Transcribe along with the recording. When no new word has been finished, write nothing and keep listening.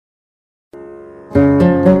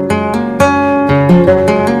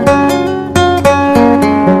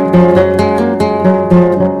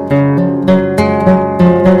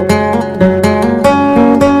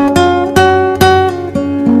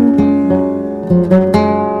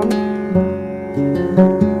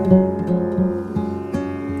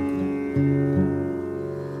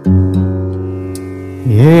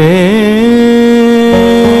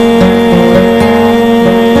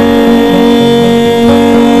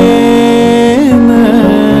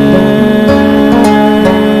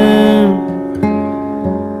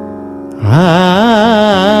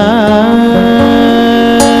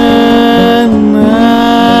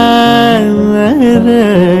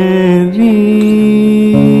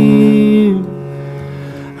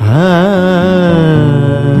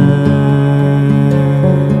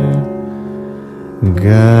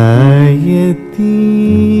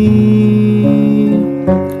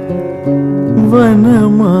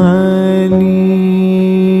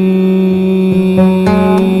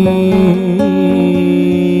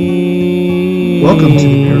Welcome to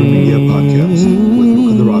the Mirror Media Podcast with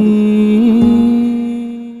Mukunda Ravi.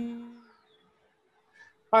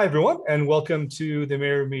 Hi, everyone, and welcome to the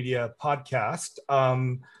Mirror Media Podcast.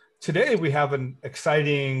 Today, we have an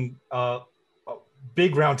exciting,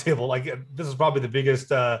 big roundtable. This is probably the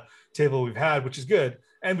biggest table we've had, which is good.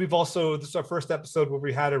 And this is our first episode where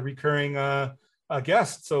we had a recurring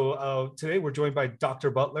guest. So today we're joined by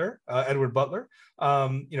Dr. Butler, Edward Butler,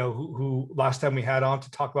 who last time we had on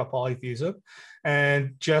to talk about polytheism.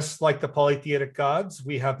 And just like the polytheistic gods,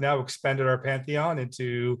 we have now expanded our pantheon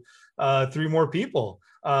into three more people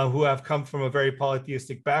who have come from a very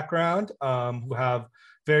polytheistic background, who have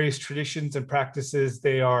various traditions and practices.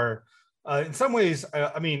 They are, in some ways,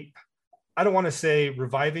 I don't want to say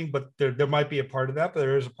reviving, but there might be a part of that, but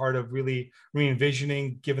there is a part of really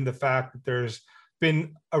re-envisioning, given the fact that there's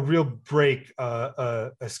been a real break,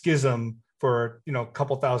 a schism for a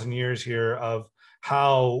couple thousand years here of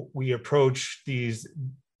how we approach the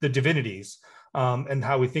divinities and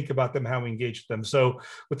how we think about them, how we engage with them. So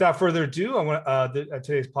without further ado, I want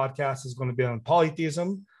today's podcast is going to be on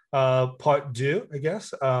polytheism, part two, I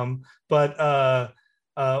guess, or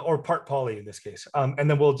part poly in this case. And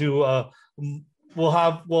then we'll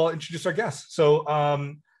introduce our guests.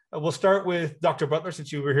 So we'll start with Dr. Butler,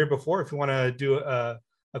 since you were here before, if you want to do a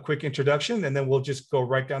quick introduction, and then we'll just go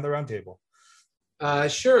right down the round table.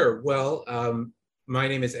 Sure. Well, my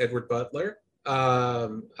name is Edward Butler. I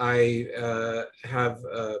have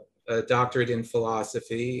a doctorate in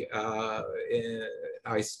philosophy.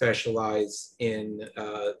 I specialize in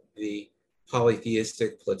the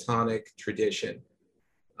polytheistic Platonic tradition.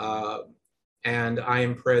 And I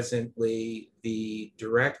am presently the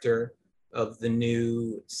director of the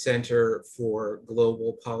new Center for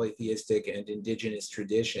Global Polytheistic and Indigenous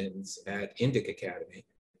Traditions at Indic Academy,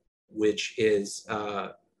 which is,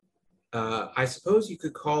 I suppose you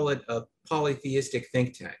could call it a polytheistic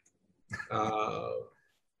think tank.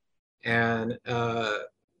 And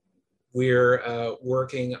we're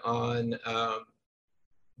working on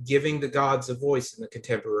giving the gods a voice in the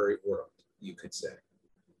contemporary world, you could say.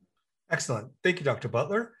 Excellent. Thank you, Dr.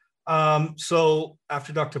 Butler. So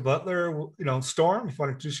after Dr. Butler, Storm, if you want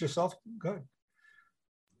to introduce yourself, go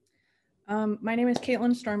ahead. My name is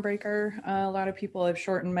Caitlin Stormbreaker. A lot of people have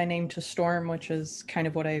shortened my name to Storm, which is kind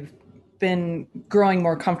of what I've been growing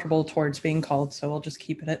more comfortable towards being called, so we'll just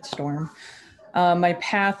keep it at Storm. My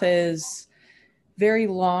path is very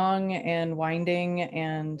long and winding,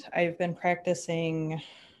 and I've been practicing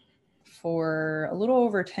for a little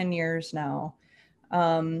over 10 years now.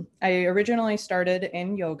 I originally started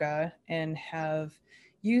in yoga and have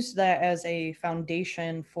used that as a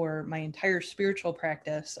foundation for my entire spiritual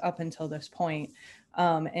practice up until this point,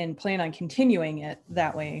 and plan on continuing it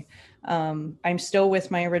that way. I'm still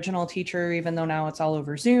with my original teacher, even though now it's all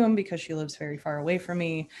over Zoom because she lives very far away from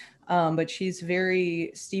me. But she's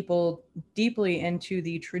very steepled deeply into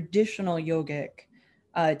the traditional yogic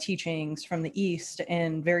teachings from the East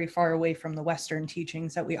and very far away from the Western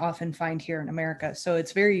teachings that we often find here in America. So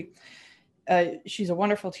it's she's a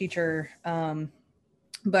wonderful teacher.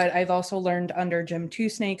 But I've also learned under Jim Two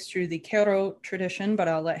Snakes through the Kero tradition, but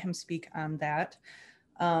I'll let him speak on that.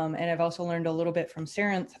 And I've also learned a little bit from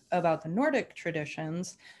Sarenth about the Nordic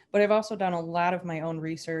traditions, but I've also done a lot of my own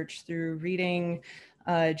research through reading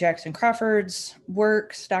Jackson Crawford's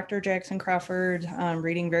works, Dr. Jackson Crawford,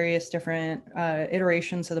 reading various different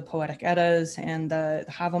iterations of the Poetic Eddas and the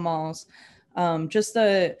Havamals, just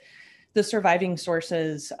the surviving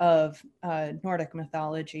sources of Nordic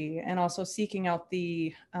mythology, and also seeking out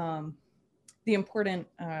the important,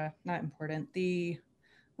 what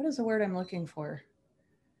is the word I'm looking for?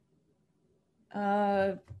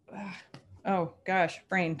 Uh, oh gosh,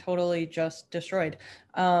 brain totally just destroyed.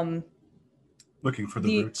 Looking for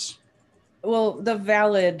the roots. Well, the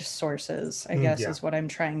valid sources, I guess, yeah. is what I'm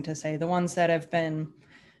trying to say. The ones that have been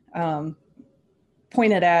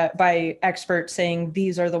pointed at by experts saying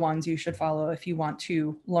these are the ones you should follow if you want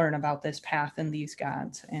to learn about this path and these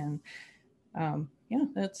gods. And yeah,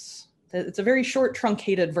 it's a very short,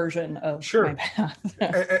 truncated version of my path.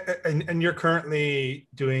 and you're currently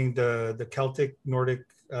doing the Celtic Nordic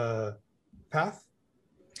path?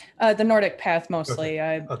 The Nordic path mostly.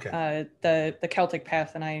 Okay. The Celtic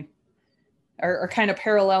path and I are kind of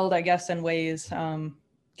paralleled, I guess, in ways,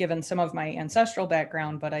 given some of my ancestral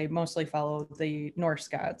background, but I mostly follow the Norse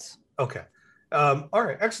gods. Okay. All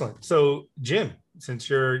right. Excellent. So, Jim,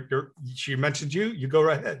 since she mentioned you go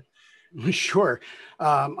right ahead. Sure.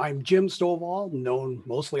 I'm Jim Stovall, known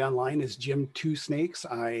mostly online as Jim Two Snakes.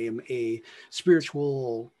 I am a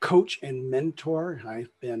spiritual coach and mentor. I've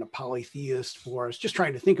been a polytheist for, I was just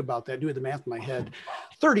trying to think about that, doing the math in my head,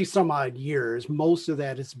 30 some odd years. Most of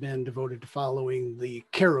that has been devoted to following the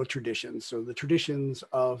Q'ero traditions. So the traditions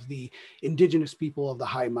of the indigenous people of the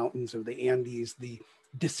high mountains of the Andes, the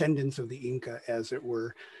descendants of the Inca, as it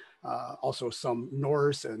were. Also some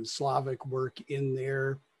Norse and Slavic work in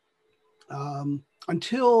there.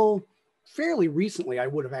 Until fairly recently, I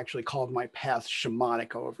would have actually called my path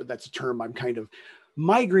shamanic. However, that's a term I'm kind of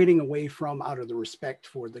migrating away from out of the respect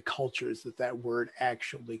for the cultures that word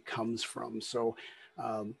actually comes from. So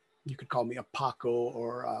you could call me a Paco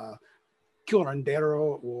or a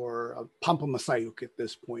curandero or a Pampa Masayuk at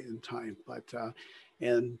this point in time. But,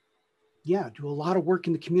 and yeah, do a lot of work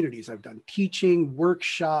in the communities. I've done teaching,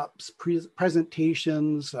 workshops,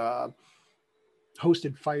 presentations,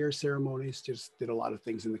 hosted fire ceremonies, just did a lot of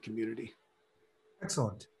things in the community.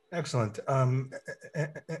 Excellent. And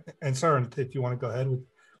Søren, if you want to go ahead with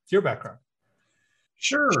your background.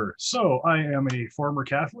 Sure. So I am a former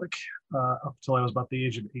Catholic up until I was about the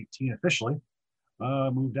age of 18 officially.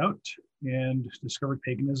 Moved out and discovered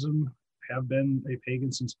paganism. Have been a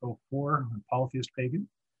pagan since 2004, a polytheist pagan.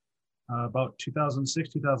 About 2006,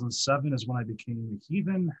 2007 is when I became a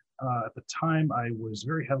heathen. At the time, I was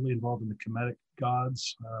very heavily involved in the Kemetic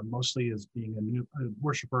gods, mostly as being a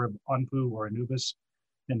worshiper of Anpu or Anubis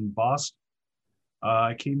in Bast.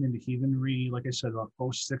 I came into heathenry, like I said, about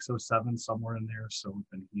 06, 07, somewhere in there. So I've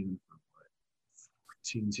been heathen for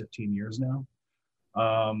 14, 15 years now.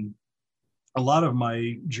 A lot of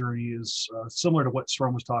my journey is similar to what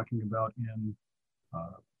Storm was talking about in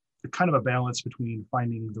kind of a balance between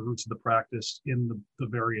finding the roots of the practice in the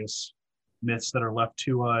various myths that are left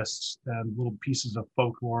to us and little pieces of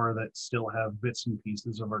folklore that still have bits and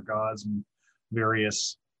pieces of our gods and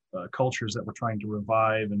various cultures that we're trying to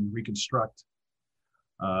revive and reconstruct.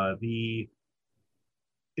 The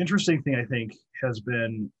interesting thing, I think, has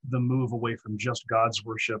been the move away from just God's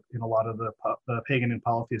worship in a lot of the pagan and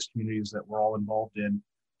polytheist communities that we're all involved in,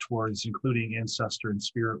 towards including ancestor and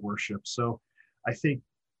spirit worship. So I think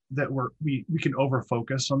that we can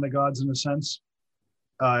over-focus on the gods in a sense,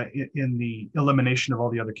 in the elimination of all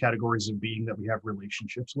the other categories of being that we have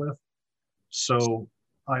relationships with. So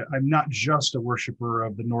I'm not just a worshiper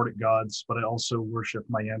of the Nordic gods, but I also worship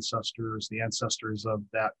my ancestors, the ancestors of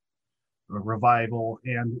that revival,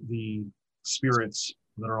 and the spirits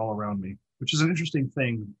that are all around me, which is an interesting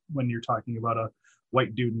thing when you're talking about a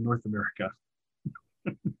white dude in North America.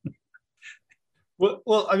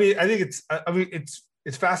 Well, I mean, I think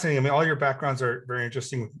it's fascinating. I mean, all your backgrounds are very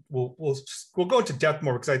interesting. We'll go into depth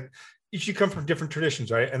more because each you come from different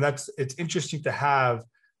traditions, right? And it's interesting to have.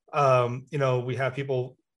 We have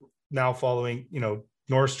people now following,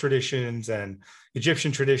 Norse traditions and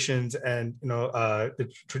Egyptian traditions, and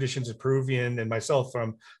the traditions of Peruvian, and myself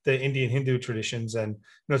from the Indian Hindu traditions, and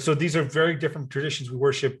so these are very different traditions. We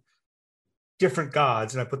worship different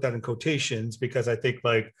gods, and I put that in quotations because I think,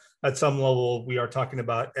 like, at some level we are talking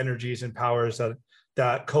about energies and powers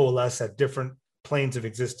that coalesce at different planes of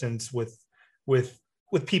existence with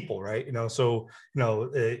people, right? The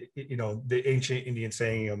ancient Indian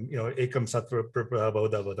saying, ekam sattva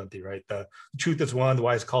bodha vadanti, right? The truth is one, the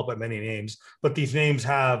wise called by many names, but these names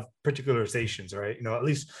have particularizations, right? At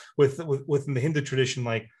least within the Hindu tradition,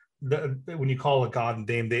 like when you call a god a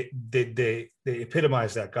name, they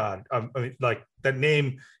epitomize that god. Like that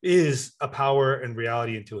name is a power and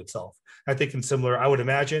reality into itself. I think in similar, I would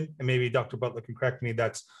imagine, and maybe Dr. Butler can correct me,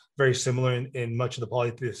 that's very similar in much of the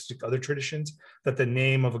polytheistic other traditions, that the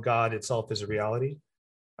name of a god itself is a reality.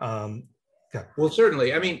 Yeah. Well,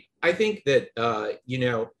 certainly. I mean, I think that,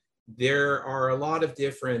 there are a lot of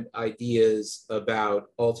different ideas about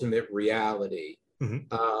ultimate reality.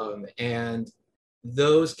 Mm-hmm. And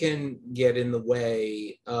those can get in the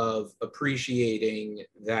way of appreciating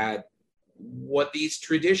that what these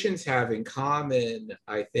traditions have in common,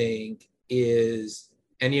 I think, is,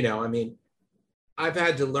 and I mean, I've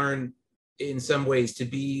had to learn in some ways to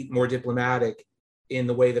be more diplomatic in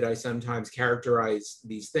the way that I sometimes characterize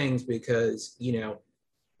these things, because,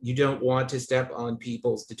 you don't want to step on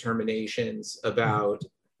people's determinations about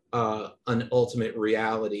an ultimate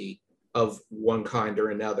reality of one kind or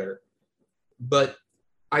another. But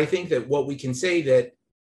I think that what we can say that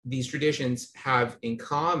these traditions have in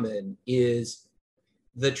common is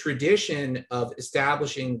the tradition of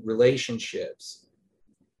establishing relationships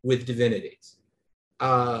with divinities,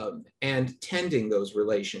 and tending those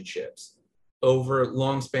relationships over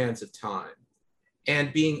long spans of time,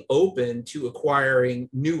 and being open to acquiring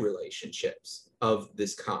new relationships of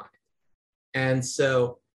this kind. And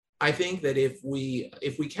so I think that if we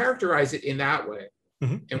characterize it in that way,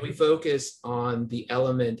 and we focus on the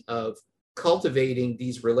element of cultivating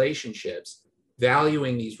these relationships,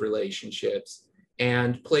 valuing these relationships,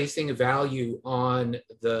 and placing a value on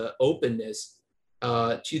the openness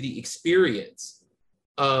to the experience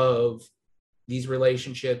of these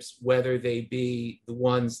relationships, whether they be the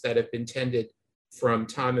ones that have been tended from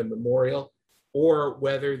time immemorial, or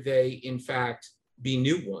whether they in fact be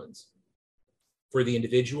new ones for the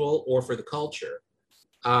individual or for the culture.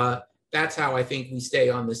 That's how I think we stay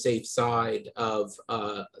on the safe side of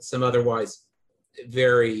some otherwise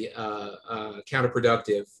very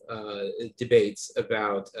counterproductive debates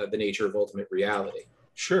about the nature of ultimate reality.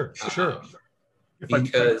 Sure.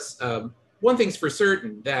 Because one thing's for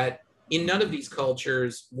certain, that in none of these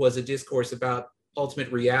cultures was a discourse about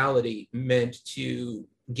ultimate reality meant to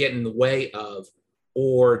get in the way of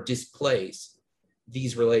or displace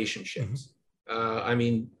these relationships. I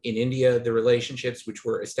mean, in India, the relationships which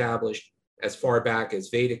were established as far back as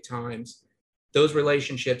Vedic times, those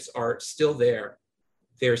relationships are still there.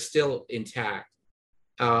 They're still intact.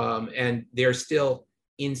 And they're still,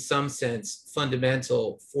 in some sense,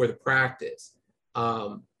 fundamental for the practice,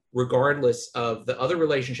 regardless of the other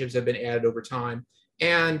relationships that have been added over time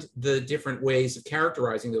and the different ways of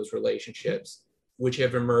characterizing those relationships, which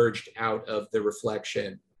have emerged out of the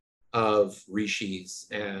reflection of rishis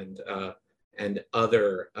and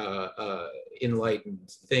other enlightened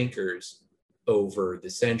thinkers over the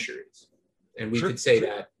centuries. And we could say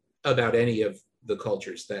that about any of the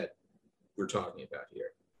cultures that we're talking about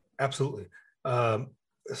here. Absolutely.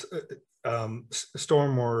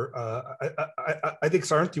 Storm, or I think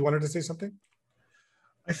Saranth, you wanted to say something?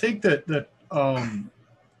 I think that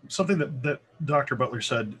something that Dr. Butler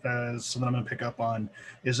said, as something I'm going to pick up on,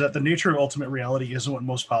 is that the nature of ultimate reality isn't what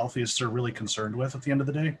most polytheists are really concerned with at the end of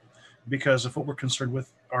the day. Because if what we're concerned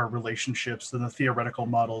with are relationships, then the theoretical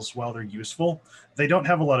models, while they're useful, they don't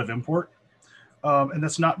have a lot of import. And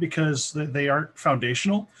that's not because they aren't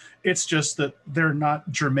foundational. It's just that they're not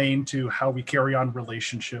germane to how we carry on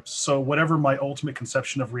relationships. So whatever my ultimate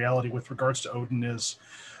conception of reality with regards to Odin is,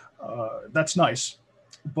 that's nice.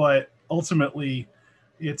 But ultimately,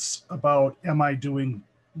 it's about, am I doing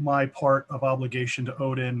my part of obligation to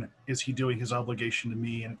Odin? Is he doing his obligation to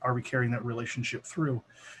me? And are we carrying that relationship through?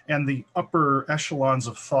 And the upper echelons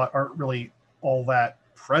of thought aren't really all that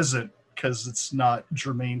present, because it's not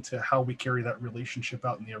germane to how we carry that relationship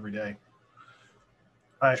out in the everyday.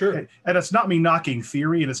 And it's not me knocking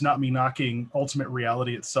theory, and it's not me knocking ultimate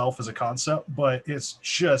reality itself as a concept, but it's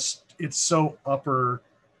so upper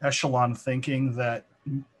echelon thinking that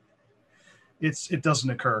it doesn't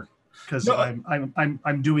occur, because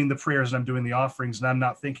I'm doing the prayers and I'm doing the offerings, and I'm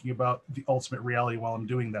not thinking about the ultimate reality while I'm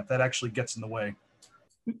doing that. That actually gets in the way.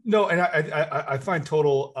 No, and I find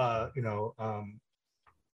total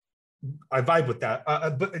I vibe with that.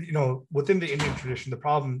 But within the Indian tradition, the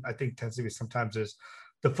problem I think tends to be sometimes is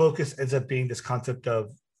the focus ends up being this concept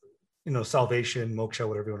of salvation, moksha,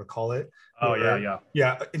 whatever you want to call it.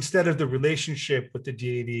 Yeah. Instead of the relationship with the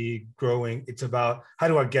deity growing, it's about, how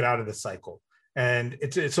do I get out of the cycle? And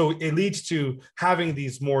so it leads to having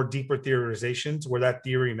these more deeper theorizations where that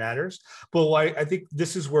theory matters. But I think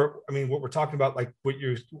this is where, what we're talking about, like what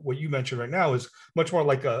you mentioned right now, is much more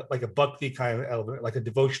like a bhakti kind of element, like a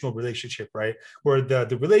devotional relationship, right? Where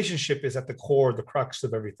the relationship is at the core, the crux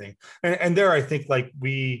of everything. And there, I think, like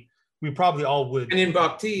we probably all would. And in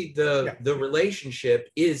bhakti, the relationship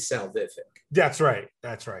is salvific. That's right.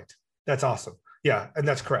 That's awesome. Yeah, and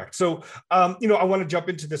that's correct. So, I want to jump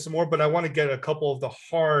into this some more, but I want to get a couple of the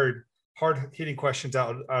hard hitting questions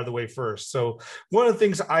out of the way first. So, one of the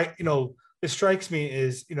things it strikes me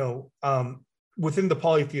is, within the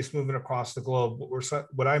polytheist movement across the globe,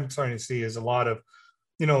 what I'm starting to see is a lot of,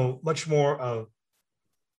 much more of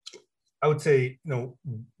I would say,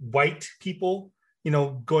 white people,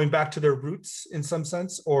 going back to their roots in some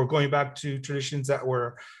sense, or going back to traditions that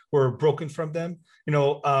were broken from them,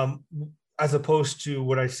 as opposed to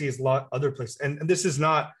what I see as a lot other places. And this is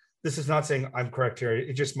not saying I'm correct here.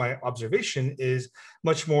 It's just my observation is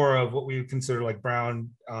much more of what we would consider like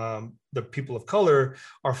brown, the people of color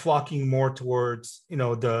are flocking more towards,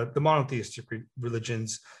 the monotheistic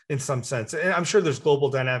religions in some sense. And I'm sure there's global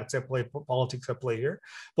dynamics at play, politics at play here.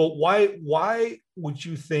 But why would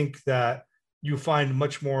you think that you find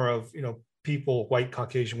much more of, people, white,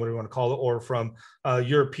 Caucasian, whatever you want to call it, or from a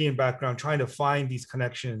European background, trying to find these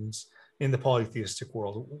connections in the polytheistic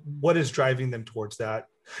world? What is driving them towards that?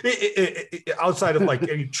 Outside of like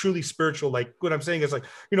any truly spiritual, like what I'm saying is like,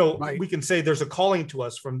 Right. we can say there's a calling to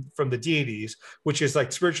us from the deities, which is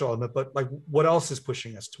like spiritual element, but like what else is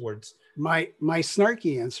pushing us towards? My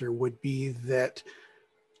snarky answer would be that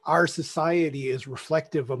our society is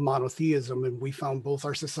reflective of monotheism, and we found both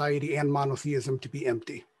our society and monotheism to be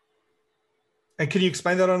empty. And can you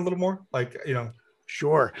explain that on a little more? Like,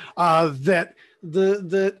 Sure. That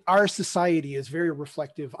our society is very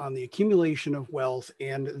reflective on the accumulation of wealth,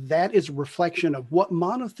 and that is a reflection of what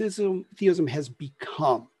monotheism has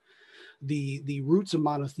become. The roots of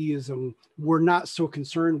monotheism were not so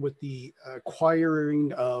concerned with the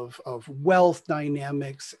acquiring of wealth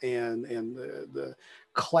dynamics and the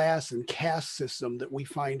class and caste system that we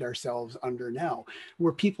find ourselves under now.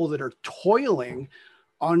 We're people that are toiling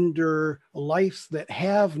under lives that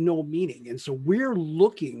have no meaning. And so we're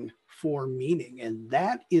looking for meaning, and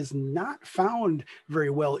that is not found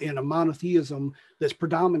very well in a monotheism that's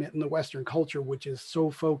predominant in the Western culture, which is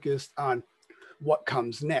so focused on what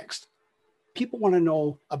comes next. People want to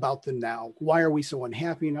know about the now. Why are we so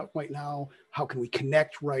unhappy right now? How can we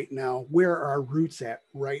connect right now? Where are our roots at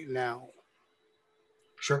right now?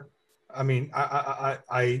 Sure. I mean, I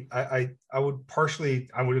would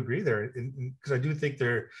agree there, because I do think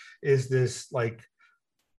there is this like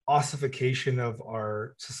ossification of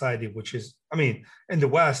our society, which is, I mean, in the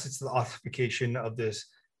West, it's the ossification of this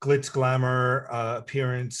glitz, glamour,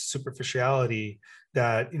 appearance, superficiality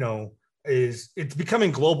that, it's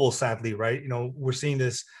becoming global, sadly, right? We're seeing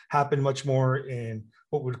this happen much more in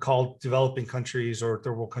what we'd call developing countries or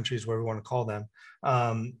third world countries, whatever we want to call them,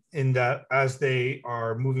 in that as they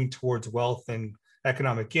are moving towards wealth and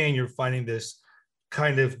economic gain, you're finding this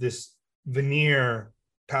kind of this veneer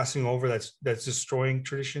passing over that's destroying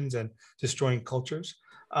traditions and destroying cultures.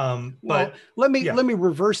 But let me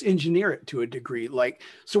reverse engineer it to a degree. Like,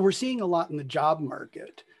 so we're seeing a lot in the job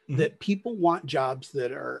market that people want jobs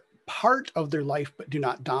that are part of their life but do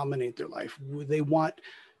not dominate their life. They want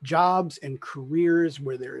jobs and careers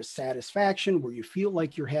where there is satisfaction, where you feel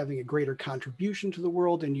like you're having a greater contribution to the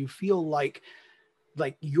world, and you feel like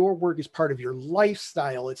your work is part of your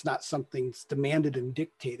lifestyle. It's not something that's demanded and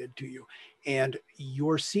dictated to you. And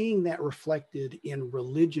you're seeing that reflected in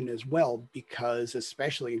religion as well, because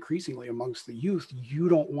especially increasingly amongst the youth, you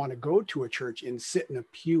don't want to go to a church and sit in a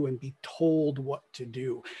pew and be told what to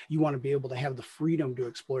do. You want to be able to have the freedom to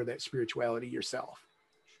explore that spirituality yourself.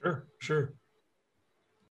 Sure.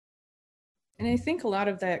 And I think a lot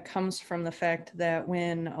of that comes from the fact that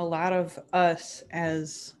when a lot of us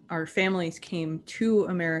as our families came to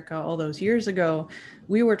America all those years ago,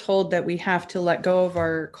 we were told that we have to let go of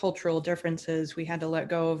our cultural differences. We had to let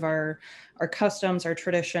go of our customs, our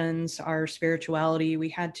traditions, our spirituality. We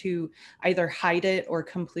had to either hide it or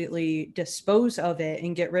completely dispose of it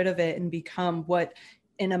and get rid of it and become what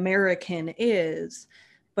an American is.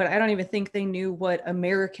 But I don't even think they knew what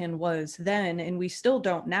American was then, and we still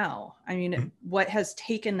don't now. I mean, what has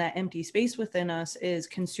taken that empty space within us is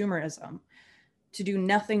consumerism, to do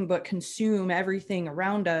nothing but consume everything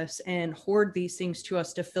around us and hoard these things to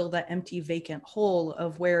us to fill that empty, vacant hole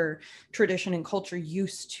of where tradition and culture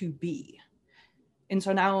used to be. And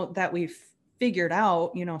so now that we've figured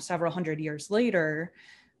out, several hundred years later,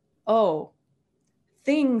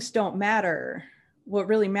 things don't matter. What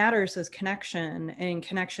really matters is connection, and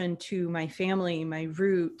connection to my family, my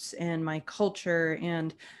roots, and my culture,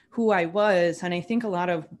 and who I was. And I think a lot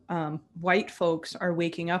of white folks are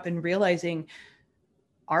waking up and realizing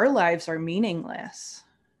our lives are meaningless.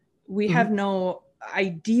 We have no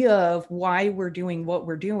idea of why we're doing what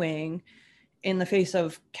we're doing in the face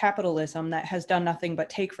of capitalism that has done nothing but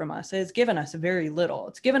take from us. It has given us very little.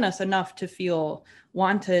 It's given us enough to feel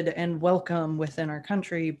wanted and welcome within our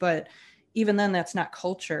country, but even then, that's not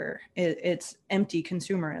culture. It's empty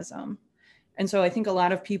consumerism. And so I think a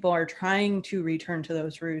lot of people are trying to return to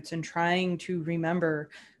those roots and trying to remember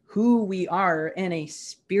who we are in a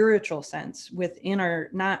spiritual sense within our,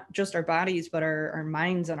 not just our bodies, but our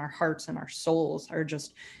minds and our hearts and our souls are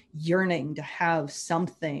just yearning to have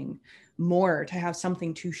something more, to have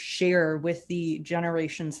something to share with the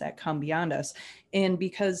generations that come beyond us. And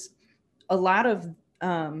because a lot of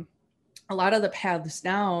the paths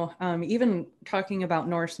now, even talking about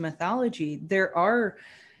Norse mythology, there are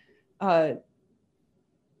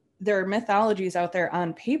mythologies out there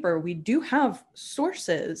on paper. We do have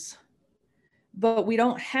sources, but we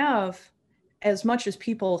don't have as much as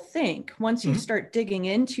people think. Once you start digging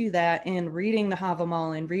into that and reading the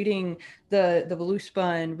Havamal and reading the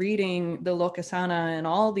Voluspa and reading the Lokasana and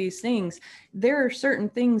all these things, there are certain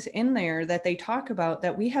things in there that they talk about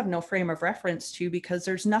that we have no frame of reference to because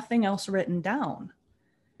there's nothing else written down.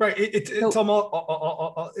 Right. It's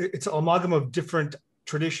an amalgam of different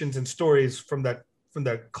traditions and stories from that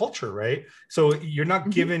culture, right? So you're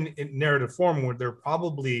not given in narrative form where they're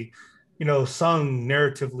probably, sung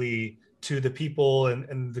narratively to the people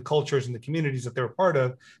and the cultures and the communities that they're a part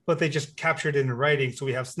of, but they just captured it in writing. So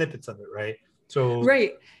we have snippets of it, right? So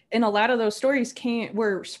right. And a lot of those stories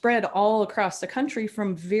were spread all across the country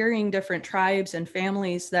from varying different tribes and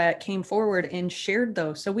families that came forward and shared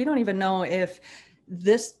those. So we don't even know if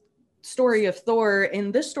this story of Thor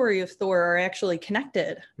and this story of Thor are actually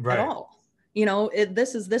connected at all.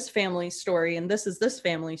 This is this family's story and this is this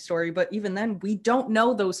family's story. But even then, we don't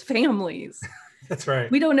know those families. That's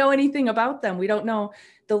right. We don't know anything about them. We don't know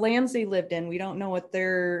the lands they lived in. We don't know what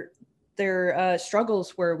their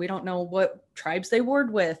struggles were. We don't know what tribes they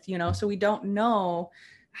warred with, so we don't know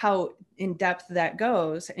how in depth that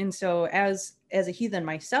goes. And so as a heathen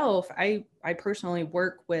myself, I personally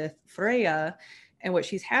work with Freya, and what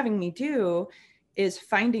she's having me do is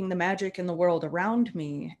finding the magic in the world around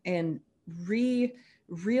me and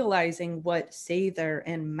realizing what Seidr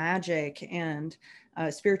and magic and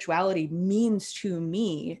spirituality means to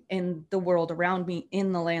me in the world around me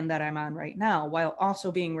in the land that I'm on right now, while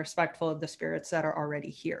also being respectful of the spirits that are already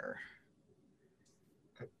here.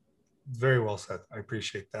 Very well said. I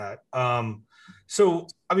appreciate that. So,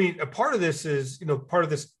 I mean, a part of this is,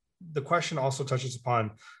 the question also touches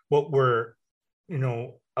upon what we're,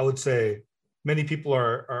 I would say many people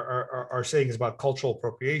are saying is about cultural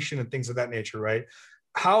appropriation and things of that nature, right?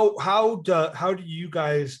 How do you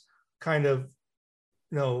guys kind of,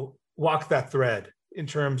 walk that thread in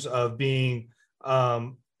terms of being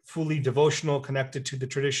fully devotional, connected to the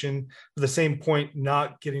tradition, at the same point,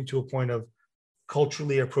 not getting to a point of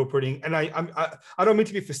culturally appropriating? And I don't mean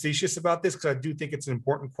to be facetious about this, because I do think it's an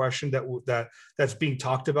important question that's being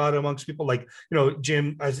talked about amongst people. Like,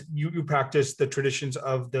 Jim, as you practice the traditions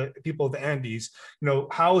of the people of the Andes,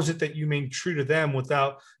 how is it that you remain true to them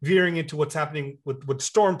without veering into what's happening with what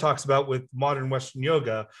Storm talks about with modern Western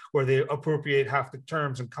yoga, where they appropriate half the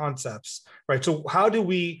terms and concepts, right? So how do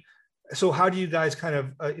you guys kind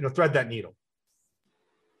of thread that needle?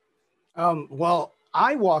 Well,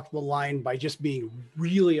 I walk the line by just being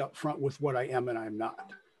really upfront with what I am and I'm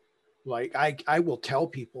not. Like I will tell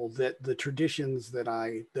people that the traditions that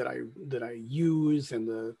I use and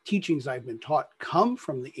the teachings I've been taught come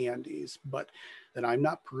from the Andes, but that I'm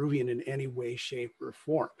not Peruvian in any way, shape, or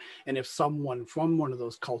form. And if someone from one of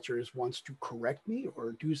those cultures wants to correct me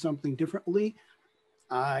or do something differently,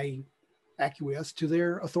 I acquiesce to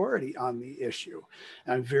their authority on the issue.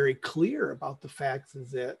 And I'm very clear about the fact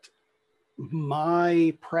that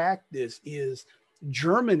my practice is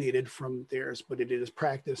germinated from theirs, but it is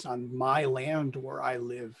practiced on my land where I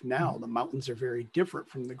live now. The mountains are very different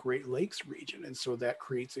from the Great Lakes region. And so that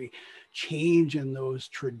creates a change in those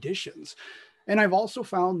traditions. And I've also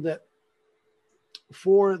found that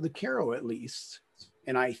for the Q'ero, at least,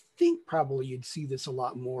 and I think probably you'd see this a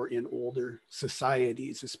lot more in older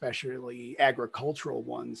societies, especially agricultural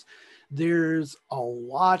ones, there's a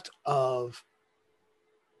lot of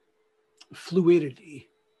fluidity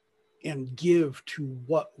and give to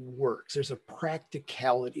what works. There's a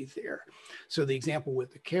practicality there. So the example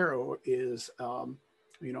with the Q'ero is,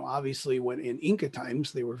 obviously when in Inca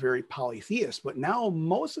times, they were very polytheist, but now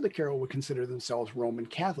most of the Q'ero would consider themselves Roman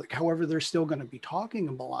Catholic. However, they're still going to be talking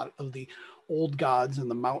about a lot of the old gods and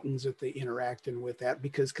the mountains that they interact in with that,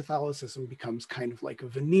 because Catholicism becomes kind of like a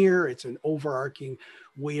veneer. It's an overarching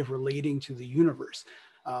way of relating to the universe.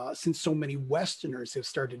 Since so many Westerners have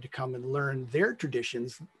started to come and learn their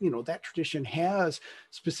traditions, that tradition has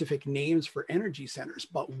specific names for energy centers.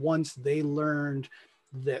 But once they learned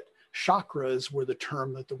that chakras were the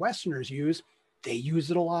term that the Westerners use, they use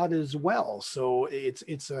it a lot as well. So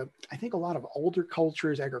I think a lot of older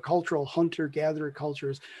cultures, agricultural, hunter-gatherer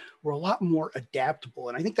cultures, were a lot more adaptable.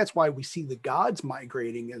 And I think that's why we see the gods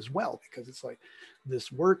migrating as well, because it's like,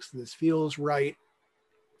 this works, this feels right.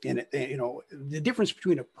 And the difference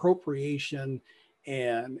between appropriation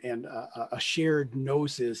and a shared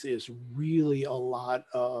gnosis is really a lot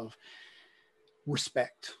of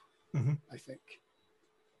respect, I think.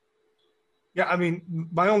 Yeah, I mean,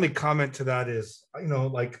 my only comment to that is,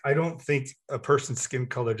 like, I don't think a person's skin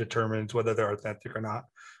color determines whether they're authentic or not.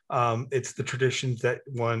 It's the traditions that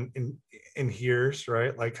one inheres,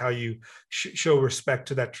 right? Like how you show respect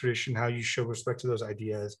to that tradition, how you show respect to those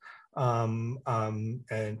ideas, and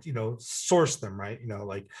source them, right?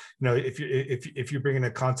 If you're bringing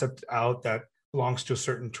a concept out that belongs to a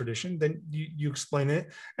certain tradition, then you explain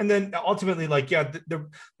it, and then ultimately, like, yeah,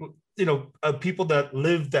 people that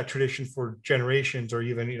live that tradition for generations or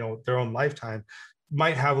even their own lifetime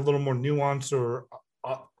might have a little more nuance, or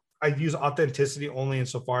I use authenticity only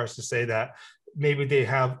insofar as to say that maybe they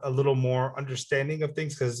have a little more understanding of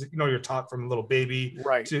things, because you're taught from a little baby,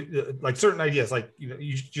 right, to like certain ideas, like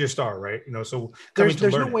you just are, right? So there's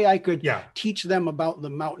no way I could yeah. teach them about the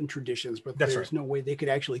mountain traditions, but That's there's right. no way they could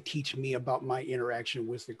actually teach me about my interaction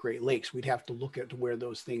with the Great Lakes. We'd have to look at where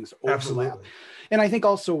those things overlap. Absolutely. And I think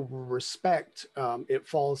also respect, it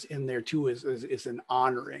falls in there too, is an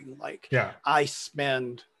honoring. Like, yeah, I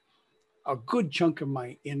spend a good chunk of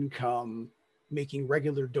my income making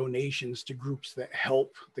regular donations to groups that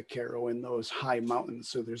help the Karo in those high mountains.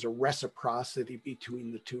 So there's a reciprocity between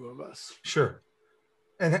the two of us. Sure.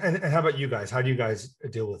 And how about you guys? How do you guys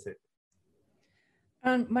deal with it?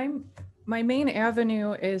 My main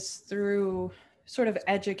avenue is through sort of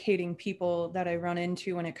educating people that I run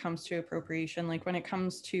into when it comes to appropriation, like when it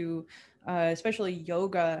comes to especially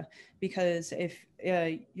yoga, because if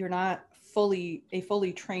you're not a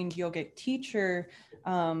fully trained yogic teacher,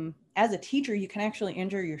 as a teacher, you can actually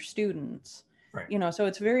injure your students. Right. So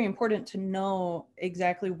it's very important to know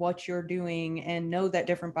exactly what you're doing and know that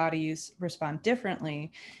different bodies respond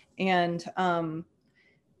differently. And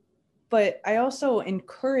but I also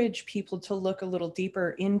encourage people to look a little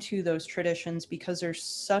deeper into those traditions, because there's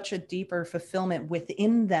such a deeper fulfillment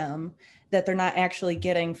within them that they're not actually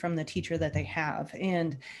getting from the teacher that they have.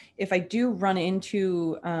 And if I do run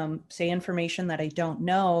into, say, information that I don't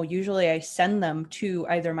know, usually I send them to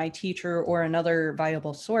either my teacher or another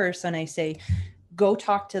viable source. And I say, go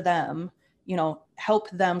talk to them, help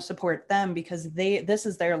them, support them, because this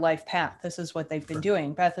is their life path. This is what they've been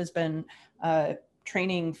doing. Beth has been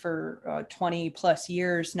training for 20 plus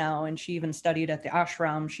years now, and she even studied at the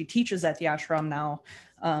ashram. She teaches at the ashram now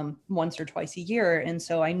once or twice a year, and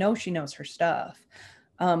so I know she knows her stuff.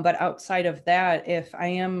 But outside of that, if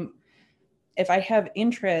I have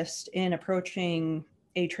interest in approaching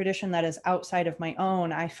a tradition that is outside of my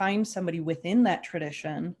own, I find somebody within that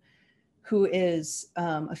tradition who is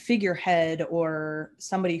a figurehead or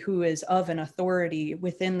somebody who is of an authority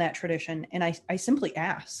within that tradition, and I simply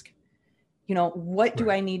ask, what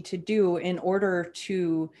do I need to do in order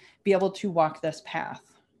to be able to walk this path?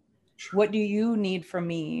 Sure. What do you need from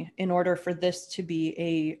me in order for this to be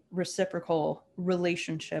a reciprocal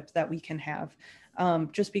relationship that we can have?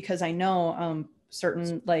 Just because I know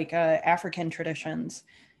certain African traditions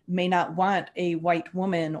may not want a white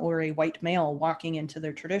woman or a white male walking into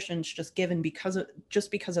their traditions just because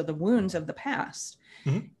of the wounds of the past.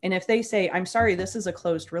 Mm-hmm. And if they say, I'm sorry, this is a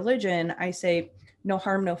closed religion, I say, no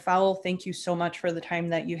harm, no foul. Thank you so much for the time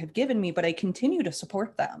that you have given me, but I continue to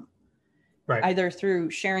support them. Right. Either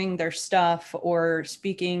through sharing their stuff or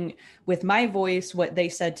speaking with my voice, what they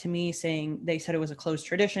said to me, saying they said it was a closed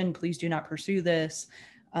tradition, please do not pursue this,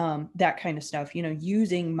 that kind of stuff,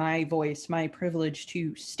 using my voice, my privilege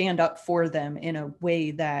to stand up for them in a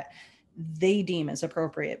way that they deem as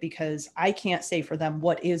appropriate, because I can't say for them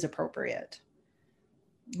what is appropriate.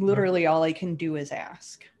 Literally, all I can do is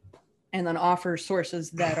ask, and then offer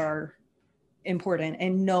sources that are important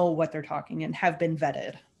and know what they're talking and have been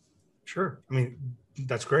vetted. Sure. I mean,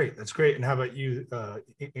 that's great. That's great. And how about you,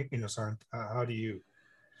 Saran? How do you?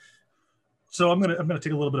 So I'm gonna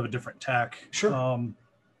take a little bit of a different tack. Sure.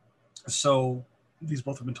 So these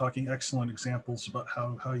both have been talking excellent examples about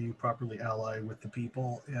how you properly ally with the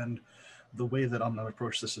people, and the way that I'm going to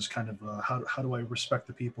approach this is kind of how do I respect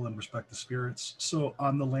the people and respect the spirits. So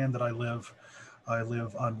on the land that I live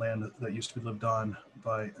on land that used to be lived on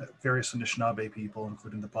by various Anishinaabe people,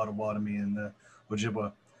 including the Potawatomi and the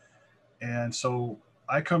Ojibwa. And so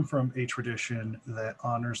I come from a tradition that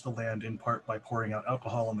honors the land in part by pouring out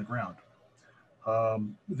alcohol on the ground.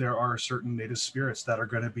 There are certain native spirits that are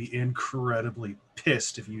going to be incredibly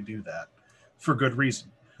pissed if you do that. for good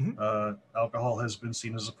reason. Mhm. Alcohol has been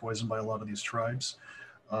seen as a poison by a lot of these tribes.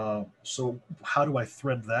 So how do I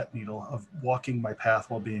thread that needle of walking my path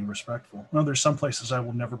while being respectful? Well, there's some places I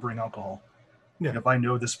will never bring alcohol. Yeah. If I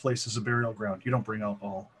know this place is a burial ground, you don't bring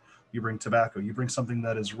alcohol. You bring tobacco. You bring something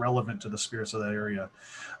that is relevant to the spirits of that area.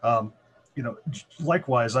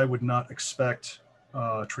 Likewise, I would not expect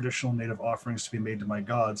traditional native offerings to be made to my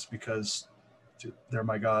gods, because they're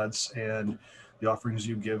my gods, and the offerings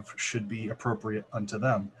you give should be appropriate unto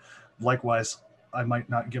them. Likewise, I might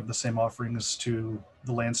not give the same offerings to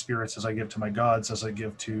the land spirits as I give to my gods, as I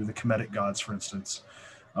give to the Kemetic gods, for instance,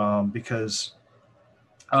 because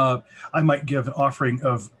I might give an offering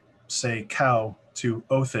of, say, cow to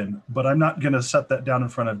Othin, but I'm not going to set that down in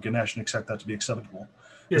front of Ganesh and expect that to be acceptable.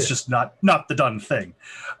 Yeah. It's just not the done thing.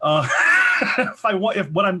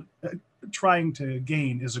 If what I'm trying to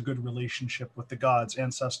gain is a good relationship with the gods,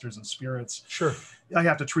 ancestors, and spirits, Sure. I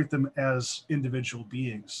have to treat them as individual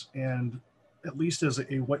beings. And at least as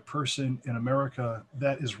a white person in America,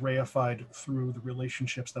 that is reified through the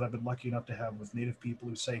relationships that I've been lucky enough to have with Native people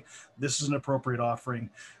who say, this is an appropriate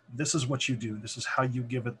offering. This is what you do. This is how you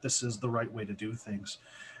give it. This is the right way to do things.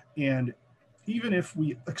 And even if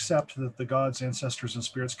we accept that the gods, ancestors, and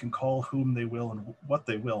spirits can call whom they will and what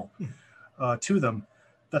they will to them,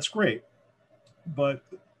 that's great. But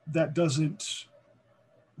that doesn't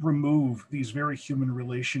remove these very human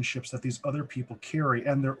relationships that these other people carry,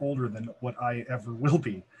 and they're older than what I ever will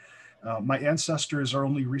be. My ancestors are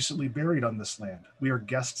only recently buried on this land. We are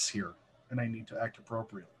guests here, and I need to act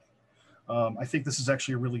appropriately. I think this is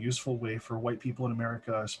actually a really useful way for white people in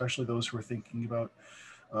America, especially those who are thinking about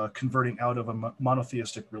converting out of a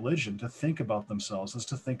monotheistic religion, to think about themselves as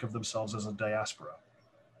to think of themselves as a diaspora,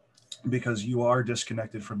 because you are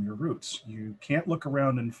disconnected from your roots. You can't look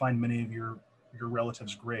around and find many of your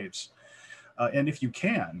relatives' graves. And if you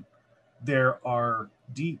can, there are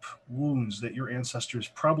deep wounds that your ancestors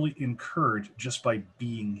probably incurred just by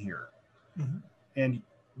being here. Mm-hmm. And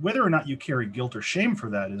whether or not you carry guilt or shame for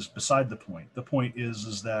that is beside the point. The point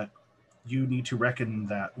is that you need to reckon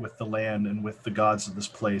that with the land and with the gods of this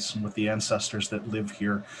place and with the ancestors that live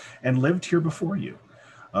here and lived here before you.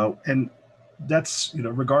 And that's,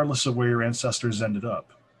 regardless of where your ancestors ended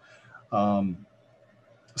up.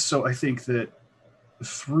 So I think that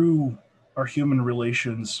through our human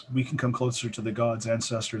relations, we can come closer to the gods,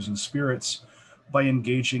 ancestors, and spirits by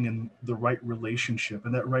engaging in the right relationship.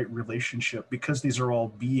 And that right relationship, because these are all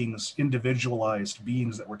beings, individualized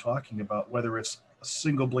beings that we're talking about, whether it's a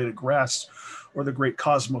single blade of grass or the great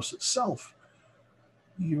cosmos itself,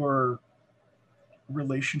 your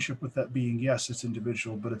relationship with that being, yes, it's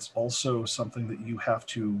individual, but it's also something that you have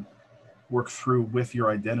to work through with your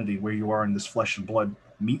identity, where you are in this flesh and blood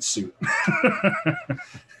meat suit.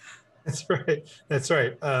 That's right. That's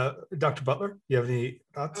right. Dr. Butler, you have any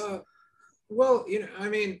thoughts? Well,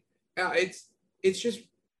 it's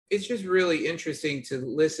just really interesting to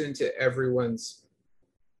listen to everyone's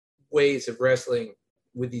ways of wrestling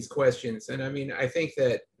with these questions. And I think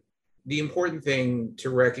that the important thing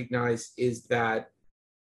to recognize is that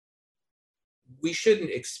we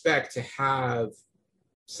shouldn't expect to have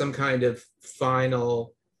some kind of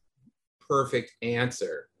final perfect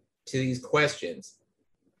answer to these questions.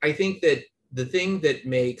 I think that the thing that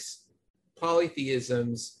makes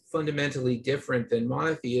polytheisms fundamentally different than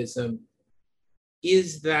monotheism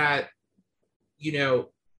is that,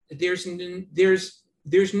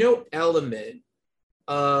 there's no element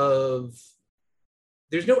of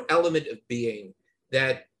being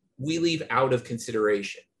that we leave out of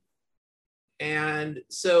consideration. And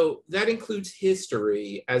so that includes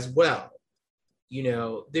history as well.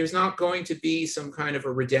 There's not going to be some kind of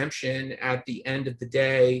a redemption at the end of the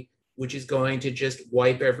day, which is going to just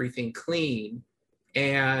wipe everything clean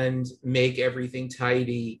and make everything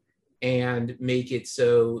tidy and make it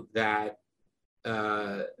so that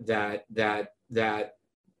that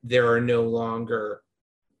there are no longer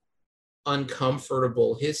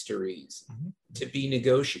uncomfortable histories to be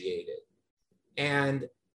negotiated. And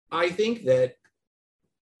I think that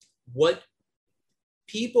what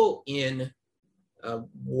people in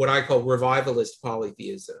what I call revivalist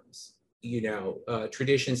polytheisms,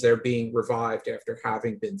 traditions that are being revived after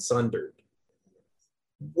having been sundered,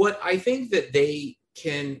 what I think that they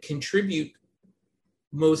can contribute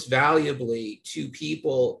most valuably to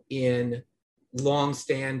people in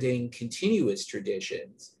long-standing continuous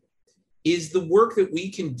traditions is the work that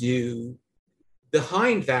we can do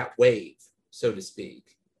behind that wave, so to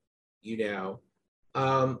speak,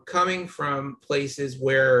 coming from places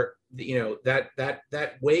where,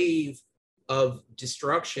 that wave of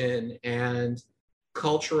destruction and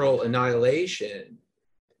cultural annihilation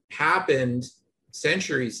happened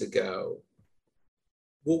centuries ago,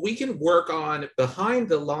 what we can work on behind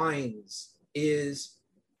the lines is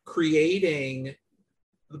creating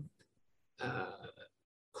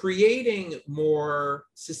more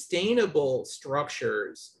sustainable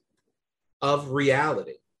structures of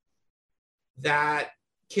reality that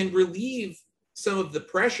can relieve some of the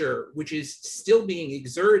pressure which is still being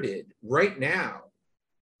exerted right now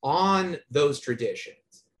on those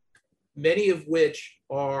traditions, many of which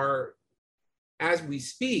are, as we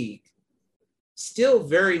speak, still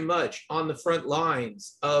very much on the front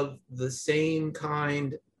lines of the same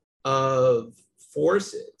kind of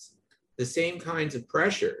forces, the same kinds of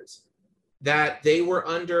pressures that they were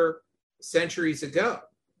under centuries ago.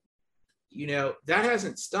 You know, that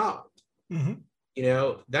hasn't stopped. Mm-hmm.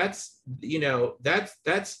 That's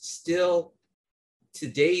still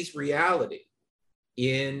today's reality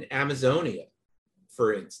in Amazonia,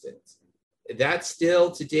 for instance. That's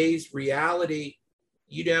still today's reality,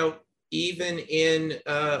 even in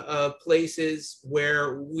places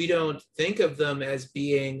where we don't think of them as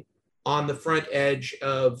being on the front edge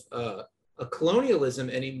of a colonialism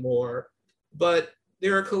anymore, but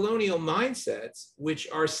there are colonial mindsets which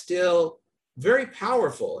are still very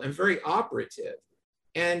powerful and very operative.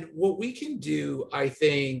 And what we can do, I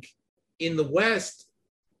think, in the West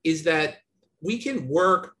is that we can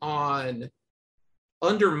work on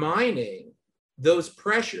undermining those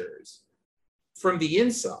pressures from the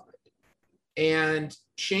inside and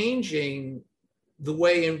changing the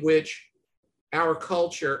way in which our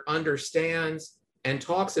culture understands and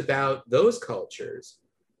talks about those cultures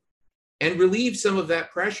and relieve some of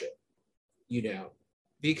that pressure,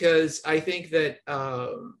 because I think that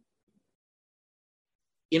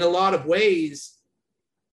in a lot of ways,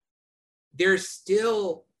 there's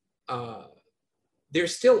still a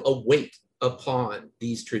weight upon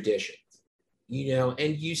these traditions,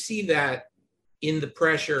 and you see that in the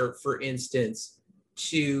pressure, for instance,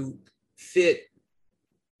 to fit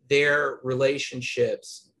their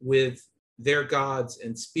relationships with their gods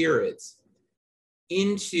and spirits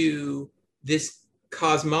into this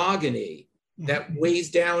cosmogony that weighs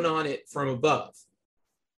down on it from above,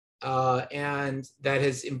 and that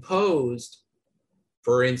has imposed,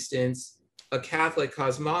 for instance, a Catholic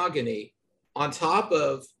cosmogony on top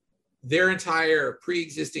of their entire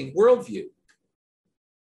pre-existing worldview,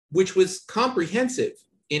 which was comprehensive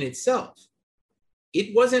in itself.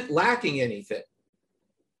 It wasn't lacking anything,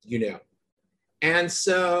 And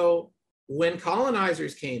so when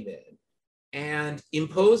colonizers came in and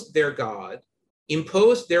imposed their God,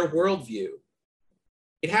 imposed their worldview,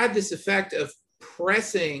 it had this effect of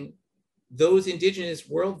pressing those indigenous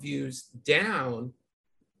worldviews down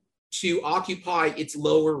to occupy its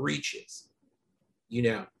lower reaches,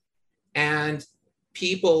 and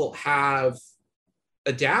people have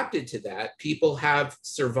adapted to that. People have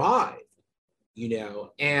survived,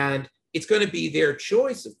 and it's going to be their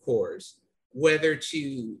choice, of course, whether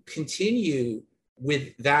to continue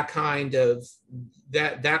with that kind of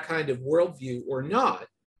worldview or not.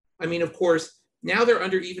 I mean, of course, now they're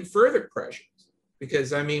under even further pressures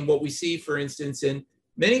because, what we see, for instance, in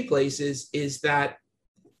many places is that,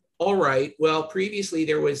 all right, well, previously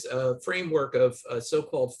there was a framework of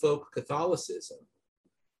so-called folk Catholicism,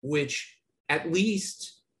 which at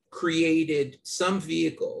least created some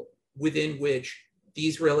vehicle within which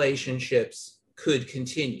these relationships could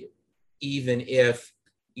continue, even if,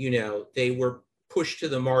 they were pushed to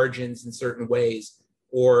the margins in certain ways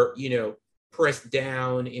or, pressed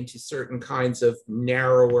down into certain kinds of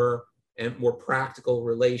narrower and more practical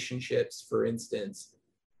relationships, for instance.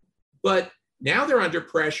 But now they're under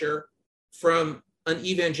pressure from an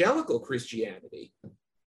evangelical Christianity,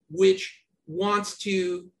 which wants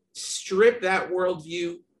to strip that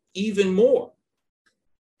worldview even more,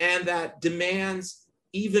 and that demands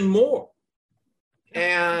even more,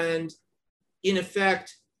 and in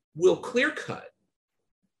effect will clear cut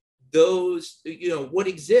those, what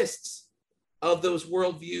exists of those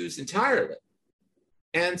worldviews entirely.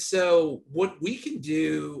 And so what we can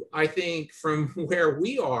do, I think, from where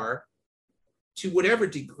we are, to whatever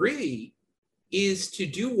degree, is to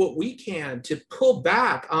do what we can to pull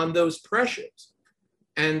back on those pressures.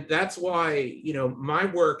 And that's why, my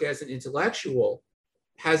work as an intellectual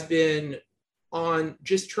has been on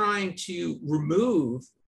just trying to remove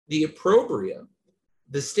the opprobrium,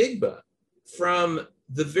 the stigma, from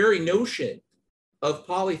the very notion of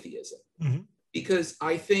polytheism. Mm-hmm. Because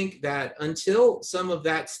I think that until some of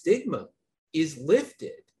that stigma is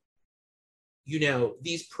lifted,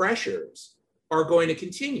 these pressures are going to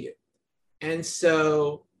continue. And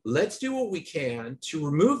so let's do what we can to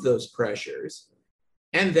remove those pressures.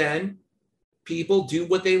 And then people do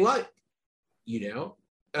what they like,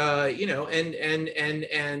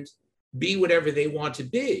 and be whatever they want to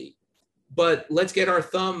be. But let's get our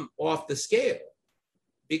thumb off the scale,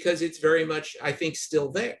 because it's very much, I think, still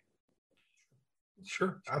there.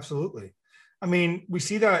 Sure, absolutely. I mean, we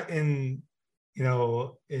see that in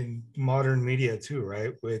modern media too,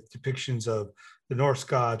 right? With depictions of the Norse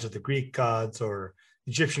gods or the Greek gods or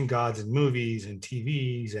Egyptian gods in movies and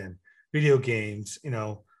TVs and video games,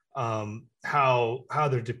 how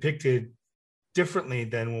they're depicted differently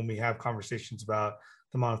than when we have conversations about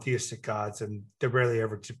the monotheistic gods, and they're rarely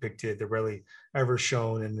ever depicted, they're rarely ever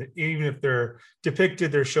shown. And even if they're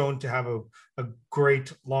depicted, they're shown to have a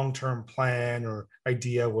great long-term plan or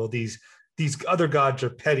idea. Well, these other gods are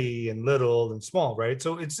petty and little and small, right?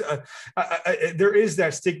 So it's there is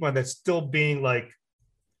that stigma that's still being like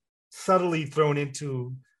subtly thrown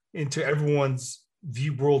into everyone's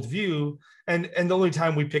worldview, and the only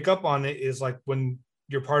time we pick up on it is like when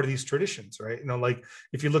you're part of these traditions, right? Like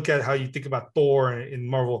if you look at how you think about Thor in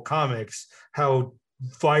Marvel Comics, how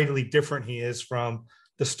vitally different he is from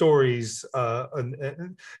the stories.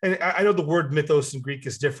 And I know the word mythos in Greek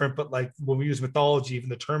is different, but like when we use mythology, even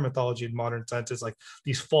the term mythology in modern sense is like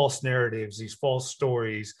these false narratives, these false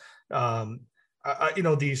stories. So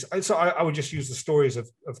I would just use the stories of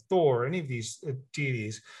Thor, any of these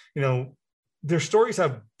deities, their stories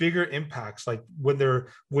have bigger impacts. Like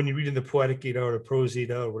when you read in the Poetic Edda or the Prose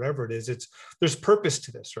Edda or whatever it is, there's purpose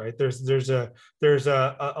to this, right? It's a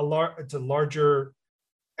larger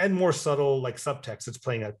and more subtle like subtext that's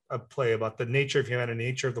playing a play about the nature of humanity,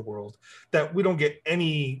 nature of the world, that we don't get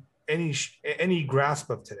any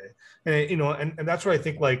grasp of today. And that's what I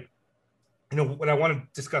think, like, what I want to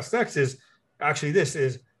discuss next is actually this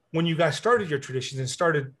is when you guys started your traditions and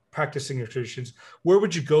started practicing your traditions, where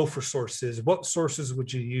would you go for sources? What sources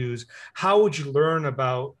would you use? How would you learn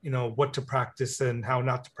about, what to practice and how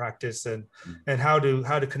not to practice, and how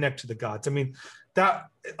to connect to the gods? I mean, that,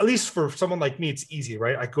 at least for someone like me, it's easy,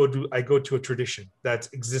 right? I go to a tradition that's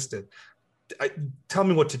existed. Tell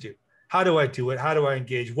me what to do. How do I do it? How do I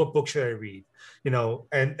engage? What book should I read?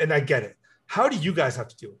 And I get it. How do you guys have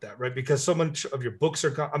to deal with that, right? Because so much of your books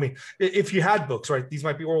are, I mean, if you had books, right, these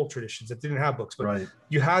might be oral traditions that didn't have books, but right.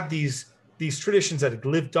 You had these traditions that had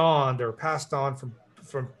lived on, they were passed on from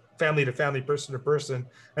family to family, person to person,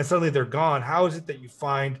 and suddenly they're gone. How is it that you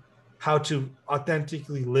find how to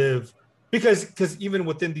authentically live? Because even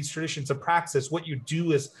within these traditions of praxis, what you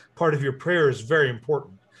do as part of your prayer is very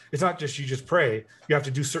important. It's not just you just pray, you have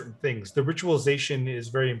to do certain things. The ritualization is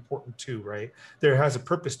very important too, right? There has a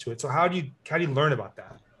purpose to it. So how do you learn about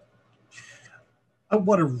that? I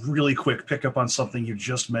want to really quick pick up on something you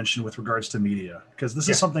just mentioned with regards to media, because this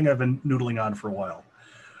is something I've been noodling on for a while.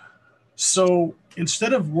 So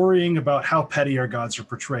instead of worrying about how petty our gods are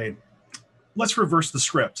portrayed, let's reverse the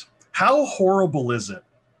script. How horrible is it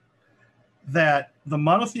that the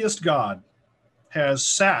monotheist God has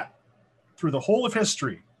sat through the whole of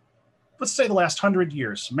history, let's say the last 100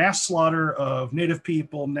 years, mass slaughter of native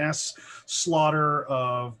people, mass slaughter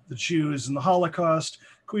of the Jews in the Holocaust,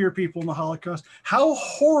 queer people in the Holocaust. How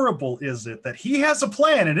horrible is it that he has a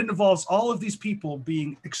plan and it involves all of these people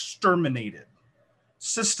being exterminated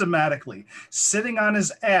systematically, sitting on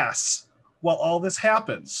his ass while all this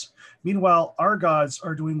happens? Meanwhile, our gods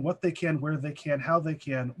are doing what they can, where they can, how they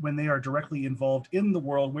can, when they are directly involved in the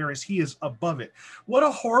world, whereas he is above it. What a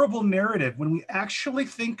horrible narrative when we actually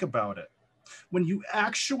think about it. When you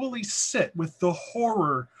actually sit with the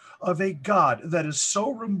horror of a God that is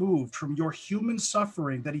so removed from your human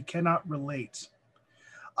suffering that he cannot relate.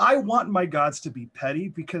 I want my gods to be petty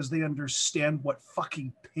because they understand what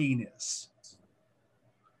fucking pain is.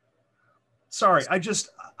 Sorry, I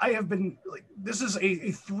have been, like, this is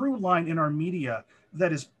a through line in our media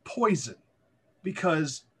that is poison,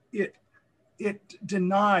 because it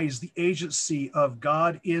denies the agency of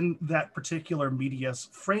God in that particular media's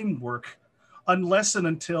framework, unless and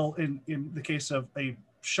until in the case of a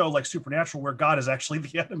show like Supernatural, where God is actually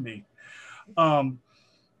the enemy.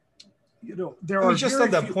 There are just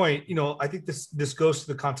on that point, I think this goes to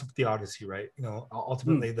the concept of theodicy, right?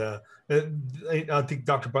 Ultimately, I think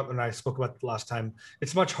Dr. Butler and I spoke about it last time.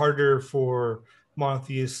 It's much harder for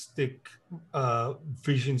monotheistic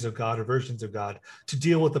visions of God or versions of God to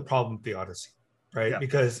deal with the problem of theodicy, right?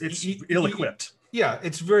 Because it's ill-equipped.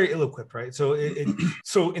 It's very ill-equipped, right? So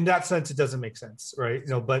so in that sense, it doesn't make sense, right?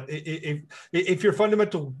 But if your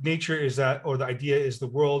fundamental nature is that, or the idea is the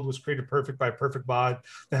world was created perfect by a perfect God,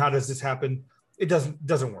 then how does this happen? It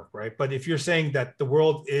doesn't work, right? But if you're saying that the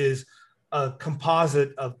world is a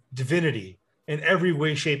composite of divinity in every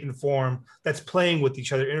way, shape, and form that's playing with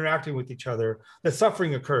each other, interacting with each other, that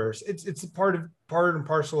suffering occurs. It's a part and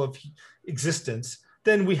parcel of existence.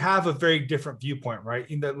 Then we have a very different viewpoint, right?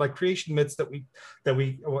 In the like creation myths that we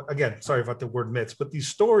again, sorry about the word myths, but these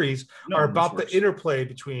stories are about the interplay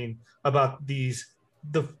between about the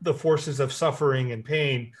forces of suffering and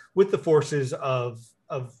pain with the forces of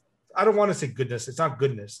I don't want to say goodness, it's not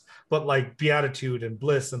goodness, but like beatitude and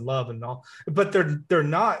bliss and love and all, but they're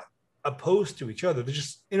not opposed to each other. They're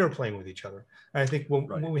just interplaying with each other. And I think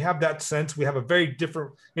when we have that sense, we have a very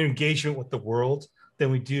different engagement with the world than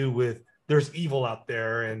we do with there's evil out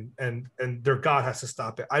there and their God has to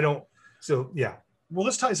stop it. Yeah. Well,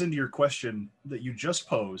 this ties into your question that you just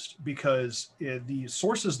posed, because the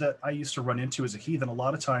sources that I used to run into as a heathen a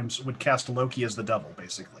lot of times would cast Loki as the devil,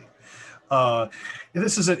 basically.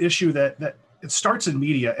 This is an issue that it starts in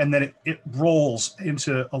media and then it rolls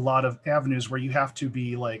into a lot of avenues where you have to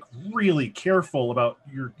be like really careful about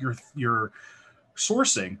your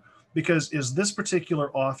sourcing, because is this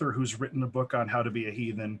particular author who's written a book on how to be a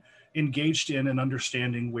heathen engaged in an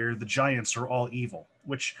understanding where the giants are all evil,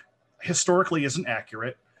 which historically isn't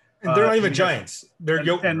accurate. And they're not even giants. They're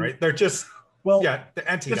Jotun, right? They're just the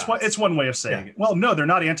anti-gods. It's one way of saying it. Well, no, they're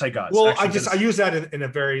not anti-gods. Well, actually, I use that in a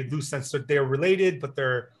very loose sense. So they're related, but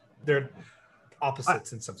they're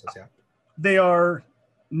opposites in some sense. Yeah, they are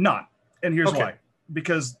not, and here's why.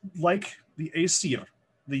 Because like the Aesir,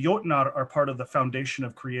 the Jotnar are part of the foundation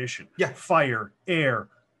of creation. Yeah, fire, air,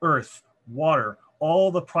 earth, water.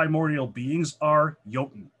 All the primordial beings are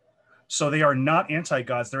Jotun. So they are not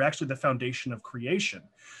anti-gods. They're actually the foundation of creation.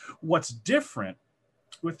 What's different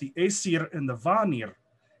with the Aesir and the Vanir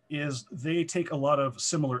is they take a lot of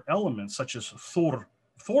similar elements, such as Thor.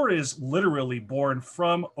 Thor is literally born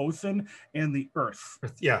from Othin and the earth.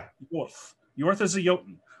 Yeah. Yorth is a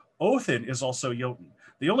Jotun. Othin is also Jotun.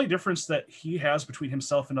 The only difference that he has between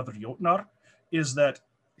himself and other Jotnar is that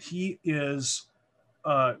he is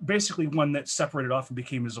basically one that separated off and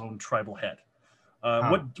became his own tribal head.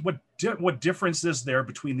 What difference is there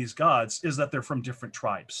between these gods is that they're from different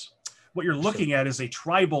tribes. What you're looking at is a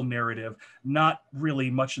tribal narrative, not really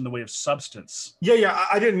much in the way of substance. Yeah.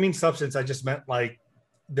 I didn't mean substance. I just meant like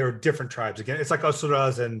they're different tribes. Again, it's like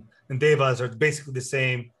Asuras and Devas are basically the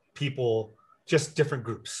same people, just different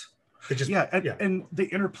groups. And they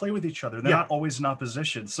interplay with each other. They're not always in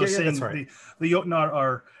opposition. So saying the Jotnar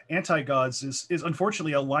are anti-gods is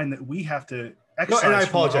unfortunately a line that we have to exercise. And I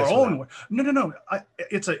apologize our own. No.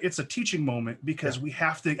 It's a teaching moment because we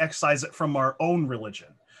have to exercise it from our own religion,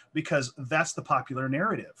 because that's the popular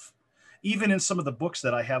narrative. Even in some of the books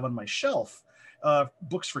that I have on my shelf,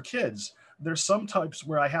 books for kids, there's some types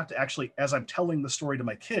where I have to actually, as I'm telling the story to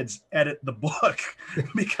my kids, edit the book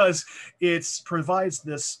because it provides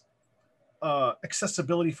this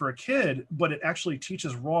accessibility for a kid, but it actually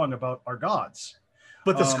teaches wrong about our gods.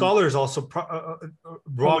 But the scholars also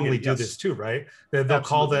wrongly do this too, right? They'll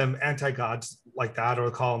call them anti-gods like that, or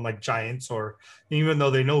call them like giants, or even though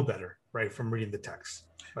they know better, right, from reading the text.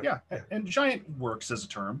 But, and giant works as a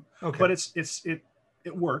term, but it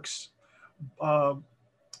works,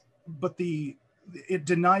 but it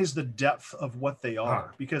denies the depth of what they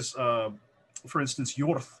are, because, for instance,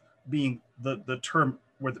 Yorth being the term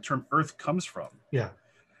where the term earth comes from. Yeah.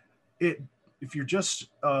 If you're just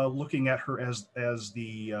looking at her as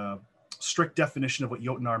the strict definition of what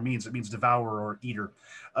Jotnar means, it means devourer or eater.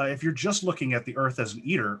 If you're just looking at the earth as an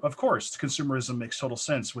eater, of course, consumerism makes total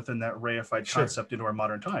sense within that reified concept into our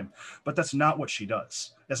modern time. But that's not what she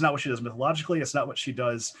does. That's not what she does mythologically. It's not what she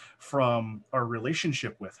does from our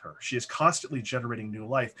relationship with her. She is constantly generating new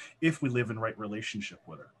life if we live in right relationship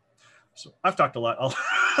with her. So I've talked a lot. I'll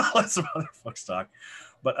let some other folks talk.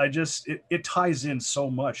 But it ties in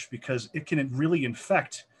so much because it can really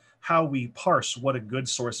infect how we parse what a good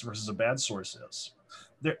source versus a bad source is.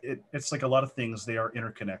 It's like a lot of things, they are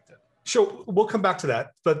interconnected. So we'll come back to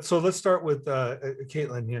that. But so let's start with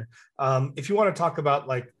Caitlin here. If you want to talk about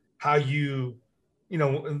like how the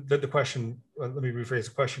question, let me rephrase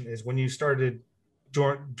the question, is when you started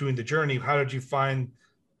doing the journey, how did you find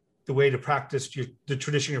the way to practice the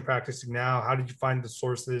tradition you're practicing now? How did you find the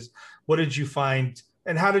sources? What did you find?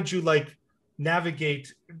 And how did you like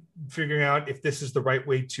navigate figuring out if this is the right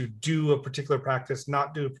way to do a particular practice,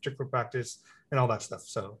 not do a particular practice, and all that stuff?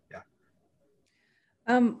 So, yeah.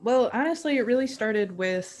 Well, honestly, it really started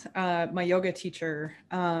with my yoga teacher.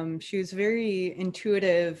 She was very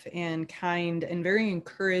intuitive and kind and very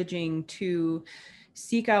encouraging to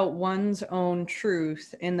seek out one's own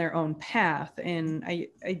truth in their own path. And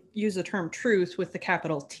I use the term truth with the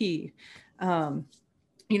capital T.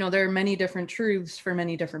 you know, there are many different truths for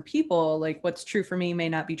many different people. Like what's true for me may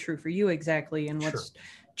not be true for you exactly. And what's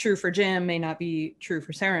true for Jim may not be true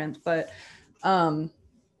for Sarenth. But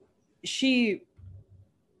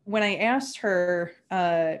when I asked her,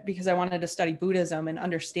 because I wanted to study Buddhism and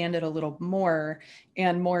understand it a little more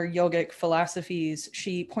and more yogic philosophies,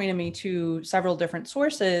 she pointed me to several different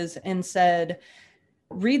sources and said,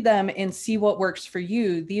 read them and see what works for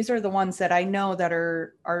you. These are the ones that I know that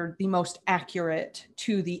are the most accurate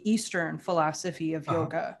to the Eastern philosophy of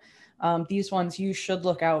yoga. These ones you should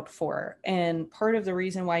look out for. And part of the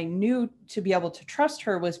reason why I knew to be able to trust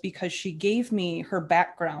her was because she gave me her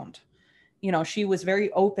background. You know, she was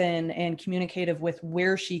very open and communicative with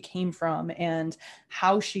where she came from and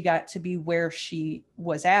how she got to be where she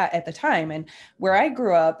was at the time. And where I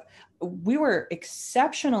grew up, we were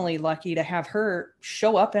exceptionally lucky to have her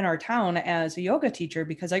show up in our town as a yoga teacher,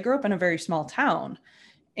 because I grew up in a very small town.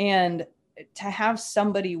 And to have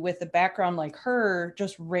somebody with a background like her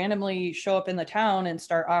just randomly show up in the town and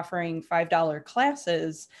start offering $5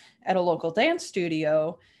 classes at a local dance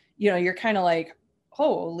studio, you know, you're kind of like,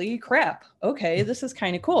 holy crap, okay, this is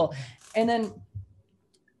kind of cool. And then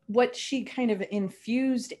what she kind of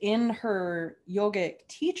infused in her yogic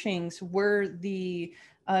teachings were the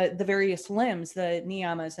various limbs, the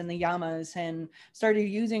niyamas and the yamas, and started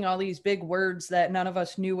using all these big words that none of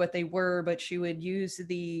us knew what they were, but she would use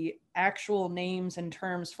the actual names and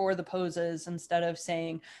terms for the poses. Instead of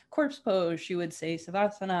saying corpse pose, she would say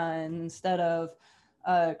savasana, and instead of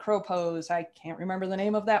crow pose, I can't remember the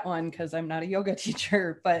name of that one because I'm not a yoga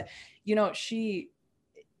teacher, but you know, she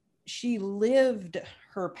lived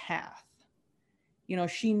her path. You know,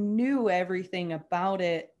 she knew everything about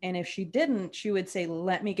it. And if she didn't, she would say,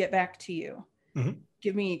 let me get back to you. Mm-hmm.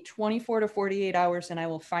 Give me 24 to 48 hours and I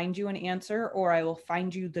will find you an answer, or I will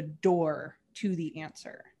find you the door to the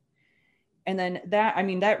answer. And then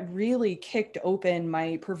that really kicked open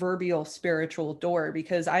my proverbial spiritual door,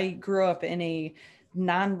 because I grew up in a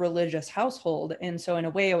non-religious household. And so in a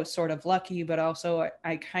way I was sort of lucky, but also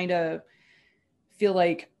I kind of feel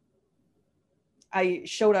like I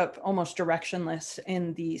showed up almost directionless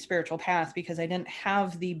in the spiritual path because I didn't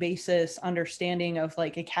have the basis understanding of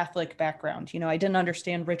like a Catholic background. You know, I didn't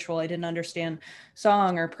understand ritual. I didn't understand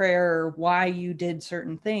song or prayer or why you did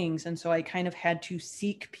certain things. And so I kind of had to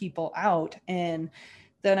seek people out. And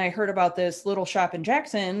then I heard about this little shop in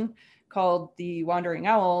Jackson called the Wandering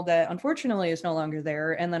Owl that unfortunately is no longer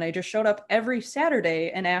there. And then I just showed up every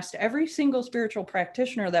Saturday and asked every single spiritual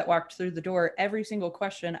practitioner that walked through the door every single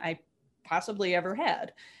question I possibly ever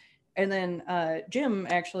had. And then Jim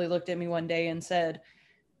actually looked at me one day and said,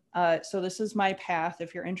 so this is my path.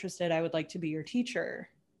 If you're interested, I would like to be your teacher.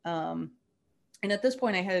 And at this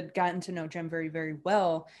point I had gotten to know Jim very, very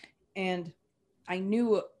well. And I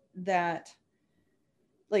knew that,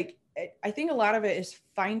 like, I think a lot of it is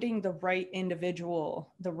finding the right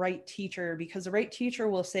individual, the right teacher, because the right teacher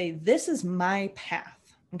will say, this is my path.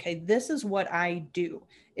 Okay, this is what I do.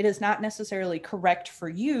 It is not necessarily correct for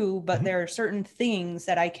you, but there are certain things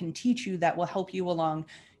that I can teach you that will help you along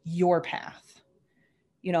your path.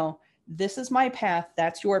 You know, this is my path.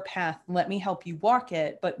 That's your path. Let me help you walk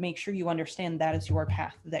it, but make sure you understand that is your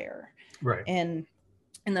path there. Right. And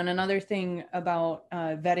then another thing about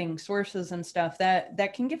vetting sources and stuff,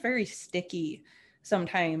 that can get very sticky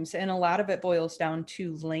sometimes. And a lot of it boils down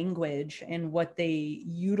to language and what they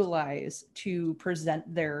utilize to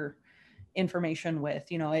present their information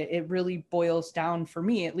with. You know, it really boils down, for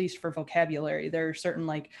me, at least for vocabulary. There are certain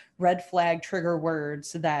like red flag trigger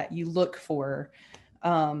words that you look for.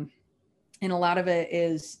 And a lot of it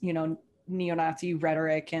is, you know, neo-Nazi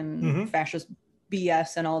rhetoric and fascist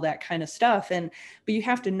BS and all that kind of stuff. But you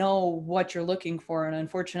have to know what you're looking for. And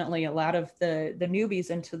unfortunately, a lot of the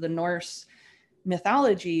newbies into the Norse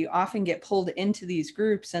mythology often get pulled into these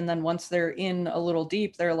groups. And then once they're in a little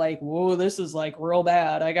deep, they're like, whoa, this is like real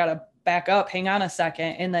bad. I got to back up, hang on a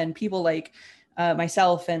second. And then people like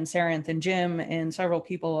myself and Sarenth and Jim and several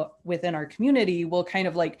people within our community will kind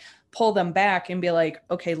of like pull them back and be like,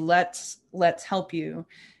 okay, let's help you.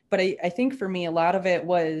 But I think for me, a lot of it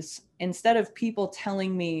was, instead of people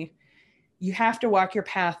telling me, you have to walk your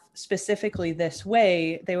path specifically this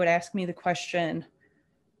way, they would ask me the question,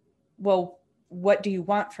 well, what do you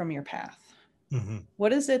want from your path?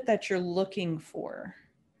 What is it that you're looking for?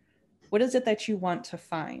 What is it that you want to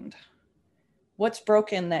find? What's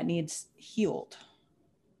broken that needs healed?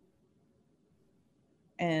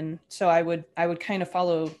 And so I would kind of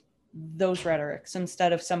follow those rhetorics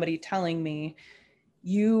instead of somebody telling me,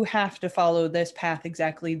 you have to follow this path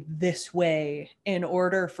exactly this way in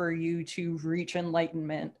order for you to reach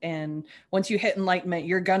enlightenment. And once you hit enlightenment,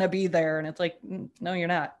 you're gonna be there. And it's like, no, you're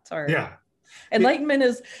not. Sorry. Yeah. Enlightenment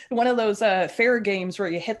is one of those fair games where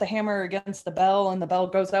you hit the hammer against the bell and the bell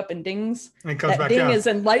goes up and dings. And it comes that back ding down. is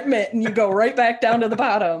enlightenment, and you go right back down to the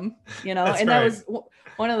bottom, you know. That's and right. That was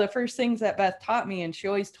one of the first things that Beth taught me. And she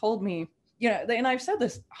always told me, you know, and I've said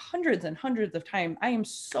this hundreds and hundreds of times, I am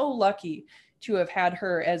so lucky to have had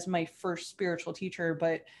her as my first spiritual teacher.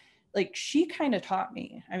 But like, she kind of taught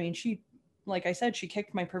me. I mean, she, like I said, she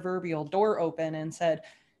kicked my proverbial door open and said,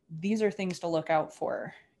 these are things to look out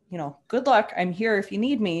for. You know, good luck. I'm here if you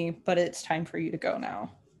need me, but it's time for you to go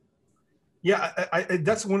now. Yeah, I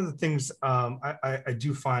that's one of the things I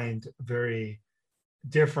do find very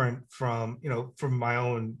different from, you know, from my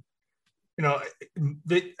own, you know,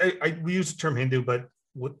 we use the term Hindu, but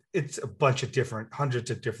it's a bunch of different,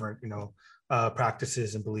 hundreds of different, you know,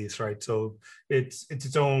 practices and beliefs, right? So it's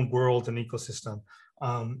its own world and ecosystem,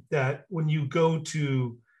 that when you go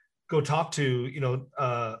talk to, you know,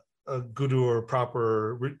 a guru or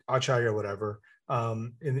proper acharya or whatever,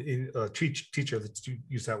 in a teacher, let's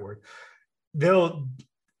use that word,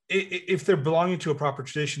 if they're belonging to a proper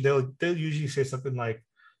tradition, they'll usually say something like,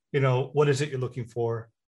 you know, what is it you're looking for?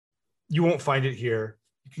 You won't find it here.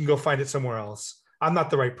 You can go find it somewhere else. I'm not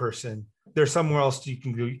the right person. There's somewhere else you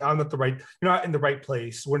can go. I'm not the right, you're not in the right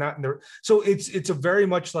place. We're not in the, so it's a very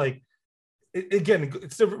much like, again,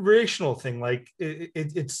 it's a relational thing. Like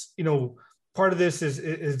it's, you know, part of this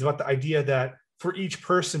is about the idea that for each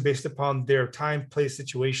person, based upon their time, place,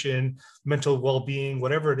 situation, mental well-being,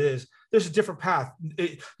 whatever it is, there's a different path.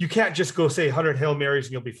 You can't just go say 100 Hail Marys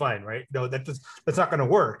and you'll be fine, right? No, that's not going to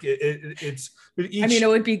work. It's each, I mean, it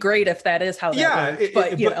would be great if that is how that works,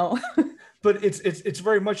 but you know. But it's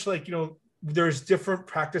very much like, you know, there's different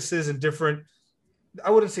practices and different, I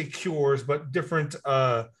wouldn't say cures, but different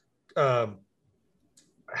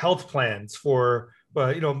health plans for,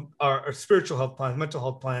 you know, our spiritual health plans, mental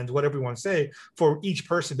health plans, whatever you want to say, for each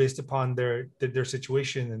person based upon their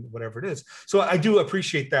situation and whatever it is. So I do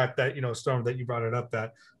appreciate that, you know, Storm, that you brought it up,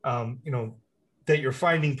 that, you know, that you're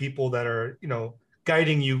finding people that are, you know,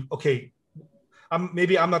 guiding you. Okay,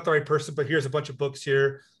 maybe I'm not the right person, but here's a bunch of books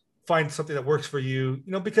here. Find something that works for you,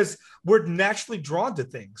 you know, because we're naturally drawn to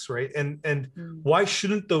things, right? And why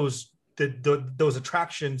shouldn't those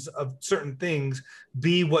attractions of certain things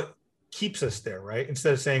be what keeps us there, right?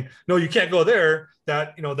 Instead of saying, no, you can't go there,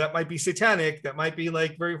 that, you know, that might be satanic, that might be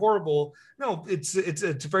like very horrible. No, it's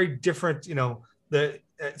very different, you know.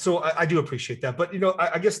 So I do appreciate that. But, you know,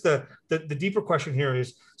 I guess the deeper question here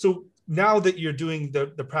is, so now that you're doing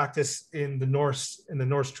the practice in the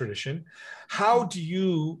Norse tradition, how do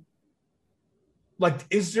you, like,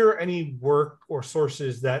 is there any work or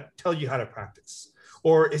sources that tell you how to practice?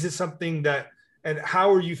 Or is it something that, and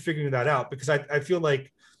how are you figuring that out? Because I feel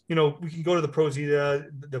like, you know, we can go to the Prose Edda,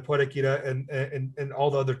 the Poetic Edda, and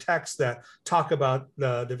all the other texts that talk about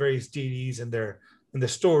the various deities and the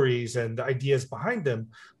stories and the ideas behind them.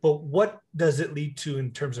 But what does it lead to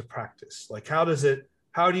in terms of practice? Like, how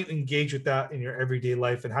do you engage with that in your everyday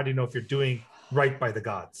life? And how do you know if you're doing right by the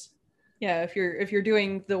gods? Yeah, if you're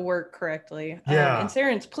doing the work correctly. Yeah. And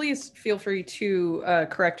Sarens, please feel free to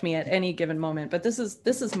correct me at any given moment. But this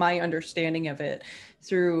is my understanding of it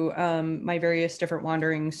through my various different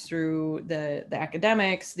wanderings through the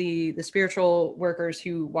academics, the spiritual workers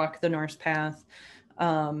who walk the Norse path,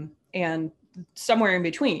 and somewhere in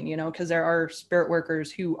between, you know, because there are spirit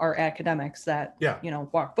workers who are academics that, you know,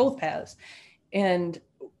 walk both paths. And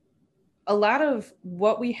a lot of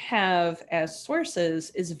what we have as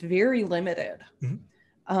sources is very limited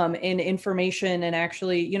in information. And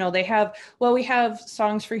actually, you know, we have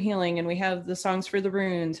songs for healing, and we have the songs for the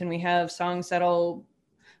runes, and we have songs that'll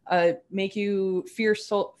make you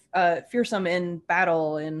fearsome in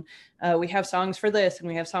battle. And we have songs for this and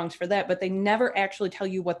we have songs for that, but they never actually tell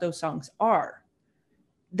you what those songs are.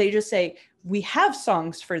 They just say, we have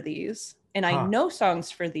songs for these, and I know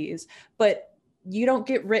songs for these, but you don't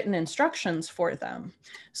get written instructions for them.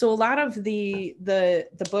 So a lot of the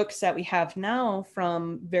books that we have now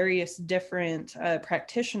from various different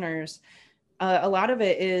practitioners, a lot of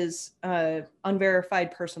it is unverified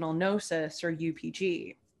personal gnosis, or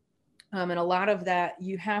UPG. And a lot of that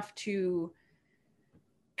you have to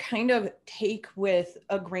kind of take with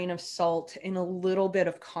a grain of salt and a little bit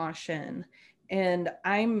of caution. And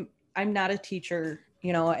I'm not a teacher,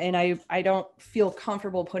 you know, and I don't feel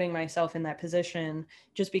comfortable putting myself in that position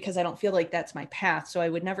just because I don't feel like that's my path. So I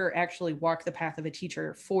would never actually walk the path of a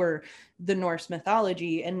teacher for the Norse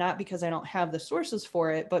mythology, and not because I don't have the sources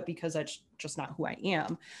for it, but because that's just not who I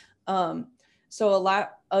am. So a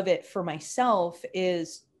lot of it for myself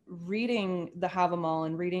is reading the Havamal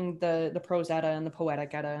and reading the Prose Edda and the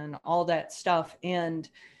Poetic Edda and all that stuff, and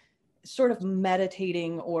sort of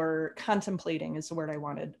meditating or contemplating is the word I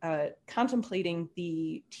wanted, contemplating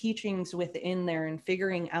the teachings within there and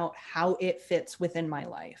figuring out how it fits within my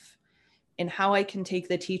life, and how I can take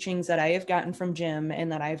the teachings that I have gotten from Jim and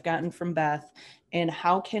that I've gotten from Beth, and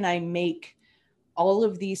how can I make all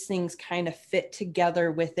of these things kind of fit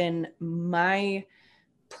together within my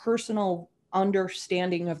personal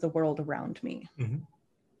understanding of the world around me. Mm-hmm.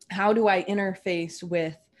 How do I interface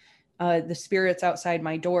with the spirits outside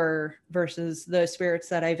my door versus the spirits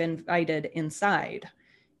that I've invited inside?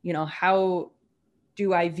 You know, how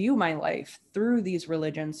do I view my life through these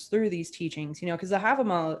religions, through these teachings? You know, because the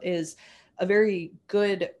Havamal is a very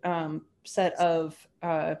good set of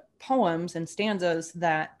poems and stanzas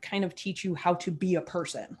that kind of teach you how to be a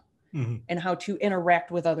person. Mm-hmm. And how to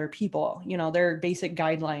interact with other people. You know, they're basic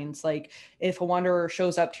guidelines. Like, if a wanderer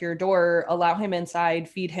shows up to your door, allow him inside,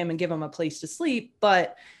 feed him, and give him a place to sleep,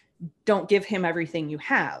 but don't give him everything you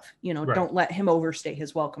have. You know, right. Don't let him overstay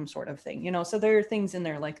his welcome, sort of thing. You know, so there are things in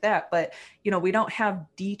there like that. But, you know, we don't have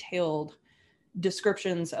detailed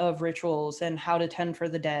descriptions of rituals and how to tend for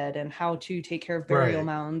the dead and how to take care of burial right.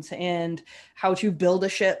 mounds and how to build a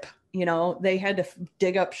ship. You know, they had to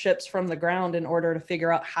dig up ships from the ground in order to figure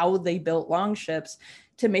out how they built long ships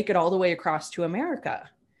to make it all the way across to America,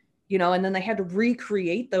 you know, and then they had to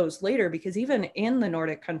recreate those later, because even in the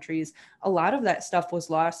Nordic countries, a lot of that stuff was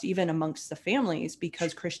lost even amongst the families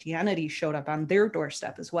because Christianity showed up on their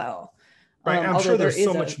doorstep as well. Right. I'm sure there's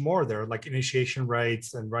so much more there, like initiation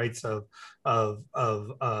rites and rites of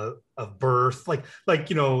birth. Like,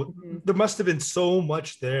 you know, mm-hmm. there must have been so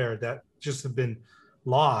much there that just have been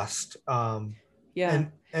lost. And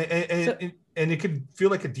it could feel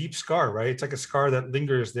like a deep scar, right? It's like a scar that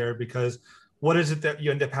lingers there, because what is it that you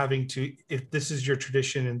end up having to, if this is your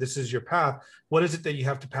tradition and this is your path, what is it that you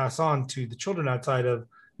have to pass on to the children outside of,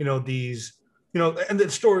 you know, these, you know, and the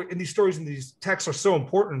story and these stories and these texts are so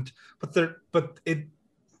important, but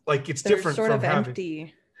it's different sort from of having,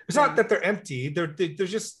 empty. It's not that they're empty. They're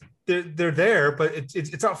there, but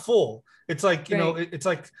it's not full. It's like, you know, it's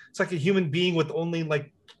like a human being with only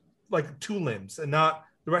like 2 limbs and not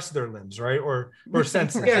the rest of their limbs, right? Or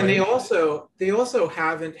senses. Yeah, and right? they also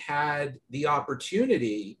haven't had the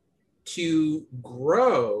opportunity to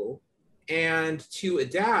grow and to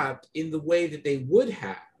adapt in the way that they would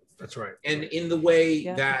have. That's right. And in the way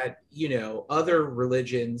that, you know, other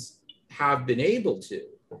religions have been able to.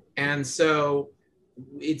 And so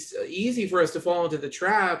it's easy for us to fall into the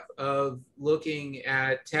trap of looking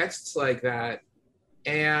at texts like that.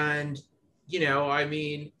 And, you know, I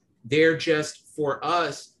mean, they're just, for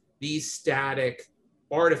us, these static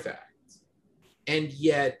artifacts. And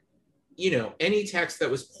yet, you know, any text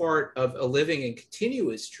that was part of a living and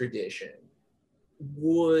continuous tradition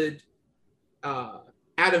would,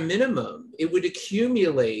 at a minimum, it would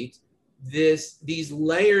accumulate these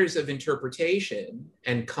layers of interpretation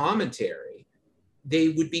and commentary. They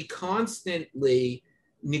would be constantly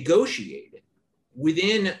negotiated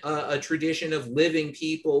within a tradition of living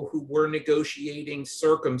people who were negotiating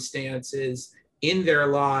circumstances in their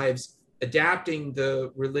lives, adapting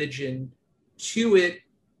the religion to it,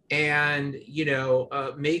 and, you know,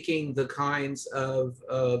 making the kinds of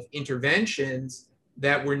interventions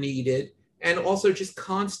that were needed, and also just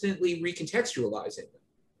constantly recontextualizing them,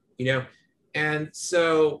 you know? And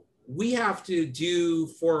so we have to do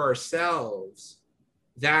for ourselves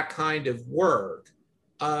that kind of work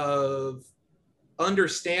of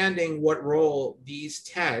understanding what role these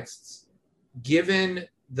texts, given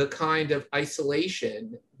the kind of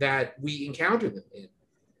isolation that we encounter them in,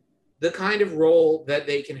 the kind of role that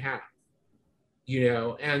they can have, you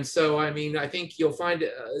know? And so, I mean, I think you'll find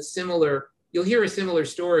you'll hear a similar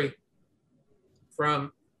story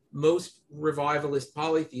from most revivalist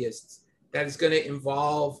polytheists that is going to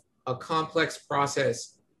involve a complex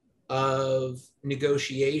process of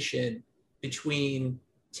negotiation between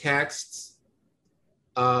texts,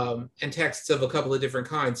 and texts of a couple of different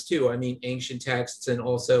kinds too. I mean, ancient texts and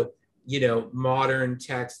also, you know, modern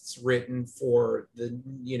texts written for the,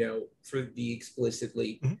 you know, for the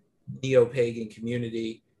explicitly mm-hmm. neo-pagan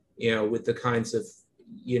community, you know, with the kinds of,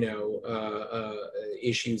 you know,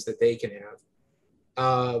 issues that they can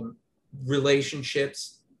have.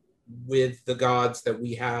 Relationships with the gods that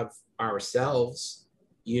we have ourselves,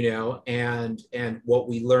 you know, and what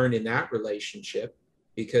we learn in that relationship,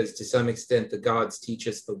 because to some extent the gods teach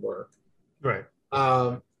us the work. Right.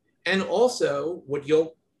 And also what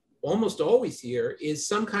you'll almost always hear is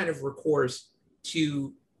some kind of recourse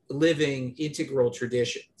to living integral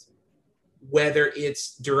traditions. whether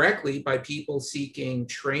it's directly by people seeking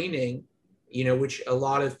training, which a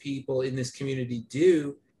lot of people in this community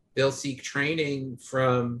do. They'll seek training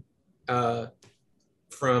from the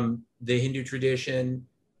Hindu tradition.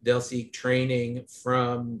 They'll seek training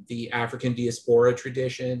from the African diaspora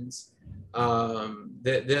traditions.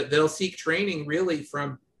 They'll seek training really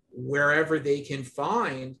from wherever they can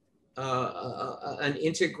find an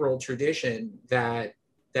integral tradition that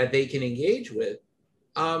they can engage with.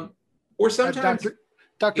 Or sometimes...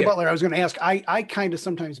 Dr. Butler, I was going to ask, I kind of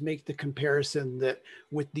sometimes make the comparison that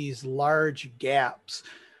with these large gaps,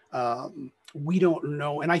 we don't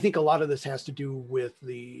know. And I think a lot of this has to do with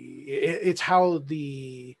it's how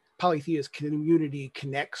the polytheist community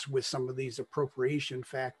connects with some of these appropriation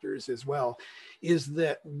factors as well, is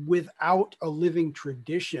that without a living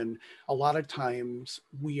tradition, a lot of times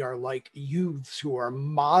we are like youths who are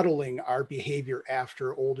modeling our behavior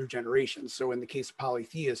after older generations. So in the case of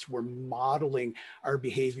polytheists, we're modeling our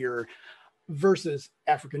behavior versus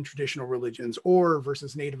African traditional religions or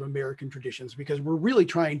versus Native American traditions, because we're really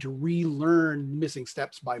trying to relearn missing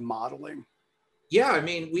steps by modeling. Yeah, I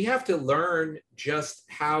mean, we have to learn just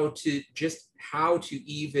how to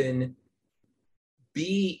even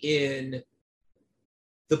be in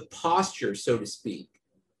the posture, so to speak,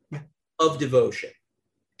 of devotion.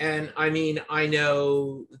 And I mean, I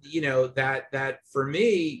know, that for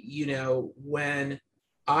me, when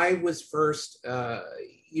I was first,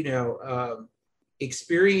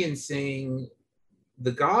 experiencing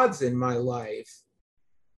the gods in my life,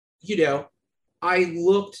 I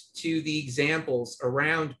looked to the examples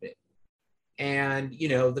around me. And,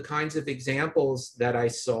 the kinds of examples that I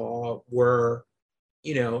saw were,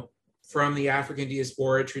 from the African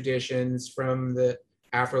diaspora traditions, from the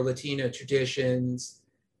Afro-Latina traditions,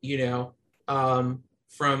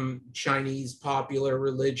 from Chinese popular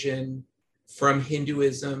religion, from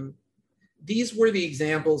Hinduism. These were the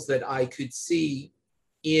examples that I could see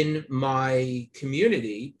in my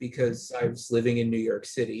community because I was living in New York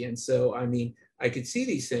City. And so, I mean, I could see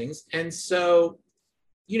these things. And so,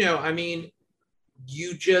 you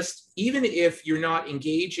just, even if you're not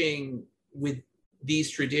engaging with these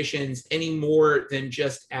traditions any more than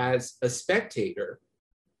just as a spectator,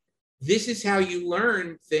 this is how you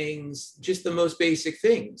learn things, just the most basic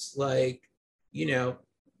things, like,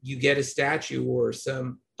 you get a statue or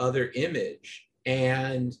some other image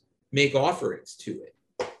and make offerings to it,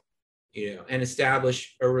 and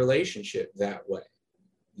establish a relationship that way,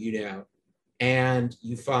 and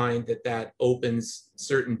you find that opens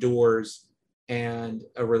certain doors and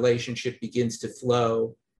a relationship begins to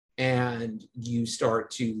flow, and you start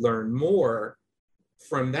to learn more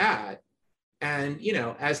from that. And,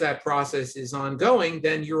 as that process is ongoing,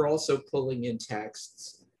 then you're also pulling in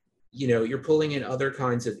texts, you're pulling in other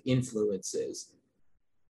kinds of influences.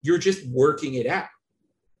 You're just working it out.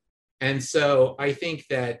 And so I think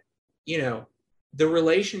that, the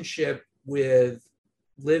relationship with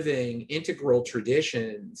living integral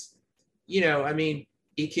traditions,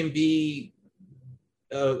 it can be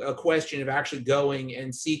a question of actually going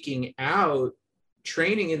and seeking out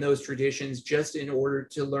training in those traditions just in order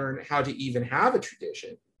to learn how to even have a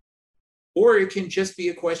tradition. Or it can just be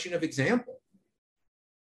a question of example,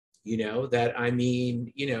 you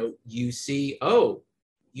see,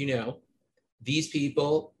 these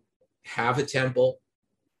people have a temple,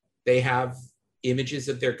 they have images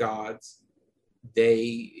of their gods,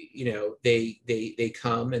 they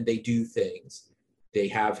come and they do things, they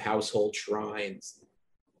have household shrines,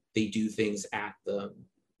 they do things at them,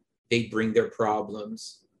 they bring their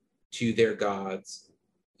problems to their gods,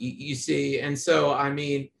 you see. And so,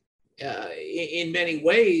 in many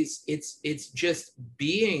ways, it's just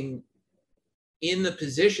being in the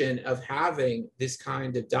position of having this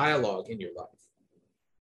kind of dialogue in your life.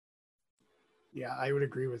 Yeah, I would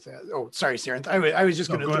agree with that. Oh, sorry, Sarah. I was just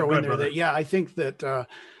going to throw in there that, I think that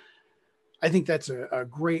I think that's a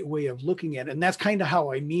great way of looking at it. And that's kind of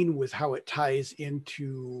how I mean with how it ties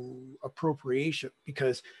into appropriation.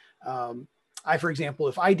 Because for example,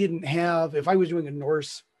 if I was doing a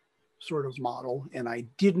Norse sort of model and I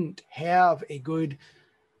didn't have a good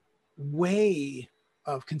way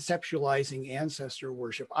of conceptualizing ancestor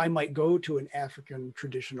worship, I might go to an African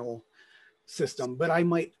traditional system, but I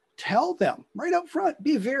might tell them right up front,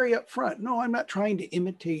 be very upfront. No, I'm not trying to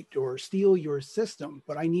imitate or steal your system,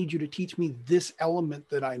 but I need you to teach me this element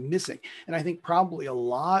that I'm missing. And I think probably a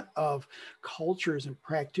lot of cultures and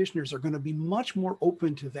practitioners are going to be much more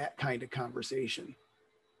open to that kind of conversation.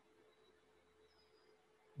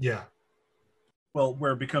 Yeah. Well,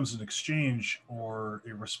 where it becomes an exchange or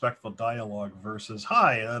a respectful dialogue versus,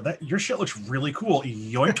 hi, your shit looks really cool.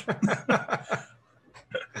 Yoink.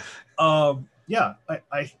 Yeah,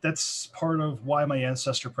 I that's part of why my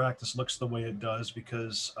ancestor practice looks the way it does,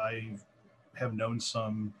 because I have known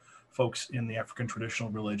some folks in the African traditional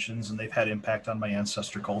religions, and they've had impact on my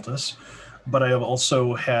ancestor cultus. But I have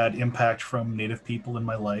also had impact from Native people in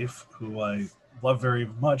my life who I love very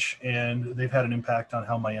much, and they've had an impact on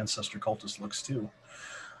how my ancestor cultus looks too.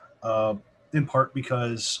 Uh, in part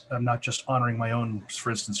because I'm not just honoring my own,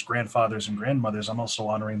 for instance, grandfathers and grandmothers, I'm also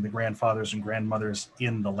honoring the grandfathers and grandmothers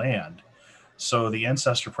in the land. So the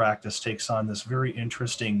ancestor practice takes on this very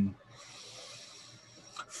interesting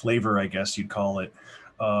flavor, I guess you'd call it,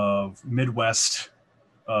 of Midwest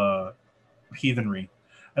heathenry.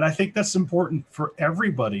 And I think that's important for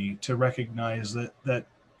everybody to recognize that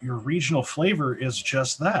your regional flavor is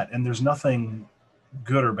just that. And there's nothing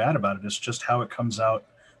good or bad about it. It's just how it comes out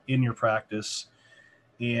in your practice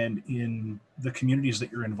and in the communities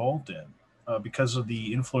that you're involved in. Because of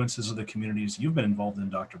the influences of the communities you've been involved in,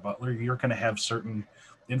 Dr. Butler, you're going to have certain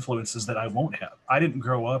influences that I won't have. I didn't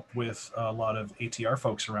grow up with a lot of ATR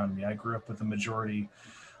folks around me. I grew up with a majority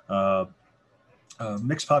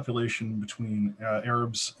mixed population between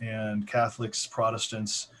Arabs and Catholics,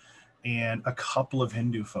 Protestants, and a couple of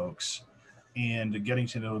Hindu folks. And getting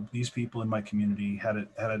to know these people in my community had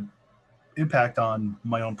an impact on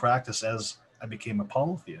my own practice as I became a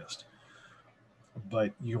polytheist.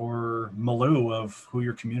 But your milieu of who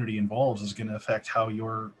your community involves is going to affect how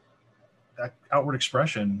your outward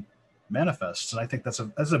expression manifests. And I think that's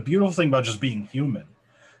a beautiful thing about just being human,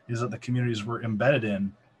 is that the communities we're embedded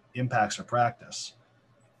in impacts our practice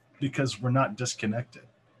because we're not disconnected.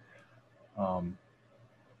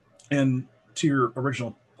 And to your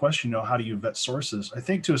original question, how do you vet sources? I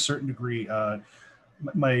think to a certain degree,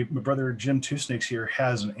 my brother Jim Two Snakes here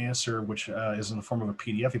has an answer, which is in the form of a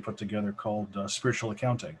PDF he put together called Spiritual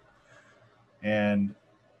Accounting. And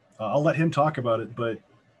I'll let him talk about it, but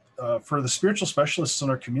for the spiritual specialists in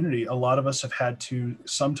our community, a lot of us have had to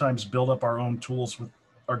sometimes build up our own tools with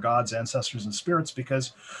our gods, ancestors, and spirits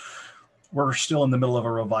because we're still in the middle of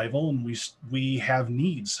a revival and we have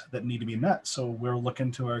needs that need to be met. So we're looking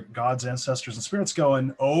to our gods, ancestors, and spirits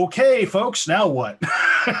going, okay, folks, now what?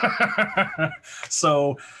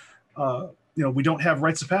 So, we don't have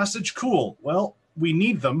rites of passage. Cool. Well, we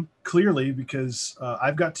need them clearly because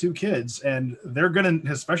I've got 2 kids and they're going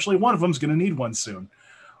to, especially one of them is going to need one soon.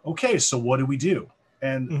 Okay. So what do we do?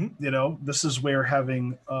 And, this is where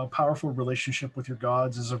having a powerful relationship with your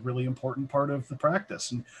gods is a really important part of the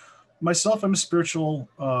practice. And myself, I'm a spiritual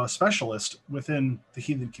specialist within the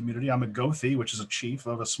heathen community. I'm a Gothi, which is a chief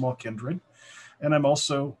of a small kindred, and I'm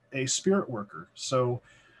also a spirit worker. So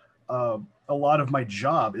a lot of my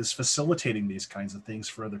job is facilitating these kinds of things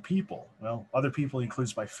for other people. Well, other people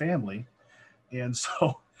includes my family. And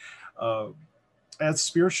so as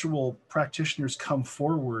spiritual practitioners come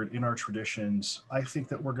forward in our traditions, I think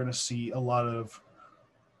that we're going to see a lot of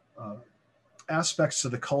aspects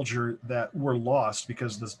of the culture that were lost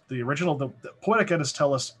because the Poetic Eddas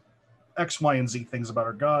tell us X, Y, and Z things about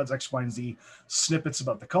our gods, X, Y, and Z snippets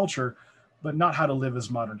about the culture, but not how to live as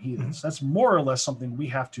modern heathens. Mm-hmm. That's more or less something we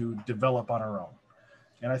have to develop on our own.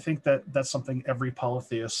 And I think that that's something every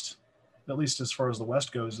polytheist, at least as far as the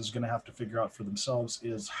West goes, is going to have to figure out for themselves,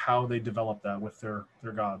 is how they develop that with their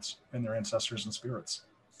gods and their ancestors and spirits.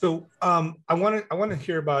 So I want to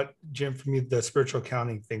hear about, Jim, from you, the spiritual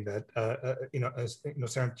accounting thing that as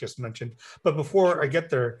Sarah just mentioned. But before I get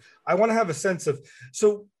there, I want to have a sense of,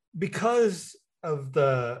 so because of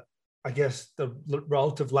the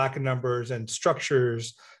relative lack of numbers and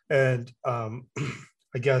structures and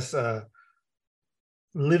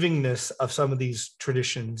livingness of some of these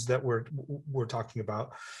traditions that we're talking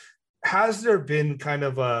about, has there been kind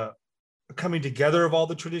of a coming together of all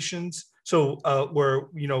the traditions? So where,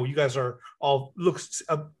 you guys are all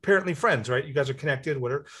apparently friends, right? You guys are connected,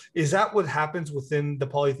 whatever. Is that what happens within the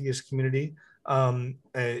polytheist community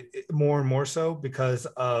more and more so because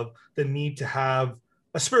of the need to have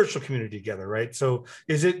a spiritual community together, right? So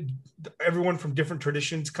is it everyone from different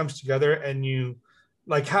traditions comes together and you,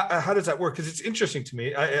 like, how does that work? Because it's interesting to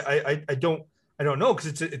me. I don't know,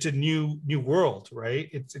 because it's a new world, right?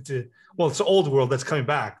 It's an old world that's coming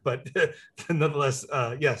back, but nonetheless,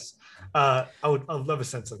 yes. I would love a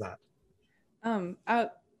sense of that. I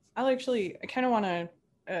kind of want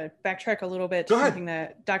to backtrack a little bit to something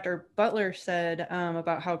that Dr. Butler said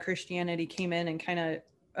about how Christianity came in and kind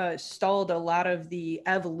of stalled a lot of the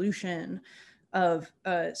evolution of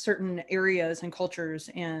certain areas and cultures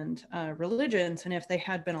and religions. And if they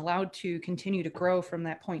had been allowed to continue to grow from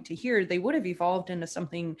that point to here, they would have evolved into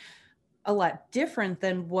something a lot different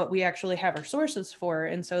than what we actually have our sources for.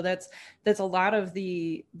 And so that's a lot of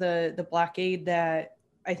the blockade that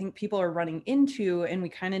I think people are running into, and we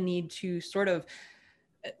kind of need to sort of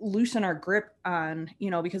loosen our grip on,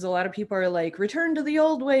 because a lot of people are like, return to the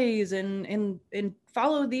old ways and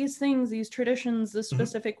follow these things, these traditions, this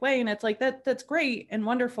specific way. And it's like, that's great and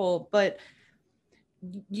wonderful, but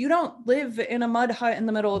you don't live in a mud hut in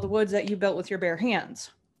the middle of the woods that you built with your bare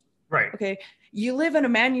hands. Right. Okay. You live in a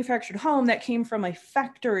manufactured home that came from a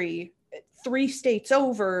factory 3 states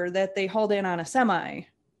over that they hauled in on a semi,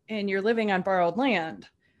 and you're living on borrowed land.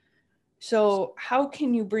 So how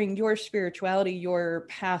can you bring your spirituality, your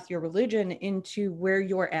path, your religion into where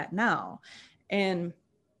you're at now? And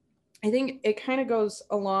I think it kind of goes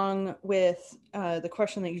along with the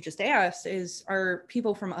question that you just asked, is are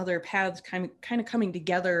people from other paths kind of coming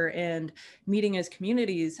together and meeting as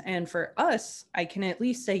communities? And for us, I can at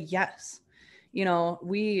least say yes.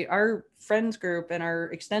 Our friends group and our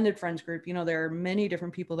extended friends group, there are many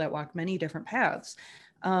different people that walk many different paths.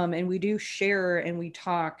 And we do share and we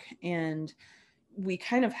talk and we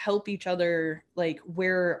kind of help each other, like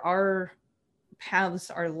where our paths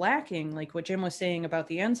are lacking, like what Jim was saying about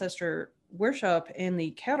the ancestor worship in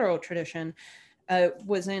the Karo tradition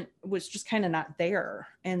was just kind of not there.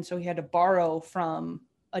 And so he had to borrow from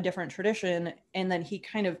a different tradition, and then he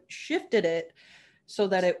kind of shifted it so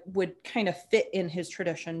that it would kind of fit in his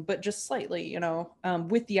tradition, but just slightly,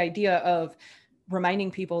 with the idea of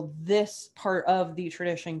reminding people this part of the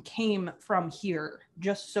tradition came from here,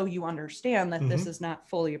 just so you understand that this is not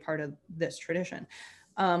fully a part of this tradition.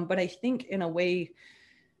 But I think in a way,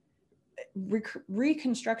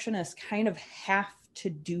 Reconstructionists kind of have to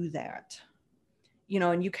do that,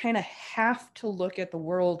 and you kind of have to look at the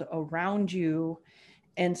world around you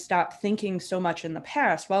and stop thinking so much in the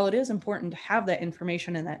past. While it is important to have that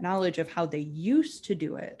information and that knowledge of how they used to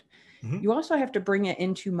do it, you also have to bring it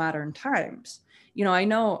into modern times. I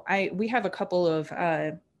know we have a couple of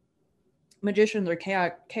magicians or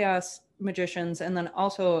chaos magicians, and then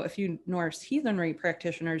also a few Norse heathenry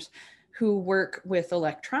practitioners who work with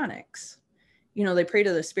electronics. They pray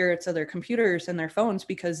to the spirits of their computers and their phones,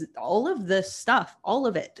 because all of this stuff, all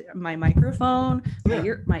of it, my microphone, my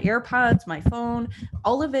AirPods, my phone,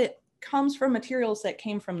 all of it comes from materials that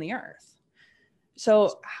came from the earth.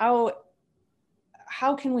 So how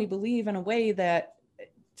can we believe in a way that,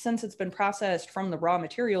 since it's been processed from the raw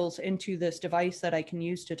materials into this device that I can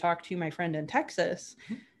use to talk to my friend in Texas,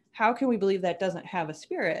 how can we believe that doesn't have a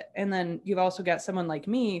spirit? And then you've also got someone like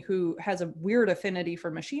me who has a weird affinity for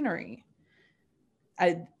machinery.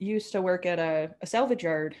 I used to work at a salvage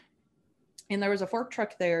yard, and there was a fork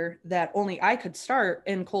truck there that only I could start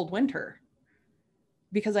in cold winter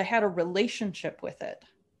because I had a relationship with it.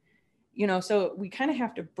 So we kind of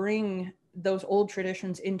have to bring those old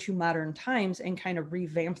traditions into modern times and kind of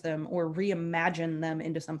revamp them or reimagine them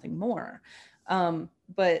into something more.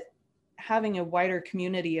 But having a wider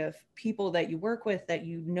community of people that you work with that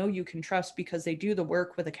you can trust because they do the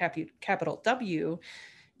work with a capital W,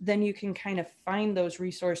 then you can kind of find those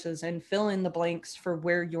resources and fill in the blanks for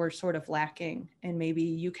where you're sort of lacking. And maybe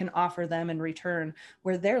you can offer them in return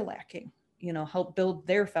where they're lacking, help build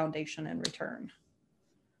their foundation in return.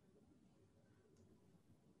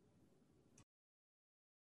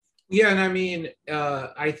 Yeah, and I mean,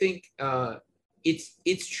 I think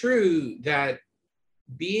it's true that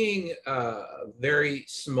being very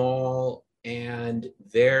small and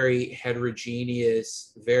very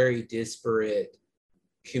heterogeneous, very disparate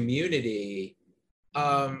community,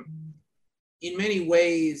 in many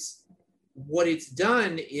ways, what it's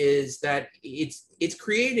done is that it's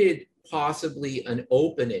created possibly an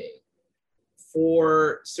opening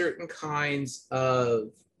for certain kinds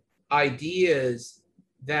of ideas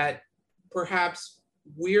that perhaps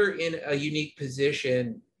we're in a unique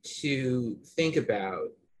position to think about,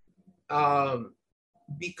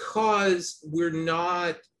 because we're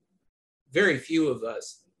not, very few of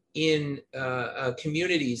us, in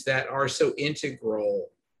communities that are so integral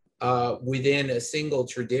within a single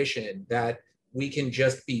tradition that we can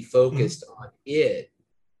just be focused on it.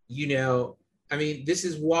 I mean, this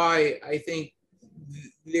is why I think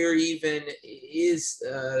there even is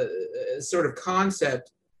a sort of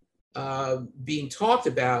concept being talked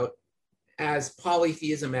about as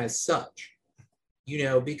polytheism as such,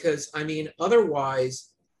 because I mean, otherwise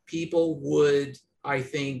people would, I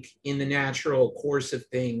think, in the natural course of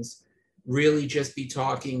things, really just be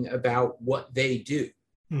talking about what they do,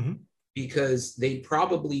 because they'd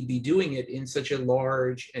probably be doing it in such a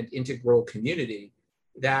large and integral community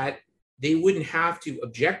that they wouldn't have to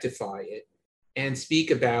objectify it and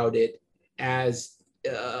speak about it as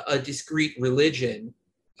a discrete religion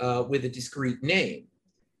with a discrete name.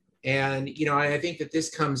 And, I think that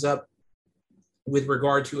this comes up with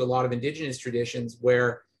regard to a lot of indigenous traditions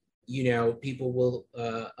where, people will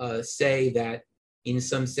say that in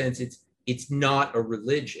some sense it's not a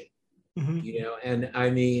religion, and I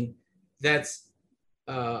mean, that's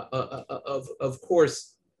of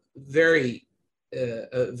course very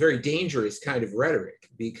very dangerous kind of rhetoric,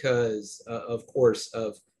 because of course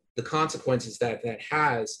of the consequences that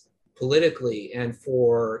has politically and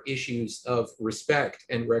for issues of respect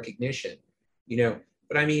and recognition,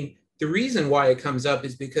 but I mean, the reason why it comes up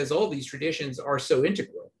is because all these traditions are so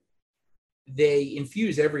integral. They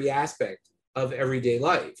infuse every aspect of everyday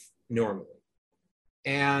life normally.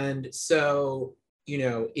 And so,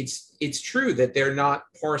 it's true that they're not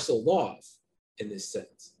parcel laws in this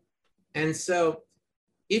sense. And so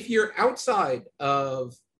if you're outside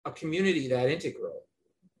of a community that integral,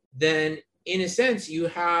 then in a sense, you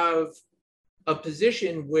have a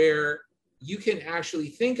position where you can actually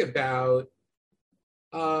think about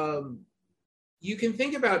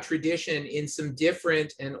tradition in some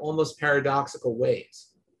different and almost paradoxical ways,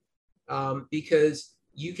 because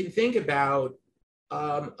you can think about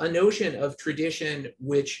a notion of tradition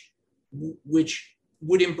which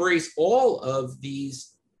would embrace all of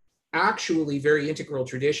these actually very integral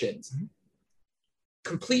traditions,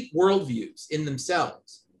 complete worldviews in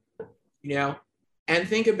themselves, and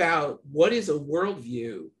think about what is a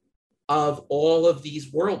worldview of all of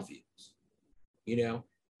these worldviews,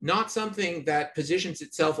 not something that positions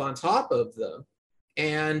itself on top of them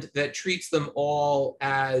and that treats them all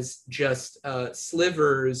as just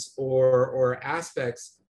slivers or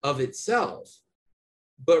aspects of itself,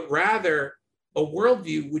 but rather a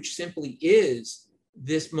worldview which simply is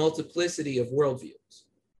this multiplicity of worldviews.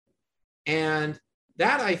 And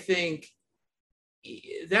that I think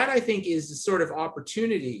is the sort of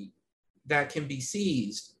opportunity that can be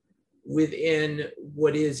seized within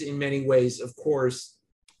what is in many ways, of course,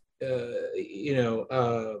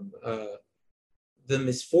 the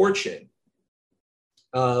misfortune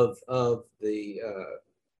of the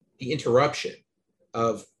interruption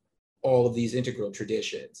of all of these integral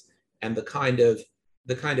traditions and the kind of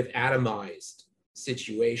atomized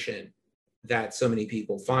situation that so many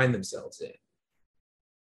people find themselves in.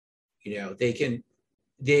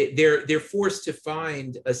 They're forced to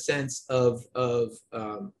find a sense of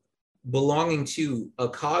belonging to a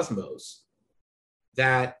cosmos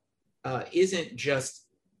that isn't just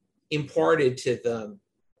imparted to them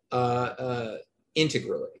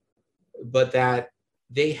integrally, but that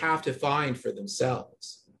they have to find for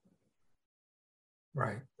themselves.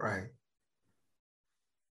 Right.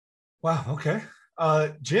 Wow. Okay.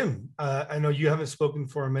 Jim, I know you haven't spoken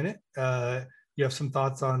for a minute. You have some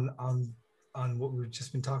thoughts on what we've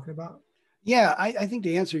just been talking about? Yeah, I think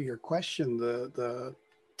to answer your question,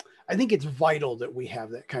 I think it's vital that we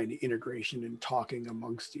have that kind of integration and talking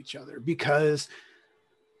amongst each other, because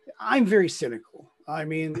I'm very cynical. I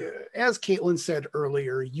mean, as Caitlin said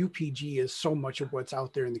earlier, UPG is so much of what's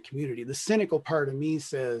out there in the community. The cynical part of me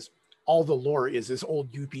says all the lore is this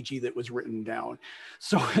old UPG that was written down.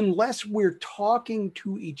 So unless we're talking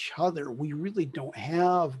to each other, we really don't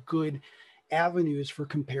have good avenues for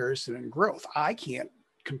comparison and growth. I can't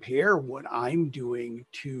compare what I'm doing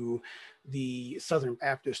to the Southern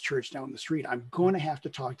Baptist Church down the street. I'm going to have to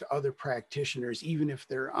talk to other practitioners, even if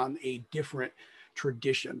they're on a different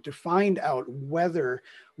tradition, to find out whether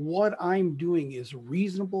what I'm doing is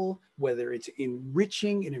reasonable, whether it's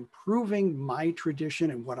enriching and improving my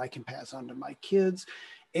tradition and what I can pass on to my kids.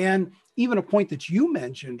 And even a point that you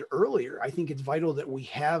mentioned earlier, I think it's vital that we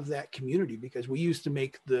have that community, because we used to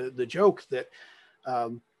make the joke that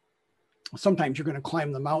sometimes you're going to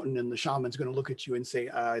climb the mountain and the shaman's going to look at you and say,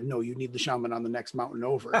 no, you need the shaman on the next mountain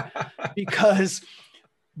over, because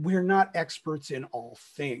we're not experts in all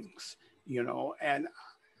things, and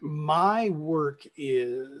my work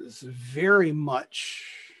is very much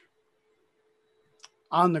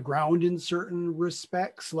on the ground in certain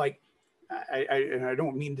respects. Like, I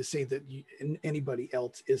don't mean to say that anybody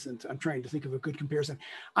else isn't. I'm trying to think of a good comparison.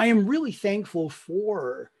 I am really thankful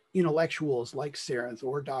for intellectuals like Sarenth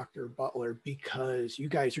or Dr. Butler, because you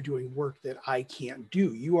guys are doing work that I can't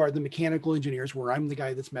do. You are the mechanical engineers, where I'm the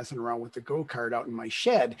guy that's messing around with the go-kart out in my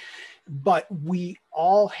shed. But we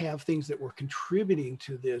all have things that we're contributing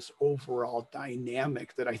to this overall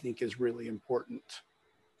dynamic that I think is really important.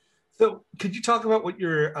 So could you talk about what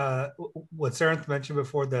what Sarenth mentioned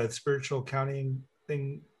before, the spiritual accounting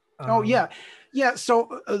thing? Oh, yeah.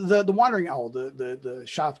 So the Wandering Owl, the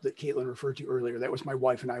shop that Caitlin referred to earlier, that was my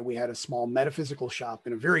wife and I. We had a small metaphysical shop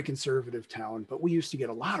in a very conservative town, but we used to get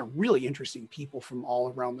a lot of really interesting people from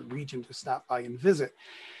all around the region to stop by and visit.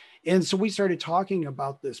 And so we started talking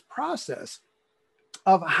about this process.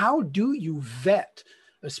 of how do you vet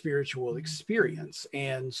a spiritual experience.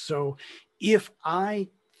 And so if I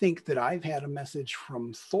think that I've had a message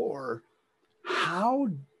from Thor, how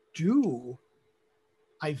do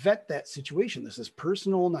I vet that situation? This is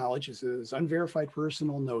personal knowledge. This is unverified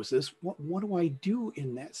personal gnosis. What do I do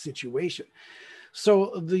in that situation?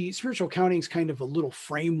 So the spiritual accounting is kind of a little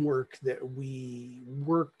framework that we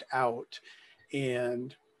worked out.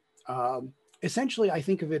 And essentially, I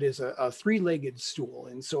think of it as a three-legged stool.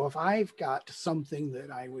 And so if I've got something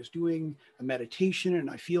that I was doing a meditation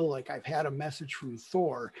and I feel like I've had a message from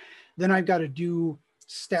Thor, then I've got to do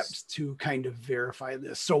steps to kind of verify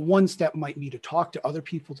this. So one step might be to talk to other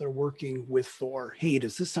people that are working with Thor. Hey,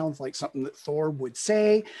 does this sound like something that Thor would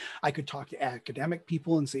say? I could talk to academic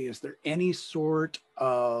people and say, is there any sort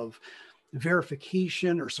of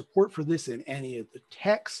verification or support for this in any of the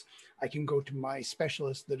texts? I can go to my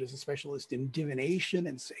specialist that is a specialist in divination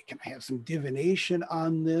and say, can I have some divination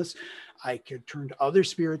on this? I could turn to other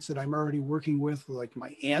spirits that I'm already working with, like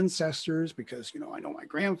my ancestors, because, I know my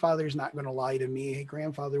grandfather's not going to lie to me. Hey,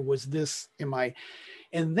 grandfather, was this,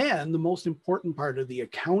 And then the most important part of the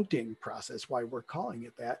accounting process, why we're calling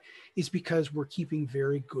it that, is because we're keeping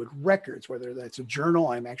very good records, whether that's a journal.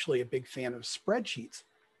 I'm actually a big fan of spreadsheets,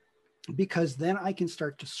 because then I can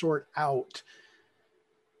start to sort out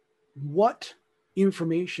what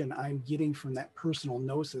information I'm getting from that personal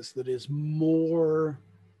gnosis that is more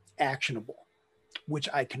actionable, which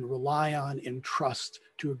I can rely on and trust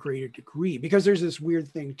to a greater degree. Because there's this weird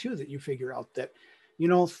thing too, that you figure out that,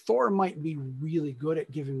 Thor might be really good at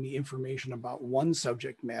giving me information about one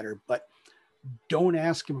subject matter, but don't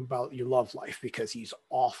ask him about your love life because he's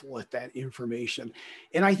awful at that information.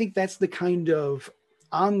 And I think that's the kind of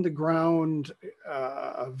on the ground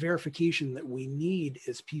verification that we need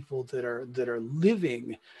as people that are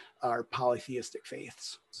living our polytheistic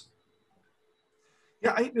faiths.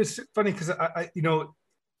 Yeah, it's funny because I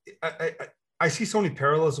see so many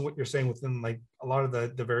parallels in what you're saying within like a lot of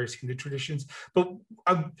the various Hindu traditions, but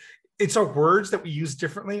it's our words that we use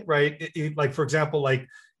differently, right? Like for example, like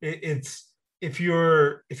it's if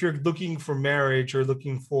you're looking for marriage or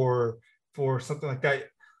looking for something like that,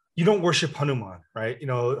 you don't worship Hanuman, right?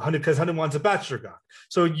 Because Hanuman's a bachelor god.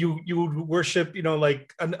 So you would worship,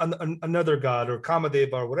 like another god or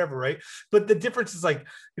Kamadeva or whatever, right? But the difference is like,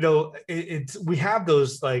 we have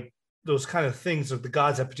those like those kind of things of the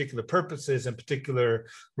gods have particular purposes and particular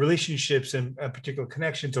relationships and particular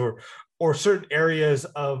connections or certain areas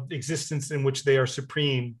of existence in which they are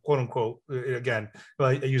supreme, quote unquote. Again,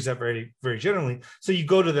 I use that very, very generally. So you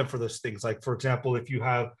go to them for those things. Like, for example, if you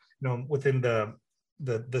have, within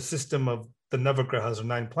the system of the Navagrahas or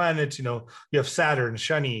 9 planets, you have Saturn,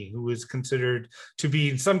 Shani, who is considered to be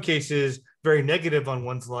in some cases very negative on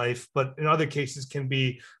one's life, but in other cases can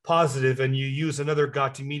be positive, and you use another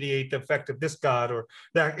god to mediate the effect of this god or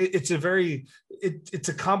that. It's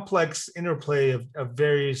a complex interplay of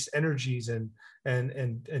various energies and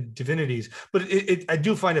divinities. But I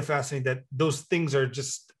do find it fascinating that those things are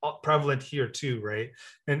just prevalent here too, right?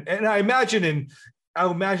 And I imagine in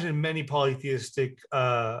many polytheistic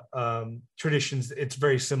traditions, it's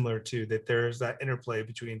very similar to that. There's that interplay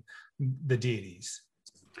between the deities.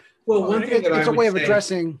 Well, one thing it's a way of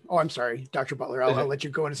addressing. Oh, I'm sorry, Dr. Butler. I'll let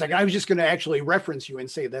you go in a second. I was just going to actually reference you and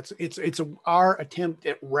say it's our attempt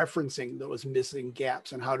at referencing those missing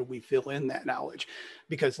gaps and how do we fill in that knowledge,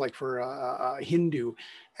 because like for a Hindu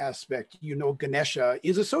aspect, Ganesha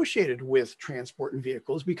is associated with transport and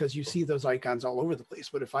vehicles because you see those icons all over the place.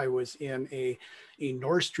 But if I was in a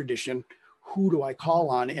Norse tradition, who do I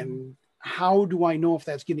call on, and how do I know if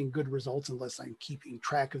that's getting good results unless I'm keeping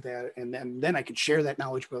track of that? And then I could share that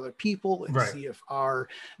knowledge with other people and see if our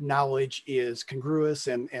knowledge is congruous,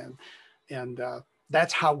 and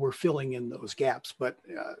that's how we're filling in those gaps. But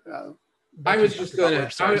I was just going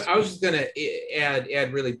to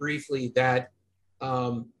add really briefly that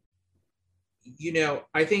I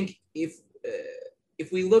think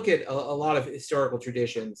if we look at a lot of historical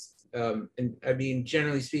traditions, and I mean,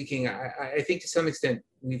 generally speaking, I think to some extent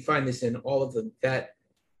we find this in all of them, that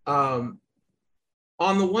on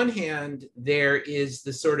the one hand, there is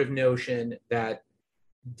the sort of notion that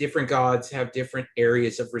different gods have different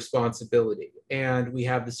areas of responsibility, and we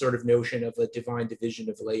have the sort of notion of a divine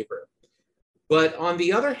division of labor. But on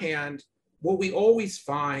the other hand, what we always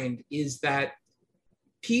find is that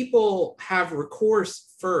people have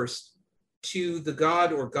recourse first to the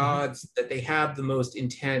god or gods that they have the most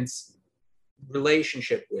intense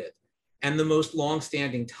relationship with and the most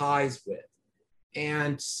long-standing ties with.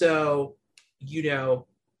 And so,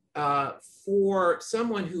 for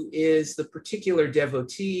someone who is the particular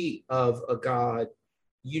devotee of a god,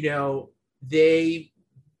 they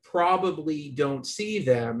probably don't see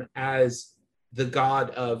them as the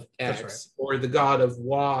God of X That's or the God of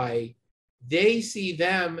Y. They see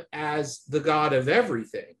them as the God of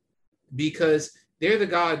everything, because they're the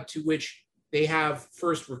God to which they have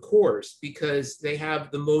first recourse, because they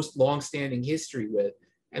have the most longstanding history with,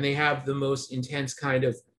 and they have the most intense kind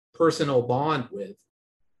of personal bond with.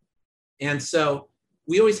 And so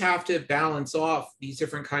we always have to balance off these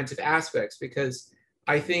different kinds of aspects, because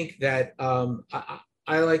I think that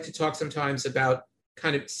I like to talk sometimes about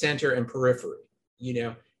kind of center and periphery,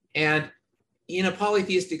 and in a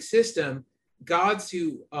polytheistic system, gods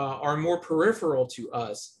who are more peripheral to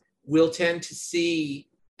us will tend to see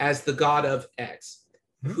as the God of X,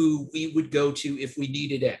 who we would go to if we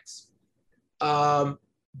needed X.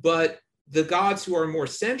 But the gods who are more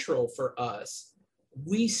central for us,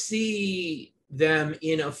 we see them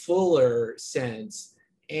in a fuller sense.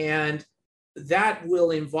 And that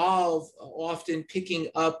will involve often picking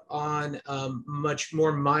up on much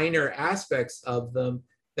more minor aspects of them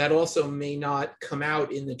that also may not come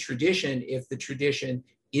out in the tradition if the tradition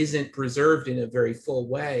isn't preserved in a very full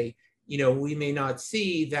way. We may not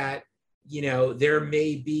see that, there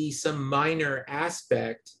may be some minor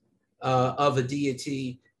aspect of a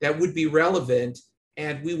deity that would be relevant,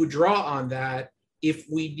 and we would draw on that if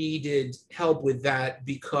we needed help with that,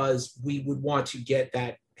 because we would want to get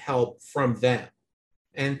that help from them.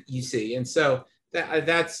 And you see, and so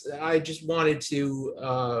that's, I just wanted to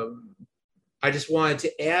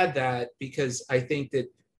add that, because I think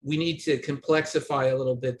that we need to complexify a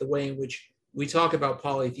little bit the way in which we talk about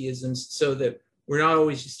polytheisms, so that we're not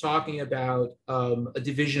always just talking about a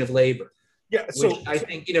division of labor. Yeah. Which I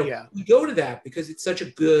think, we go to that because it's such a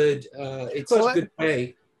good, it's such a good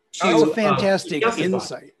way to. It's a fantastic justify.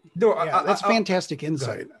 insight. No, that's fantastic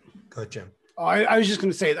insight. Go ahead, Jim. Oh, I was just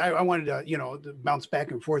going to say, I wanted to, bounce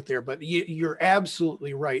back and forth there, but you're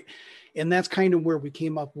absolutely right. And that's kind of where we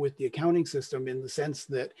came up with the accounting system, in the sense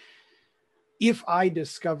that if I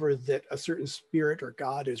discover that a certain spirit or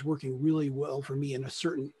God is working really well for me in a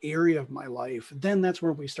certain area of my life, then that's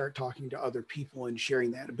where we start talking to other people and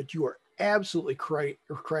sharing that. But you are absolutely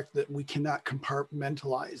correct that we cannot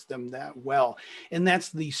compartmentalize them that well. And that's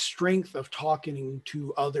the strength of talking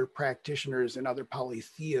to other practitioners and other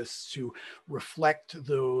polytheists to reflect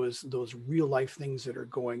those real life things that are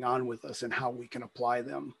going on with us and how we can apply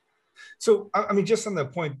them. So, I mean, just on the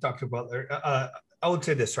point, Dr. Butler, I would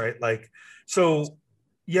say this, right? So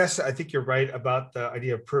yes, I think you're right about the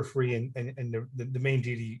idea of periphery and the main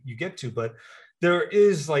deity you get to, but there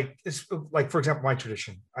is it's like, for example, my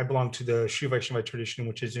tradition. I belong to the Shiva Vaishnava tradition,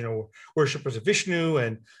 which is, worshippers of Vishnu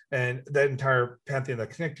and that entire pantheon that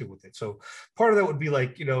connected with it. So part of that would be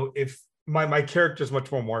if my character is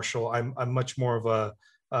much more martial, I'm much more of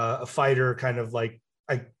a fighter, kind of I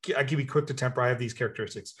can be quick to temper. I have these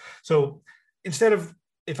characteristics. So instead of,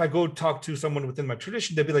 if I go talk to someone within my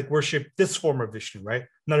tradition, they'd be like, worship this form of Vishnu, right?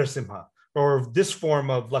 Narasimha, or this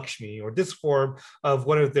form of Lakshmi, or this form of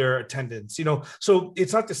one of their attendants, So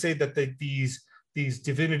it's not to say that these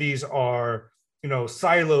divinities are,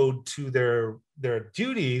 siloed to their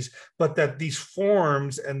duties, but that these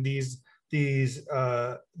forms and these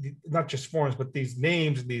not just forms, but these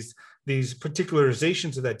names and these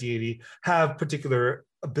particularizations of that deity have particular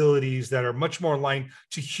abilities that are much more aligned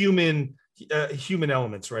to human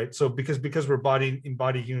elements, right? So because we're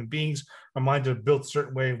embodied human beings, our minds are built a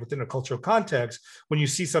certain way within a cultural context. When you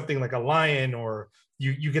see something like a lion, or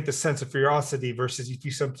you get the sense of curiosity, versus you see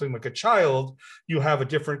something like a child, you have a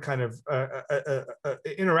different kind of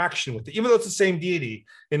interaction with it, even though it's the same deity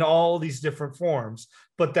in all these different forms,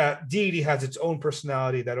 but that deity has its own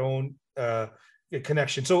personality, that own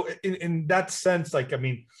connection. So in that sense,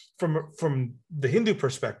 from the Hindu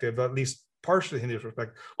perspective, at least partially Hindu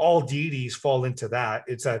perspective, all deities fall into that.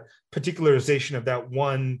 It's that particularization of that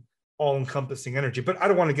one all-encompassing energy. But I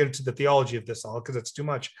don't want to get into the theology of this all, because it's too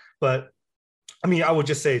much. But I mean, I would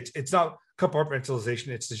just say it's not compartmentalization.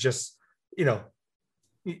 It's just, this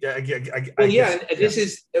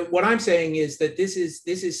is what I'm saying, is that this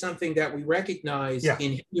is something that we recognize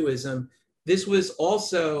in Hinduism. This was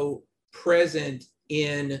also present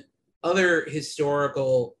in other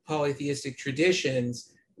historical polytheistic traditions.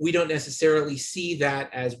 We don't necessarily see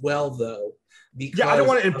that as well, though. Because I don't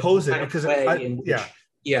want to impose it, because I don't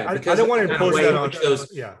want to impose that on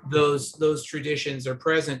those traditions are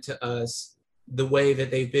present to us, the way that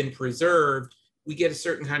they've been preserved. We get a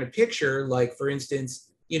certain kind of picture, like, for instance,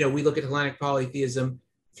 we look at Hellenic polytheism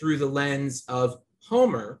through the lens of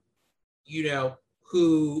Homer, who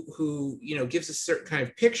gives a certain kind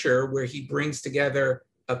of picture where he brings together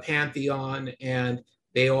a pantheon, and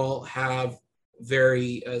they all have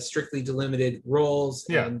very strictly delimited roles,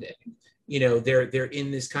 Yeah. and they're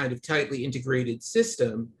in this kind of tightly integrated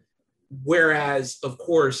system. Whereas, of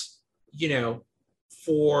course,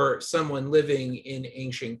 for someone living in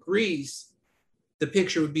ancient Greece, the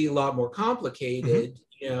picture would be a lot more complicated,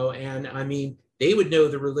 and I mean, they would know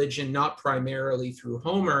the religion not primarily through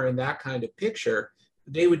Homer and that kind of picture.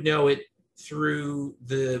 They would know it through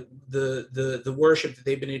the worship that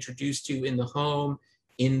they've been introduced to in the home,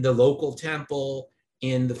 in the local temple,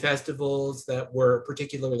 in the festivals that were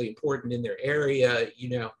particularly important in their area,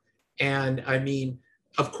 and I mean,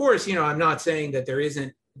 of course, I'm not saying that there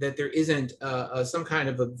isn't some kind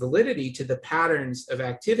of a validity to the patterns of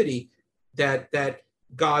activity that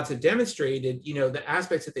gods have demonstrated, the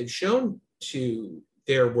aspects that they've shown to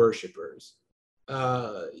their worshipers,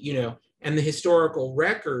 and the historical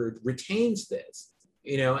record retains this,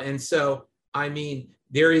 and so, I mean,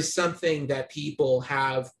 there is something that people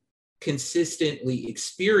have consistently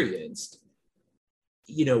experienced,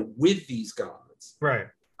 with these gods. Right.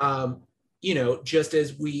 Just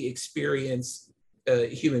as we experience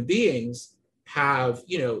human beings have,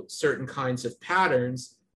 certain kinds of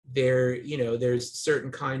patterns, there's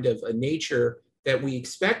certain kind of a nature that we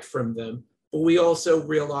expect from them, but we also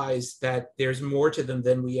realize that there's more to them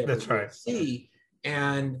than we ever That's see,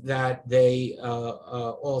 and that they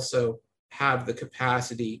also have the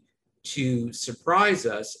capacity to surprise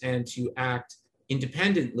us and to act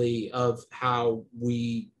independently of how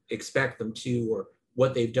we expect them to, or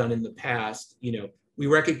what they've done in the past. We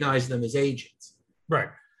recognize them as agents. Right.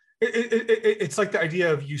 It's like the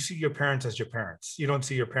idea of you see your parents as your parents. You don't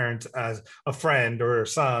see your parents as a friend or a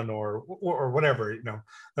son or whatever.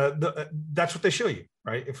 That's what they show you,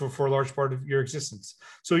 right? For a large part of your existence.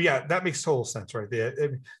 So yeah, that makes total sense, right?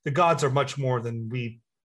 The gods are much more than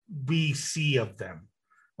we see of them,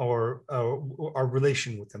 or our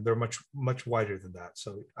relation with them. They're much wider than that.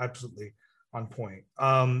 So absolutely on point.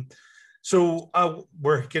 So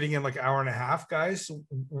we're getting in like an hour and a half, guys.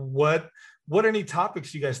 What any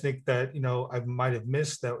topics you guys think that I might have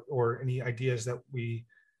missed, that, or any ideas that we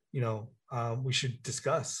should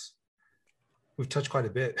discuss? We've touched quite a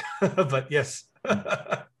bit, but yes.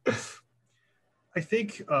 I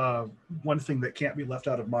think one thing that can't be left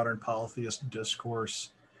out of modern polytheist discourse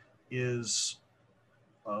is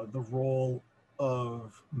the role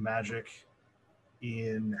of magic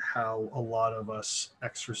in how a lot of us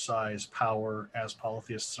exercise power as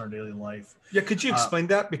polytheists in our daily life. Yeah, could you explain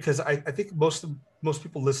that? Because I think most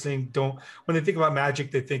people listening don't, when they think about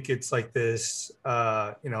magic, they think it's like this,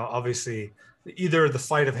 obviously either the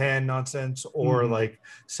sleight of hand nonsense or like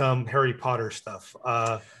some Harry Potter stuff.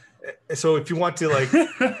 So if you want to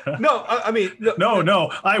no, I mean,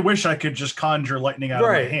 no, I wish I could just conjure lightning out of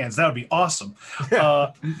my hands. That would be awesome.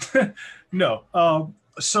 Yeah.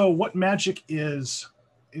 So what magic is,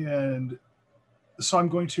 and so I'm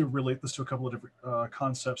going to relate this to a couple of different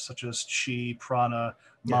concepts such as chi, prana,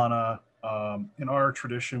 mana. In our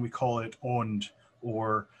tradition, we call it ond,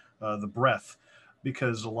 or the breath,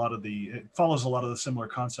 because it follows a lot of the similar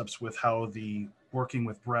concepts with how the working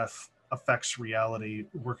with breath affects reality.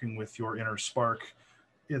 Working with your inner spark,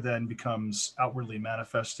 it then becomes outwardly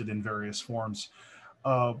manifested in various forms.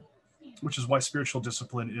 Which is why spiritual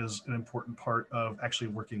discipline is an important part of actually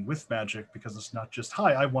working with magic, because it's not just,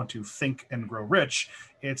 hi, I want to think and grow rich.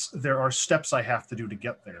 It's, there are steps I have to do to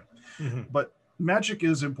get there. Mm-hmm. But magic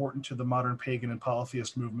is important to the modern pagan and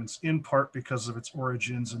polytheist movements, in part because of its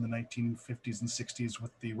origins in the 1950s and 60s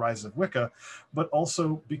with the rise of Wicca, but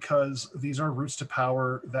also because these are roots to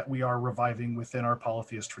power that we are reviving within our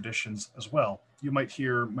polytheist traditions as well. You might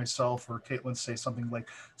hear myself or Caitlin say something like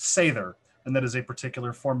Seidr, and that is a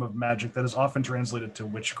particular form of magic that is often translated to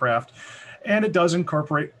witchcraft. And it does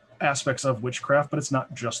incorporate aspects of witchcraft, but it's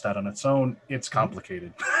not just that on its own. It's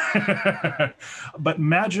complicated. But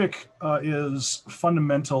magic is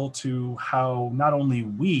fundamental to how not only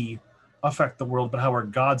we affect the world, but how our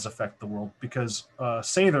gods affect the world. Because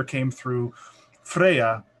Seidr came through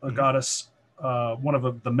Freya, a goddess, one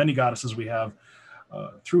of the many goddesses we have,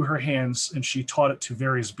 through her hands, and she taught it to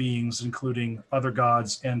various beings, including other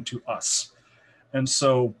gods and to us. And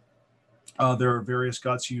so there are various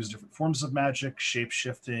gods who use different forms of magic,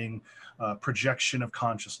 shape-shifting, projection of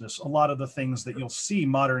consciousness. A lot of the things that you'll see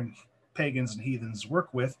modern pagans and heathens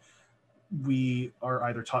work with, we are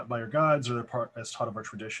either taught by our gods or they're part as taught of our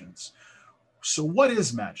traditions. So what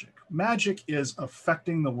is magic? Magic is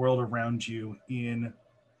affecting the world around you in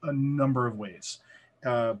a number of ways.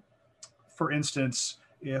 For instance,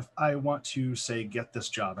 if I want to say, get this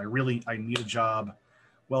job, I need a job.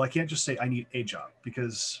 Well, I can't just say I need a job,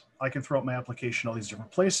 because I can throw out my application all these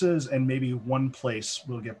different places, and maybe one place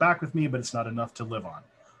will get back with me, but it's not enough to live on.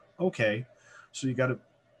 Okay, so you got to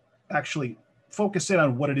actually focus in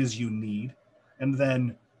on what it is you need, and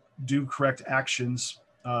then do correct actions.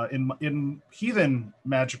 In heathen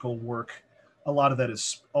magical work, a lot of that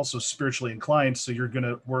is also spiritually inclined. So you're going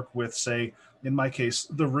to work with, say, in my case,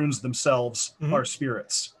 the runes themselves are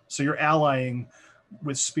spirits. So you're allying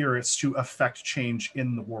with spirits to affect change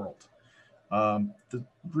in the world. I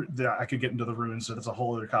could get into the runes, so that's a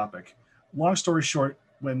whole other topic. Long story short,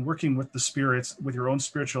 when working with the spirits, with your own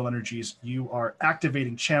spiritual energies, you are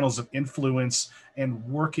activating channels of influence and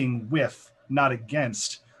working with, not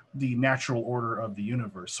against, the natural order of the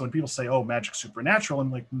universe. So when people say, oh, magic's supernatural,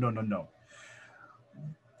 I'm like, no.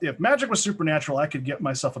 If magic was supernatural, I could get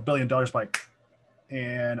myself $1 billion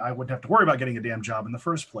and I wouldn't have to worry about getting a damn job in the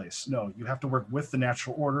first place. No, you have to work with the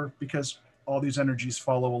natural order because all these energies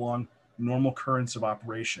follow along normal currents of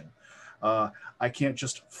operation. I can't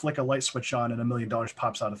just flick a light switch on and $1 million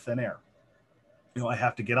pops out of thin air. I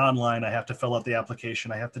have to get online. I have to fill out the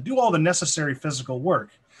application. I have to do all the necessary physical work.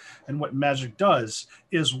 And what magic does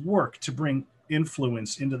is work to bring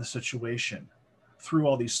influence into the situation through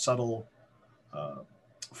all these subtle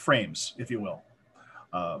frames, if you will.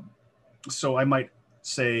 So I might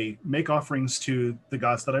say, make offerings to the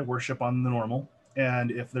gods that I worship on the normal.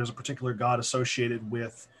 And if there's a particular god associated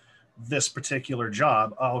with this particular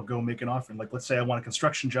job, I'll go make an offering. Like, let's say I want a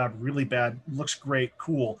construction job really bad, looks great,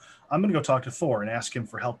 cool. I'm going to go talk to Thor and ask him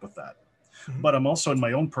for help with that. But I'm also, in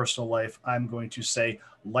my own personal life, I'm going to say,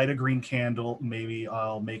 light a green candle. Maybe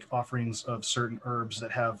I'll make offerings of certain herbs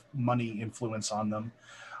that have money influence on them.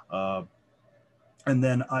 And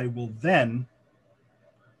then I will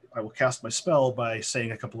cast my spell by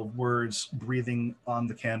saying a couple of words, breathing on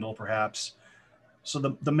the candle, perhaps. So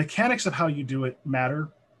the mechanics of how you do it matter.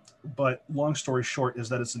 But long story short is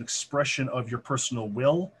that it's an expression of your personal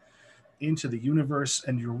will into the universe,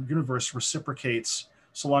 and your universe reciprocates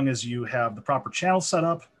so long as you have the proper channel set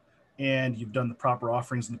up and you've done the proper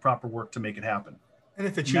offerings and the proper work to make it happen. And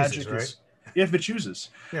if it chooses, right? If it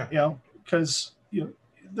chooses. Yeah. Because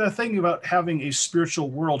the thing about having a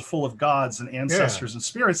spiritual world full of gods and ancestors and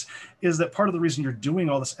spirits is that part of the reason you're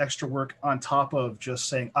doing all this extra work on top of just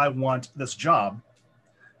saying, I want this job,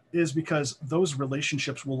 is because those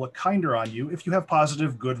relationships will look kinder on you if you have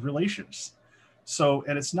positive, good relations. So,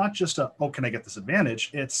 and it's not just can I get this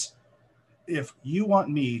advantage? It's, if you want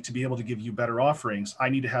me to be able to give you better offerings, I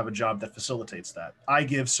need to have a job that facilitates that. I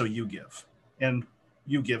give, so you give, and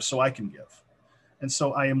you give, so I can give. And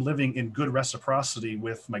so I am living in good reciprocity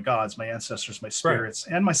with my gods, my ancestors, my spirits,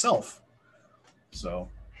 and myself. So,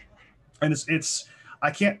 and it's,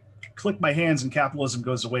 I can't click my hands and capitalism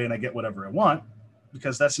goes away and I get whatever I want,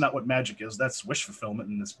 because that's not what magic is. That's wish fulfillment,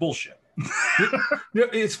 and it's bullshit.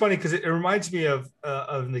 It's funny because it reminds me of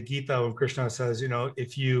the Gita when Krishna says,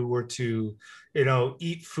 if you were to,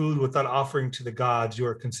 eat food without offering to the gods, you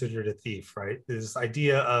are considered a thief, right? This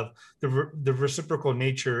idea of the reciprocal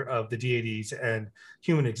nature of the deities and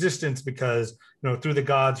human existence, because, through the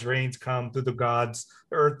gods, rains come, through the gods,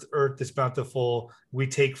 earth is bountiful, we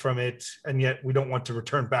take from it, and yet we don't want to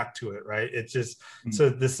return back to it, right? It's just, so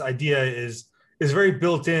this idea is very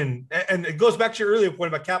built in. And it goes back to your earlier point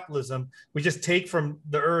about capitalism. We just take from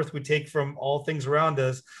the earth, we take from all things around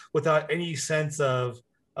us without any sense of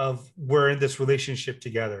we're in this relationship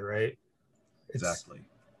together, right? Exactly.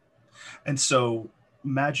 And so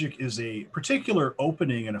magic is a particular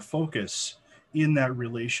opening and a focus in that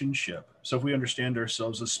relationship. So if we understand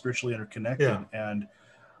ourselves as spiritually interconnected, and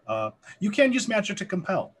you can use magic to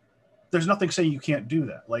compel. There's nothing saying you can't do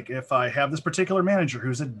that. Like, if I have this particular manager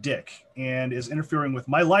who's a dick and is interfering with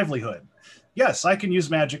my livelihood, yes, I can use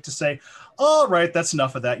magic to say, all right, that's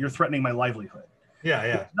enough of that. You're threatening my livelihood. Yeah.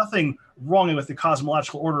 There's nothing wrong with the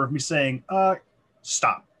cosmological order of me saying,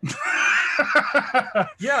 stop.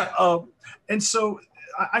 And so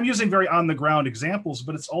I'm using very on the ground examples,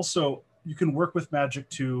 but it's also, you can work with magic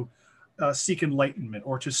to seek enlightenment,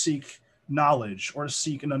 or to seek knowledge, or to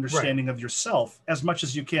seek an understanding of yourself as much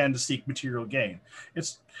as you can to seek material gain.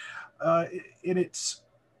 It's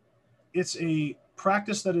a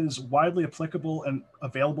practice that is widely applicable and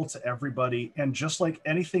available to everybody. And just like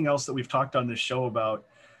anything else that we've talked on this show about,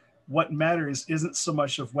 what matters isn't so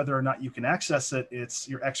much of whether or not you can access it, it's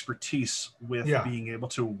your expertise with being able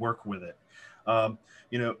to work with it.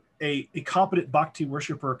 A competent bhakti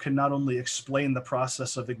worshiper can not only explain the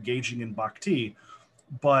process of engaging in bhakti,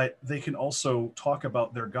 but they can also talk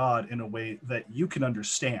about their God in a way that you can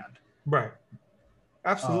understand. Right.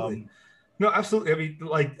 Absolutely. No, absolutely. I mean,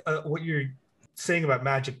 like what you're saying about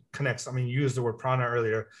magic connects. I mean, you used the word prana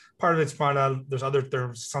earlier. Part of it's prana. There's other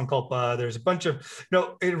terms, sankalpa. There's a bunch of,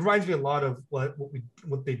 it reminds me a lot of what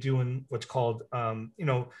they do in what's called,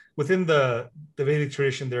 within the Vedic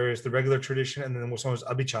tradition, there is the regular tradition, and then what's known as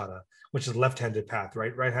abhichara, which is left-handed path,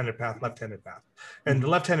 right? Right-handed path, left-handed path. And the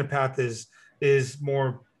left-handed path is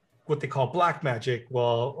more what they call black magic.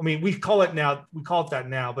 Well, I mean, we call it that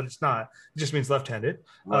now, but it's not. It just means left-handed.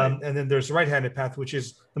 Right. And then there's the right-handed path, which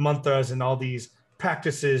is the mantras and all these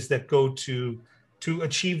practices that go to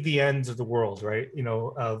achieve the ends of the world, right?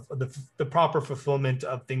 Of the proper fulfillment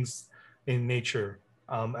of things in nature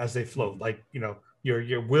as they flow. Like,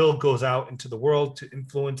 your will goes out into the world to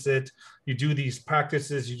influence it. You do these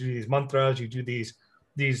practices, you do these mantras, you do these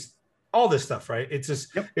all this stuff, right? It's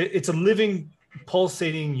just it's a living,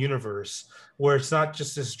 pulsating universe where it's not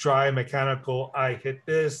just this dry mechanical, I hit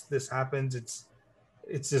this happens. It's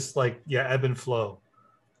just like, ebb and flow.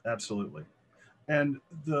 Absolutely. And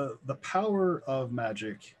the power of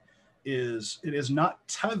magic is it is not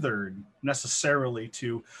tethered necessarily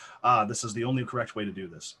to this is the only correct way to do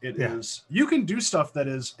this. It is, you can do stuff that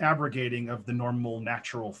is abrogating of the normal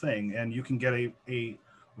natural thing, and you can get a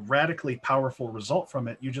radically powerful result from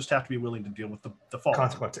it. You just have to be willing to deal with the fallout.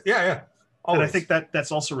 Consequences. Yeah. Always. And I think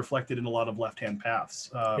that's also reflected in a lot of left-hand paths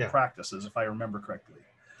practices, if I remember correctly.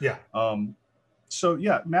 Yeah.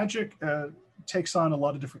 Magic takes on a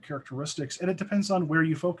lot of different characteristics, and it depends on where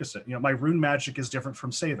you focus it. My rune magic is different from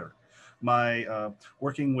Sather. My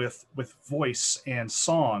working with voice and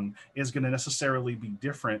song is going to necessarily be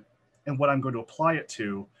different, and what I'm going to apply it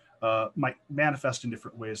to might manifest in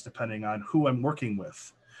different ways depending on who I'm working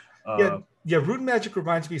with. Rune magic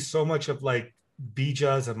reminds me so much of like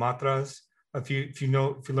bijas and mantras. If you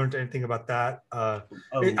learned anything about that,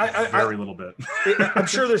 very little bit. I'm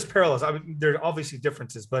sure there's parallels. I mean, there are obviously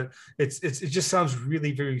differences, but it just sounds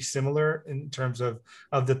really very similar in terms of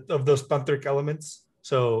those tantric elements.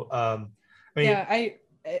 So, I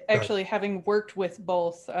actually, having worked with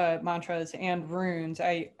both mantras and runes,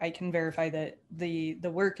 I can verify that the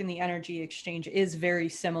work and the energy exchange is very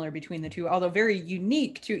similar between the two, although very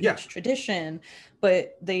unique to each tradition.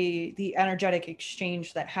 But the energetic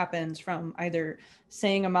exchange that happens from either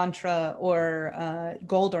saying a mantra or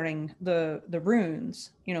goldering the runes,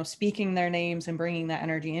 speaking their names and bringing that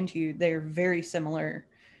energy into you, they're very similar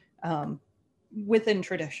within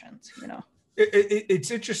traditions,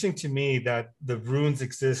 It's interesting to me that the runes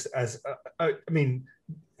exist as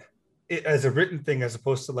as a written thing, as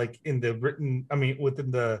opposed to like in the written. I mean,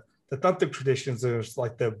 within the tantric traditions, there's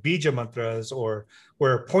like the bija mantras, or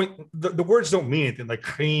where the words don't mean anything. Like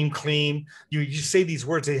cream, clean. You say these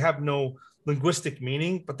words; they have no linguistic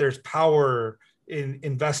meaning, but there's power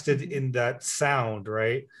invested in that sound,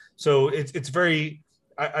 right? So it's very.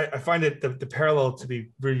 I find it the parallel to be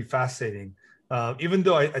really fascinating. Even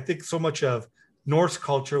though I think so much of Norse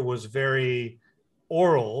culture was very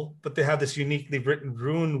oral, but they have this uniquely written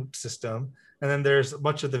rune system. And then there's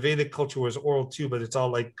much of the Vedic culture was oral too, but it's all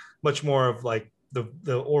like much more of like the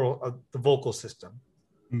oral, the vocal system.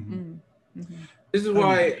 Mm-hmm. Mm-hmm. This is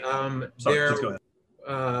why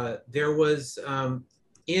there was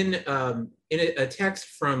in a text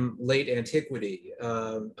from late antiquity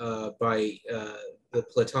by the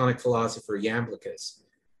Platonic philosopher Iamblichus,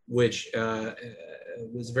 which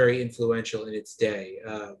was very influential in its day,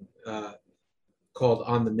 called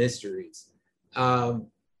On the Mysteries.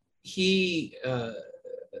 He,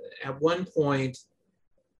 at one point,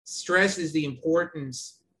 stresses the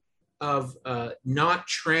importance of not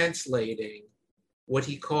translating what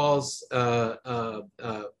he calls, he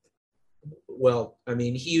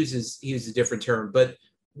uses a different term, but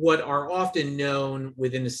what are often known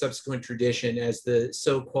within the subsequent tradition as the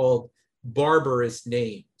so-called barbarous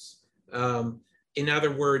names. In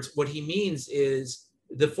other words, what he means is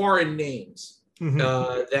the foreign names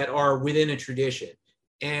that are within a tradition.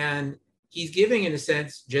 And he's giving, in a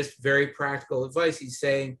sense, just very practical advice. He's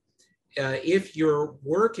saying, if you're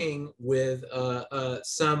working with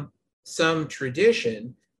some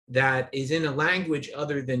tradition that is in a language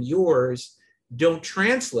other than yours, don't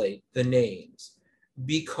translate the names,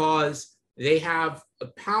 because they have a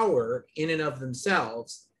power in and of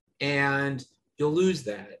themselves, and you'll lose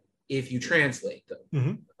that if you translate them.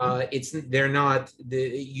 You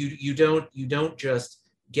don't just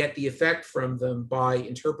get the effect from them by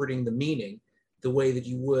interpreting the meaning the way that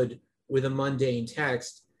you would with a mundane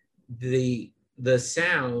text. The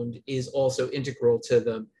sound is also integral to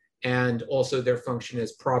them, and also their function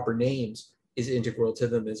as proper names is integral to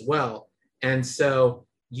them as well. And so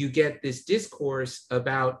you get this discourse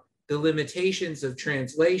about the limitations of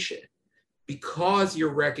translation because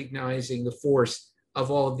you're recognizing the force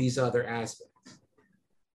of all of these other aspects.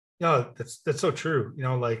 No, that's so true.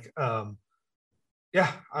 Like,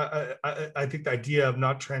 yeah, I think the idea of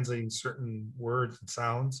not translating certain words and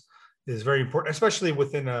sounds is very important, especially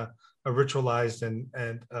within a ritualized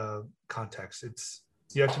and context.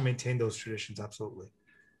 You have to maintain those traditions. Absolutely.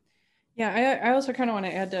 Yeah, I also kind of want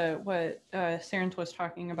to add to what Sarenth was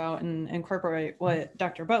talking about and incorporate what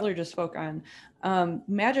Dr. Butler just spoke on.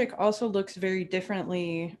 Magic also looks very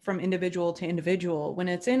differently from individual to individual. When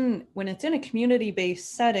it's in a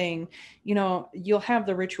community-based setting, you'll have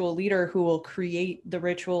the ritual leader who will create the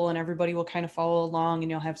ritual, and everybody will kind of follow along,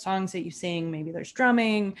 and you'll have songs that you sing. Maybe there's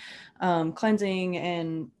drumming, cleansing,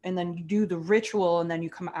 and then you do the ritual, and then you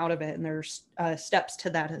come out of it, and there's steps to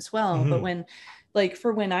that as well. Mm-hmm. But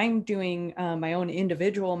when I'm doing my own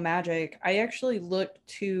individual magic, I actually look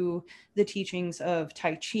to the teachings of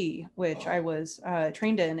Tai Chi, which I was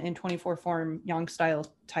trained in 24 form Yang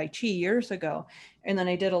style Tai Chi years ago. And then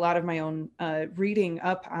I did a lot of my own reading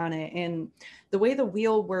up on it. And the way the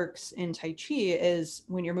wheel works in Tai Chi is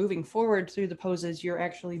when you're moving forward through the poses, you're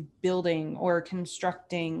actually building or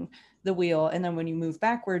constructing the wheel, and then when you move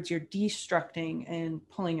backwards, you're destructing and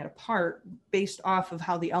pulling it apart based off of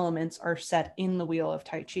how the elements are set in the wheel of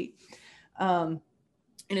Tai Chi. And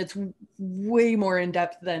it's way more in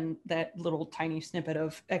depth than that little tiny snippet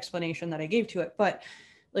of explanation that I gave to it. But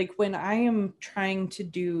like when I am trying to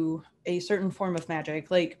do a certain form of magic,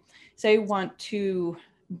 like say I want to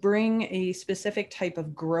bring a specific type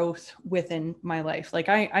of growth within my life. Like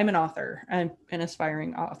I'm an author, I'm an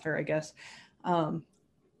aspiring author, I guess.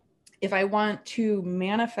 If I want to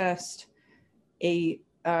manifest say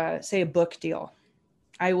a book deal,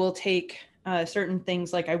 I will take certain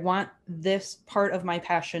things, like I want this part of my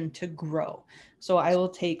passion to grow. So I will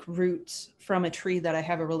take roots from a tree that I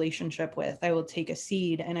have a relationship with. I will take a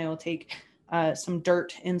seed and I will take some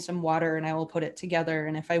dirt and some water and I will put it together.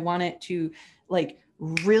 And if I want it to like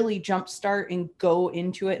really jumpstart and go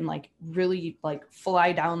into it and like really like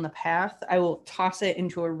fly down the path, I will toss it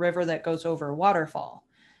into a river that goes over a waterfall,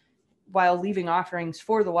 while leaving offerings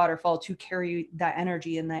for the waterfall to carry that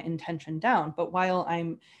energy and that intention down. But while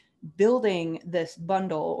I'm building this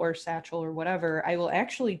bundle or satchel or whatever, I will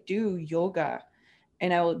actually do yoga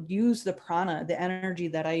and I will use the prana, the energy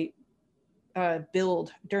that I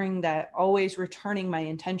build during that, always returning my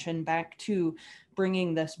intention back to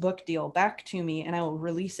bringing this book deal back to me, and I will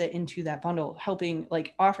release it into that bundle, helping,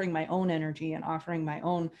 like offering my own energy and offering my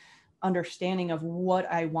own understanding of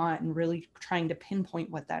what I want and really trying to pinpoint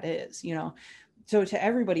what that is, So to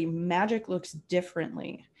everybody, magic looks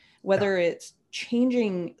differently, whether it's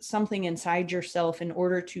changing something inside yourself in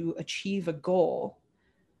order to achieve a goal,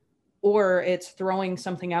 or it's throwing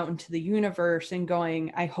something out into the universe and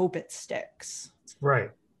going, I hope it sticks. Right.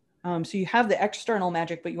 So you have the external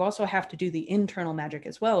magic, but you also have to do the internal magic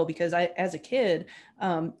as well. Because as a kid,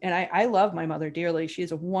 and I love my mother dearly.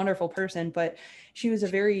 She's a wonderful person, but she was a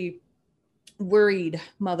very worried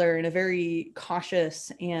mother and a very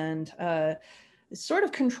cautious and sort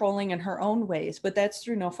of controlling in her own ways, but that's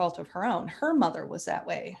through no fault of her own. Her mother was that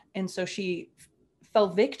way. And so she fell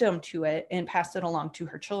victim to it and passed it along to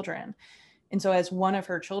her children. And so as one of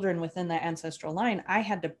her children within that ancestral line, I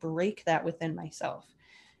had to break that within myself.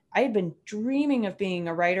 I had been dreaming of being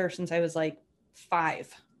a writer since I was like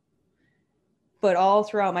 5. But all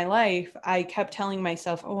throughout my life, I kept telling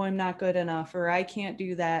myself, oh, I'm not good enough, or I can't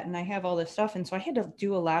do that. And I have all this stuff. And so I had to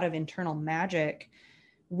do a lot of internal magic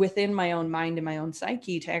within my own mind and my own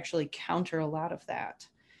psyche to actually counter a lot of that,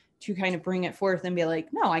 to kind of bring it forth and be like,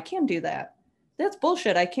 no, I can do that. That's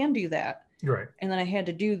bullshit. I can do that. Right. And then I had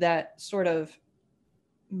to do that sort of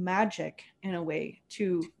magic in a way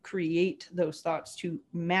to create those thoughts, to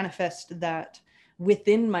manifest that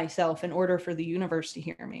within myself in order for the universe to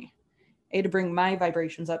hear me. I had to bring my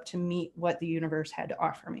vibrations up to meet what the universe had to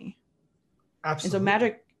offer me. Absolutely. And so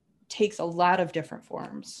magic takes a lot of different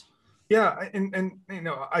forms. Yeah. And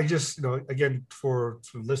I just, again, for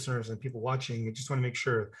listeners and people watching, I just want to make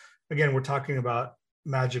sure, again, we're talking about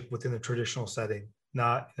magic within a traditional setting,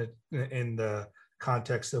 not in the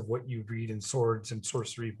context of what you read in swords and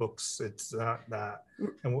sorcery books. It's not that.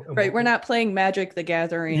 Right. We're not playing Magic the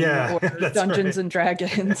Gathering or Dungeons and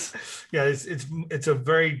Dragons. Yeah. It's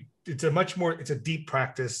a deep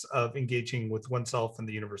practice of engaging with oneself and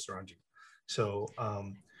the universe around you. So,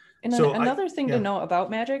 and then another thing to know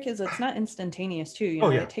about magic is it's not instantaneous too.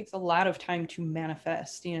 It takes a lot of time to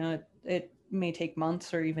manifest. It may take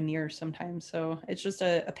months or even years sometimes. So it's just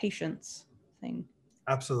a patience thing.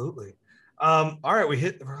 Absolutely. All right,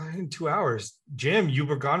 we're in 2 hours. Jim, you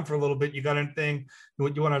were gone for a little bit. You got anything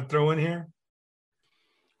you want to throw in here?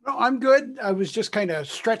 No, I'm good. I was just kind of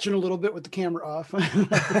stretching a little bit with the camera off.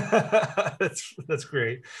 That's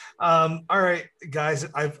great. All right, guys,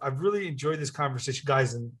 I've really enjoyed this conversation,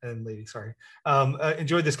 guys and ladies. Sorry,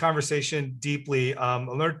 enjoyed this conversation deeply. I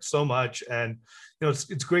learned so much, and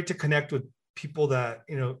it's great to connect with people that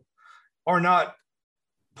are not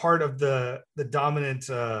part of the dominant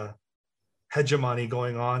hegemony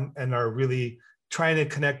going on, and are really trying to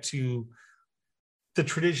connect to the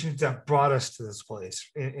traditions that brought us to this place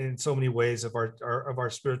in so many ways of our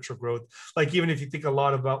spiritual growth. Like, even if you think a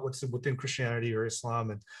lot about what's within Christianity or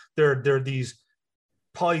Islam, and there are these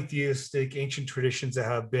polytheistic ancient traditions that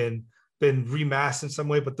have been remasked in some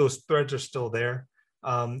way, but those threads are still there.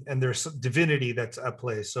 And there's divinity that's at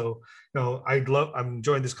play. So, I'm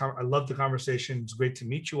enjoying this. I love the conversation. It's great to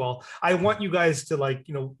meet you all. I want you guys to, like,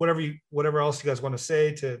 whatever else you guys want to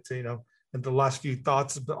say to and the last few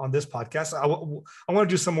thoughts on this podcast. I want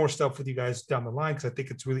to do some more stuff with you guys down the line, because I think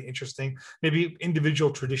it's really interesting. Maybe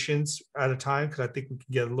individual traditions at a time, because I think we can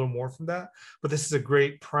get a little more from that. But this is a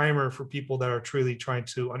great primer for people that are truly trying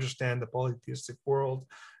to understand the polytheistic world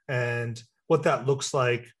and what that looks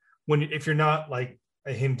like if you're not like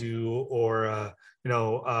a Hindu or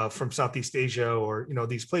from Southeast Asia, or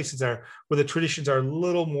these places where the traditions are a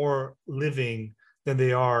little more living than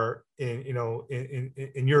they are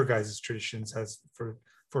in your guys' traditions as for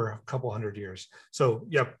a couple hundred years. So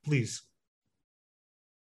yeah, please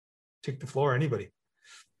take the floor, anybody.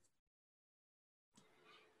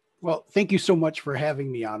 Well, thank you so much for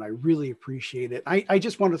having me on. I really appreciate it. I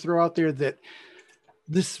just want to throw out there that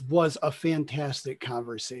this was a fantastic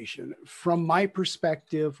conversation. From my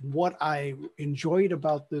perspective, what I enjoyed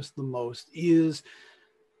about this the most is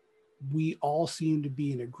we all seem to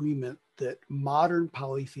be in agreement that modern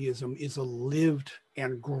polytheism is a lived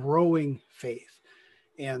and growing faith.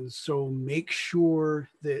 And so make sure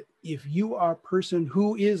that if you are a person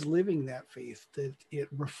who is living that faith, that it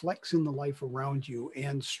reflects in the life around you,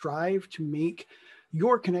 and strive to make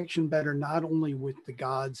your connection better, not only with the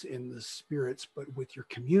gods and the spirits, but with your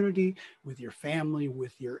community, with your family,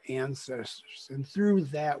 with your ancestors. And through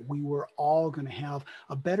that, we were all going to have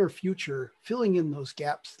a better future, filling in those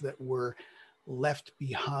gaps that were left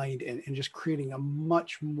behind, and just creating a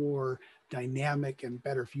much more dynamic and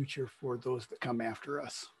better future for those that come after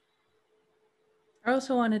us. I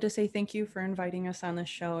also wanted to say thank you for inviting us on this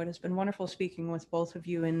show. It has been wonderful speaking with both of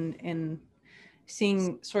you and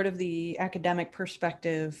seeing sort of the academic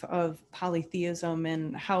perspective of polytheism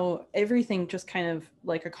and how everything just kind of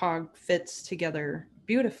like a cog fits together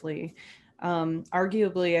beautifully.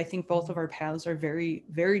 Arguably, I think both of our paths are very,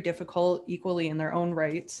 very difficult, equally in their own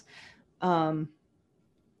rights. And,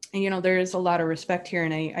 there is a lot of respect here,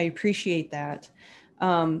 and I appreciate that.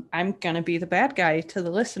 I'm going to be the bad guy to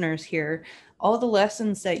the listeners here. All the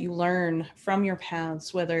lessons that you learn from your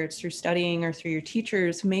paths, whether it's through studying or through your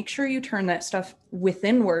teachers, make sure you turn that stuff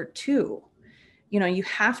withinward too. You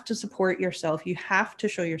have to support yourself. You have to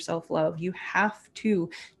show yourself love. You have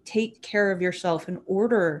to take care of yourself in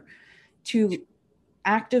order to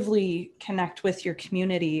actively connect with your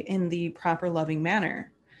community in the proper loving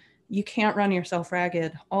manner. You can't run yourself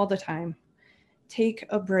ragged all the time. Take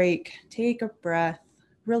a break, take a breath,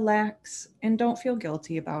 relax, and don't feel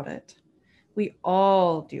guilty about it. We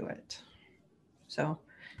all do it. So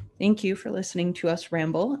thank you for listening to us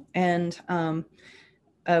ramble. And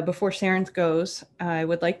before Sarenth goes, I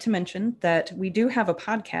would like to mention that we do have a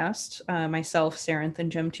podcast, myself, Sarenth,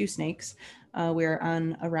 and Jim Two Snakes. We're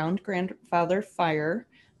on Around Grandfather Fire.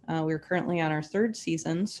 We're currently on our 3rd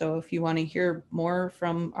season. So if you want to hear more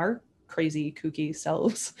from our crazy kooky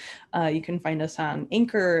selves, you can find us on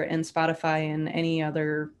Anchor and Spotify and any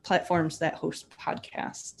other platforms that host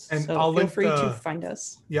podcasts. And so I'll feel link free to find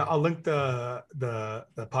us. Yeah, I'll link the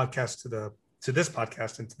podcast to this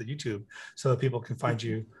podcast and to the YouTube, so that people can find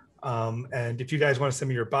you. And if you guys want to send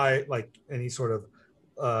me your bio, like any sort of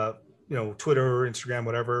Twitter or Instagram,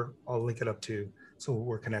 whatever, I'll link it up too, so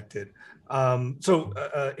we're connected.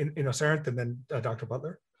 Sarenth, and then Dr.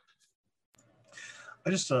 Butler. I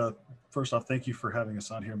just first off, thank you for having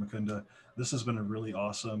us on here, Mukunda. This has been a really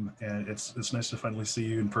awesome, and it's nice to finally see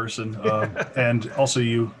you in person, and also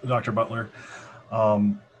you, Dr. Butler.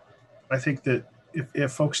 I think that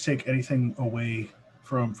if folks take anything away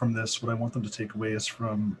from this, what I want them to take away is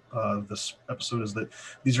from this episode is that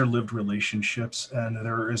these are lived relationships, and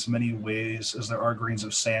there are as many ways as there are grains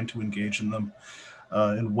of sand to engage in them.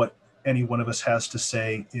 And what any one of us has to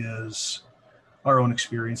say is our own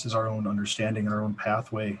experiences, our own understanding, our own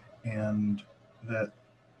pathway, and that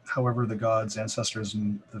however the gods, ancestors,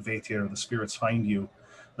 and the Vaithya or the spirits find you,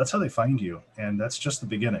 that's how they find you, and that's just the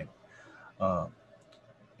beginning.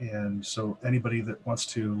 And so anybody that wants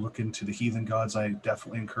to look into the heathen gods, I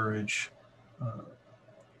definitely encourage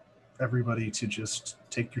everybody to just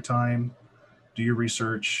take your time, do your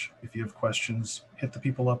research. If you have questions, hit the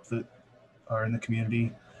people up that are in the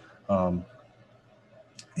community,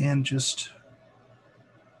 and just,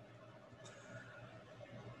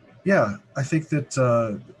 yeah, I think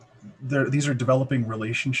that these are developing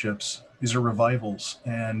relationships. These are revivals,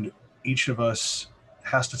 and each of us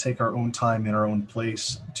has to take our own time in our own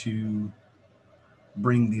place to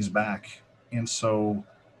bring these back. And so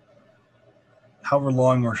however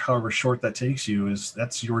long or however short that takes you,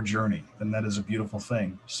 that's your journey, and that is a beautiful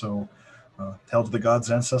thing. So hail to the gods,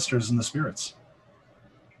 ancestors, and the spirits.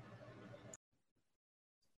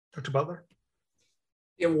 Dr. Butler?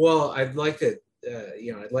 Yeah, well, I'd like to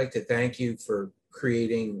thank you for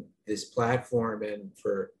creating this platform and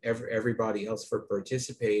for everybody else for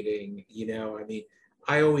participating. I mean,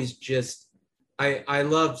 I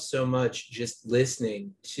love so much just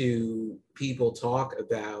listening to people talk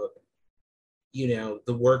about,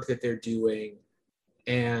 the work that they're doing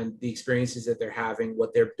and the experiences that they're having,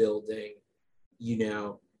 what they're building,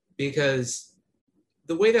 because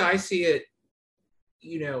the way that I see it,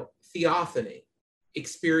 theophany,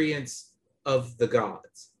 experience of the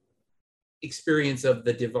gods, experience of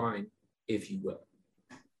the divine, if you will.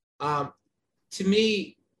 To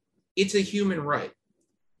me, it's a human right.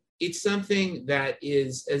 It's something that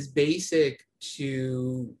is as basic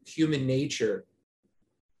to human nature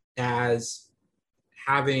as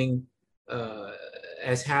having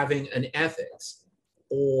an ethics,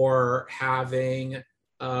 or having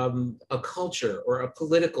a culture or a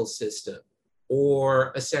political system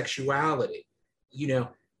or a sexuality,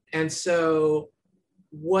 And so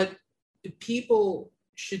what people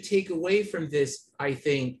should take away from this, I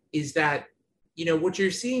think, is that, what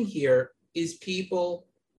you're seeing here is people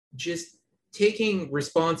just taking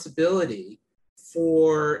responsibility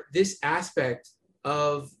for this aspect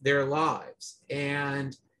of their lives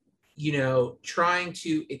and, trying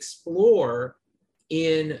to explore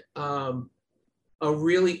in a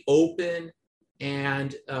really open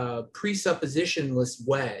and presuppositionless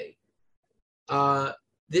way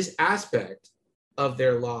this aspect of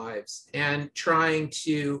their lives, and trying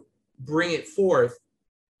to bring it forth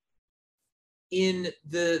in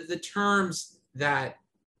the terms that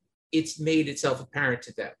it's made itself apparent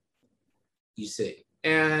to them, you see.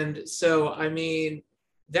 And so, I mean,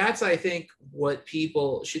 that's, I think, what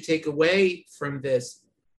people should take away from this,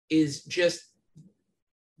 is just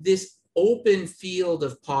this open field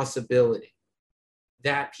of possibility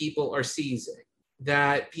that people are seizing,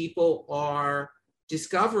 that people are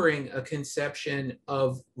discovering a conception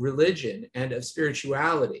of religion and of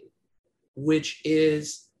spirituality, which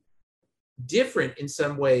is different in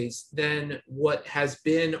some ways than what has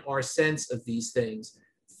been our sense of these things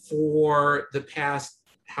for the past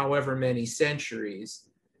however many centuries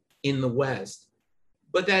in the West,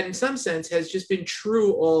 but that in some sense has just been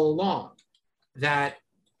true all along, that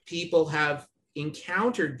people have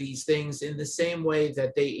encountered these things in the same way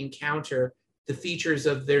that they encounter the features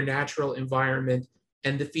of their natural environment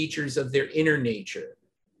and the features of their inner nature.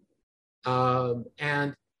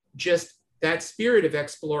 And just that spirit of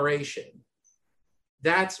exploration,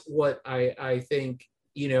 that's what I think,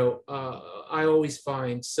 I always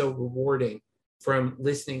find so rewarding from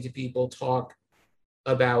listening to people talk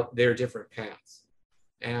about their different paths.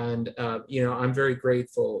 And, I'm very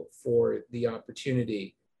grateful for the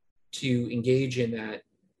opportunity to engage in that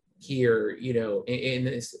here, in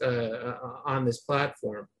this, on this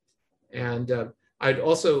platform. And I'd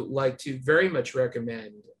also like to very much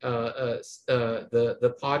recommend the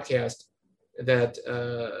podcast that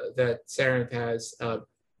Sarenth has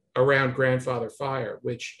around Grandfather Fire,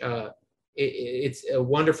 which it's a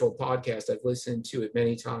wonderful podcast. I've listened to it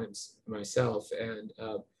many times myself, and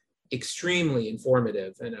extremely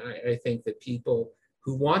informative. And I think that people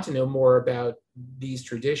who want to know more about these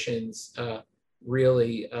traditions,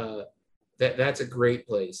 really, that's a great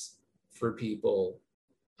place for people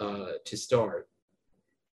to start.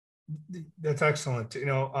 That's excellent.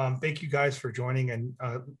 Thank you guys for joining, and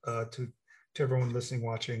to everyone listening,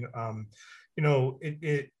 watching.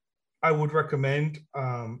 I would recommend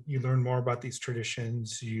you learn more about these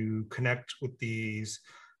traditions, you connect with these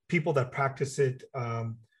people that practice it.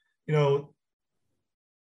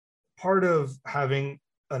 Part of having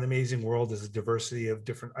an amazing world is a diversity of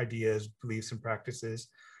different ideas, beliefs, and practices.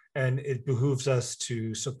 And it behooves us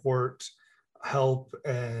to support, help,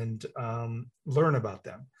 and learn about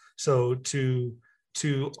them. So to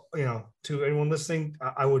anyone listening,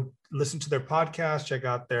 I would listen to their podcast, check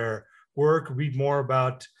out their work, read more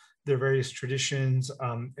about their various traditions.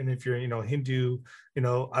 And if you're, Hindu,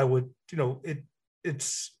 I would,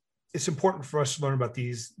 it's important for us to learn about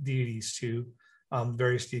these deities too,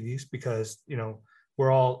 various deities, because,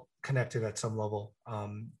 we're all connected at some level.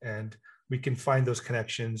 And we can find those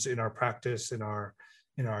connections in our practice, in our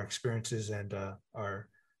experiences, and our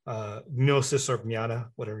gnosis or jnana,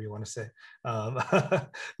 whatever you want to say.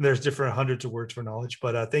 There's different hundreds of words for knowledge,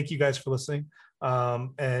 but thank you guys for listening.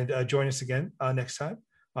 And join us again next time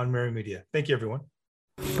on Mary Media. Thank you, everyone.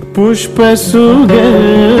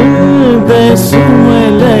 Pushpasugandha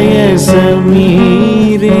sumalaya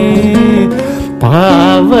samire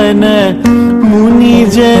pavana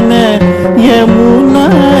munijana yamuna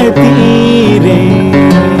tire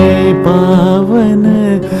pavana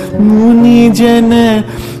munijana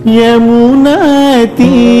yamuna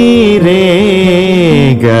tire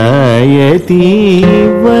gayati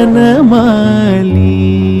vanamali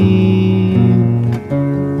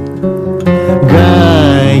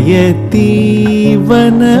gayati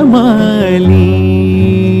vanamali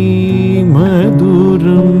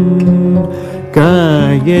maduram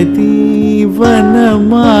gayati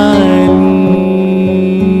vanamali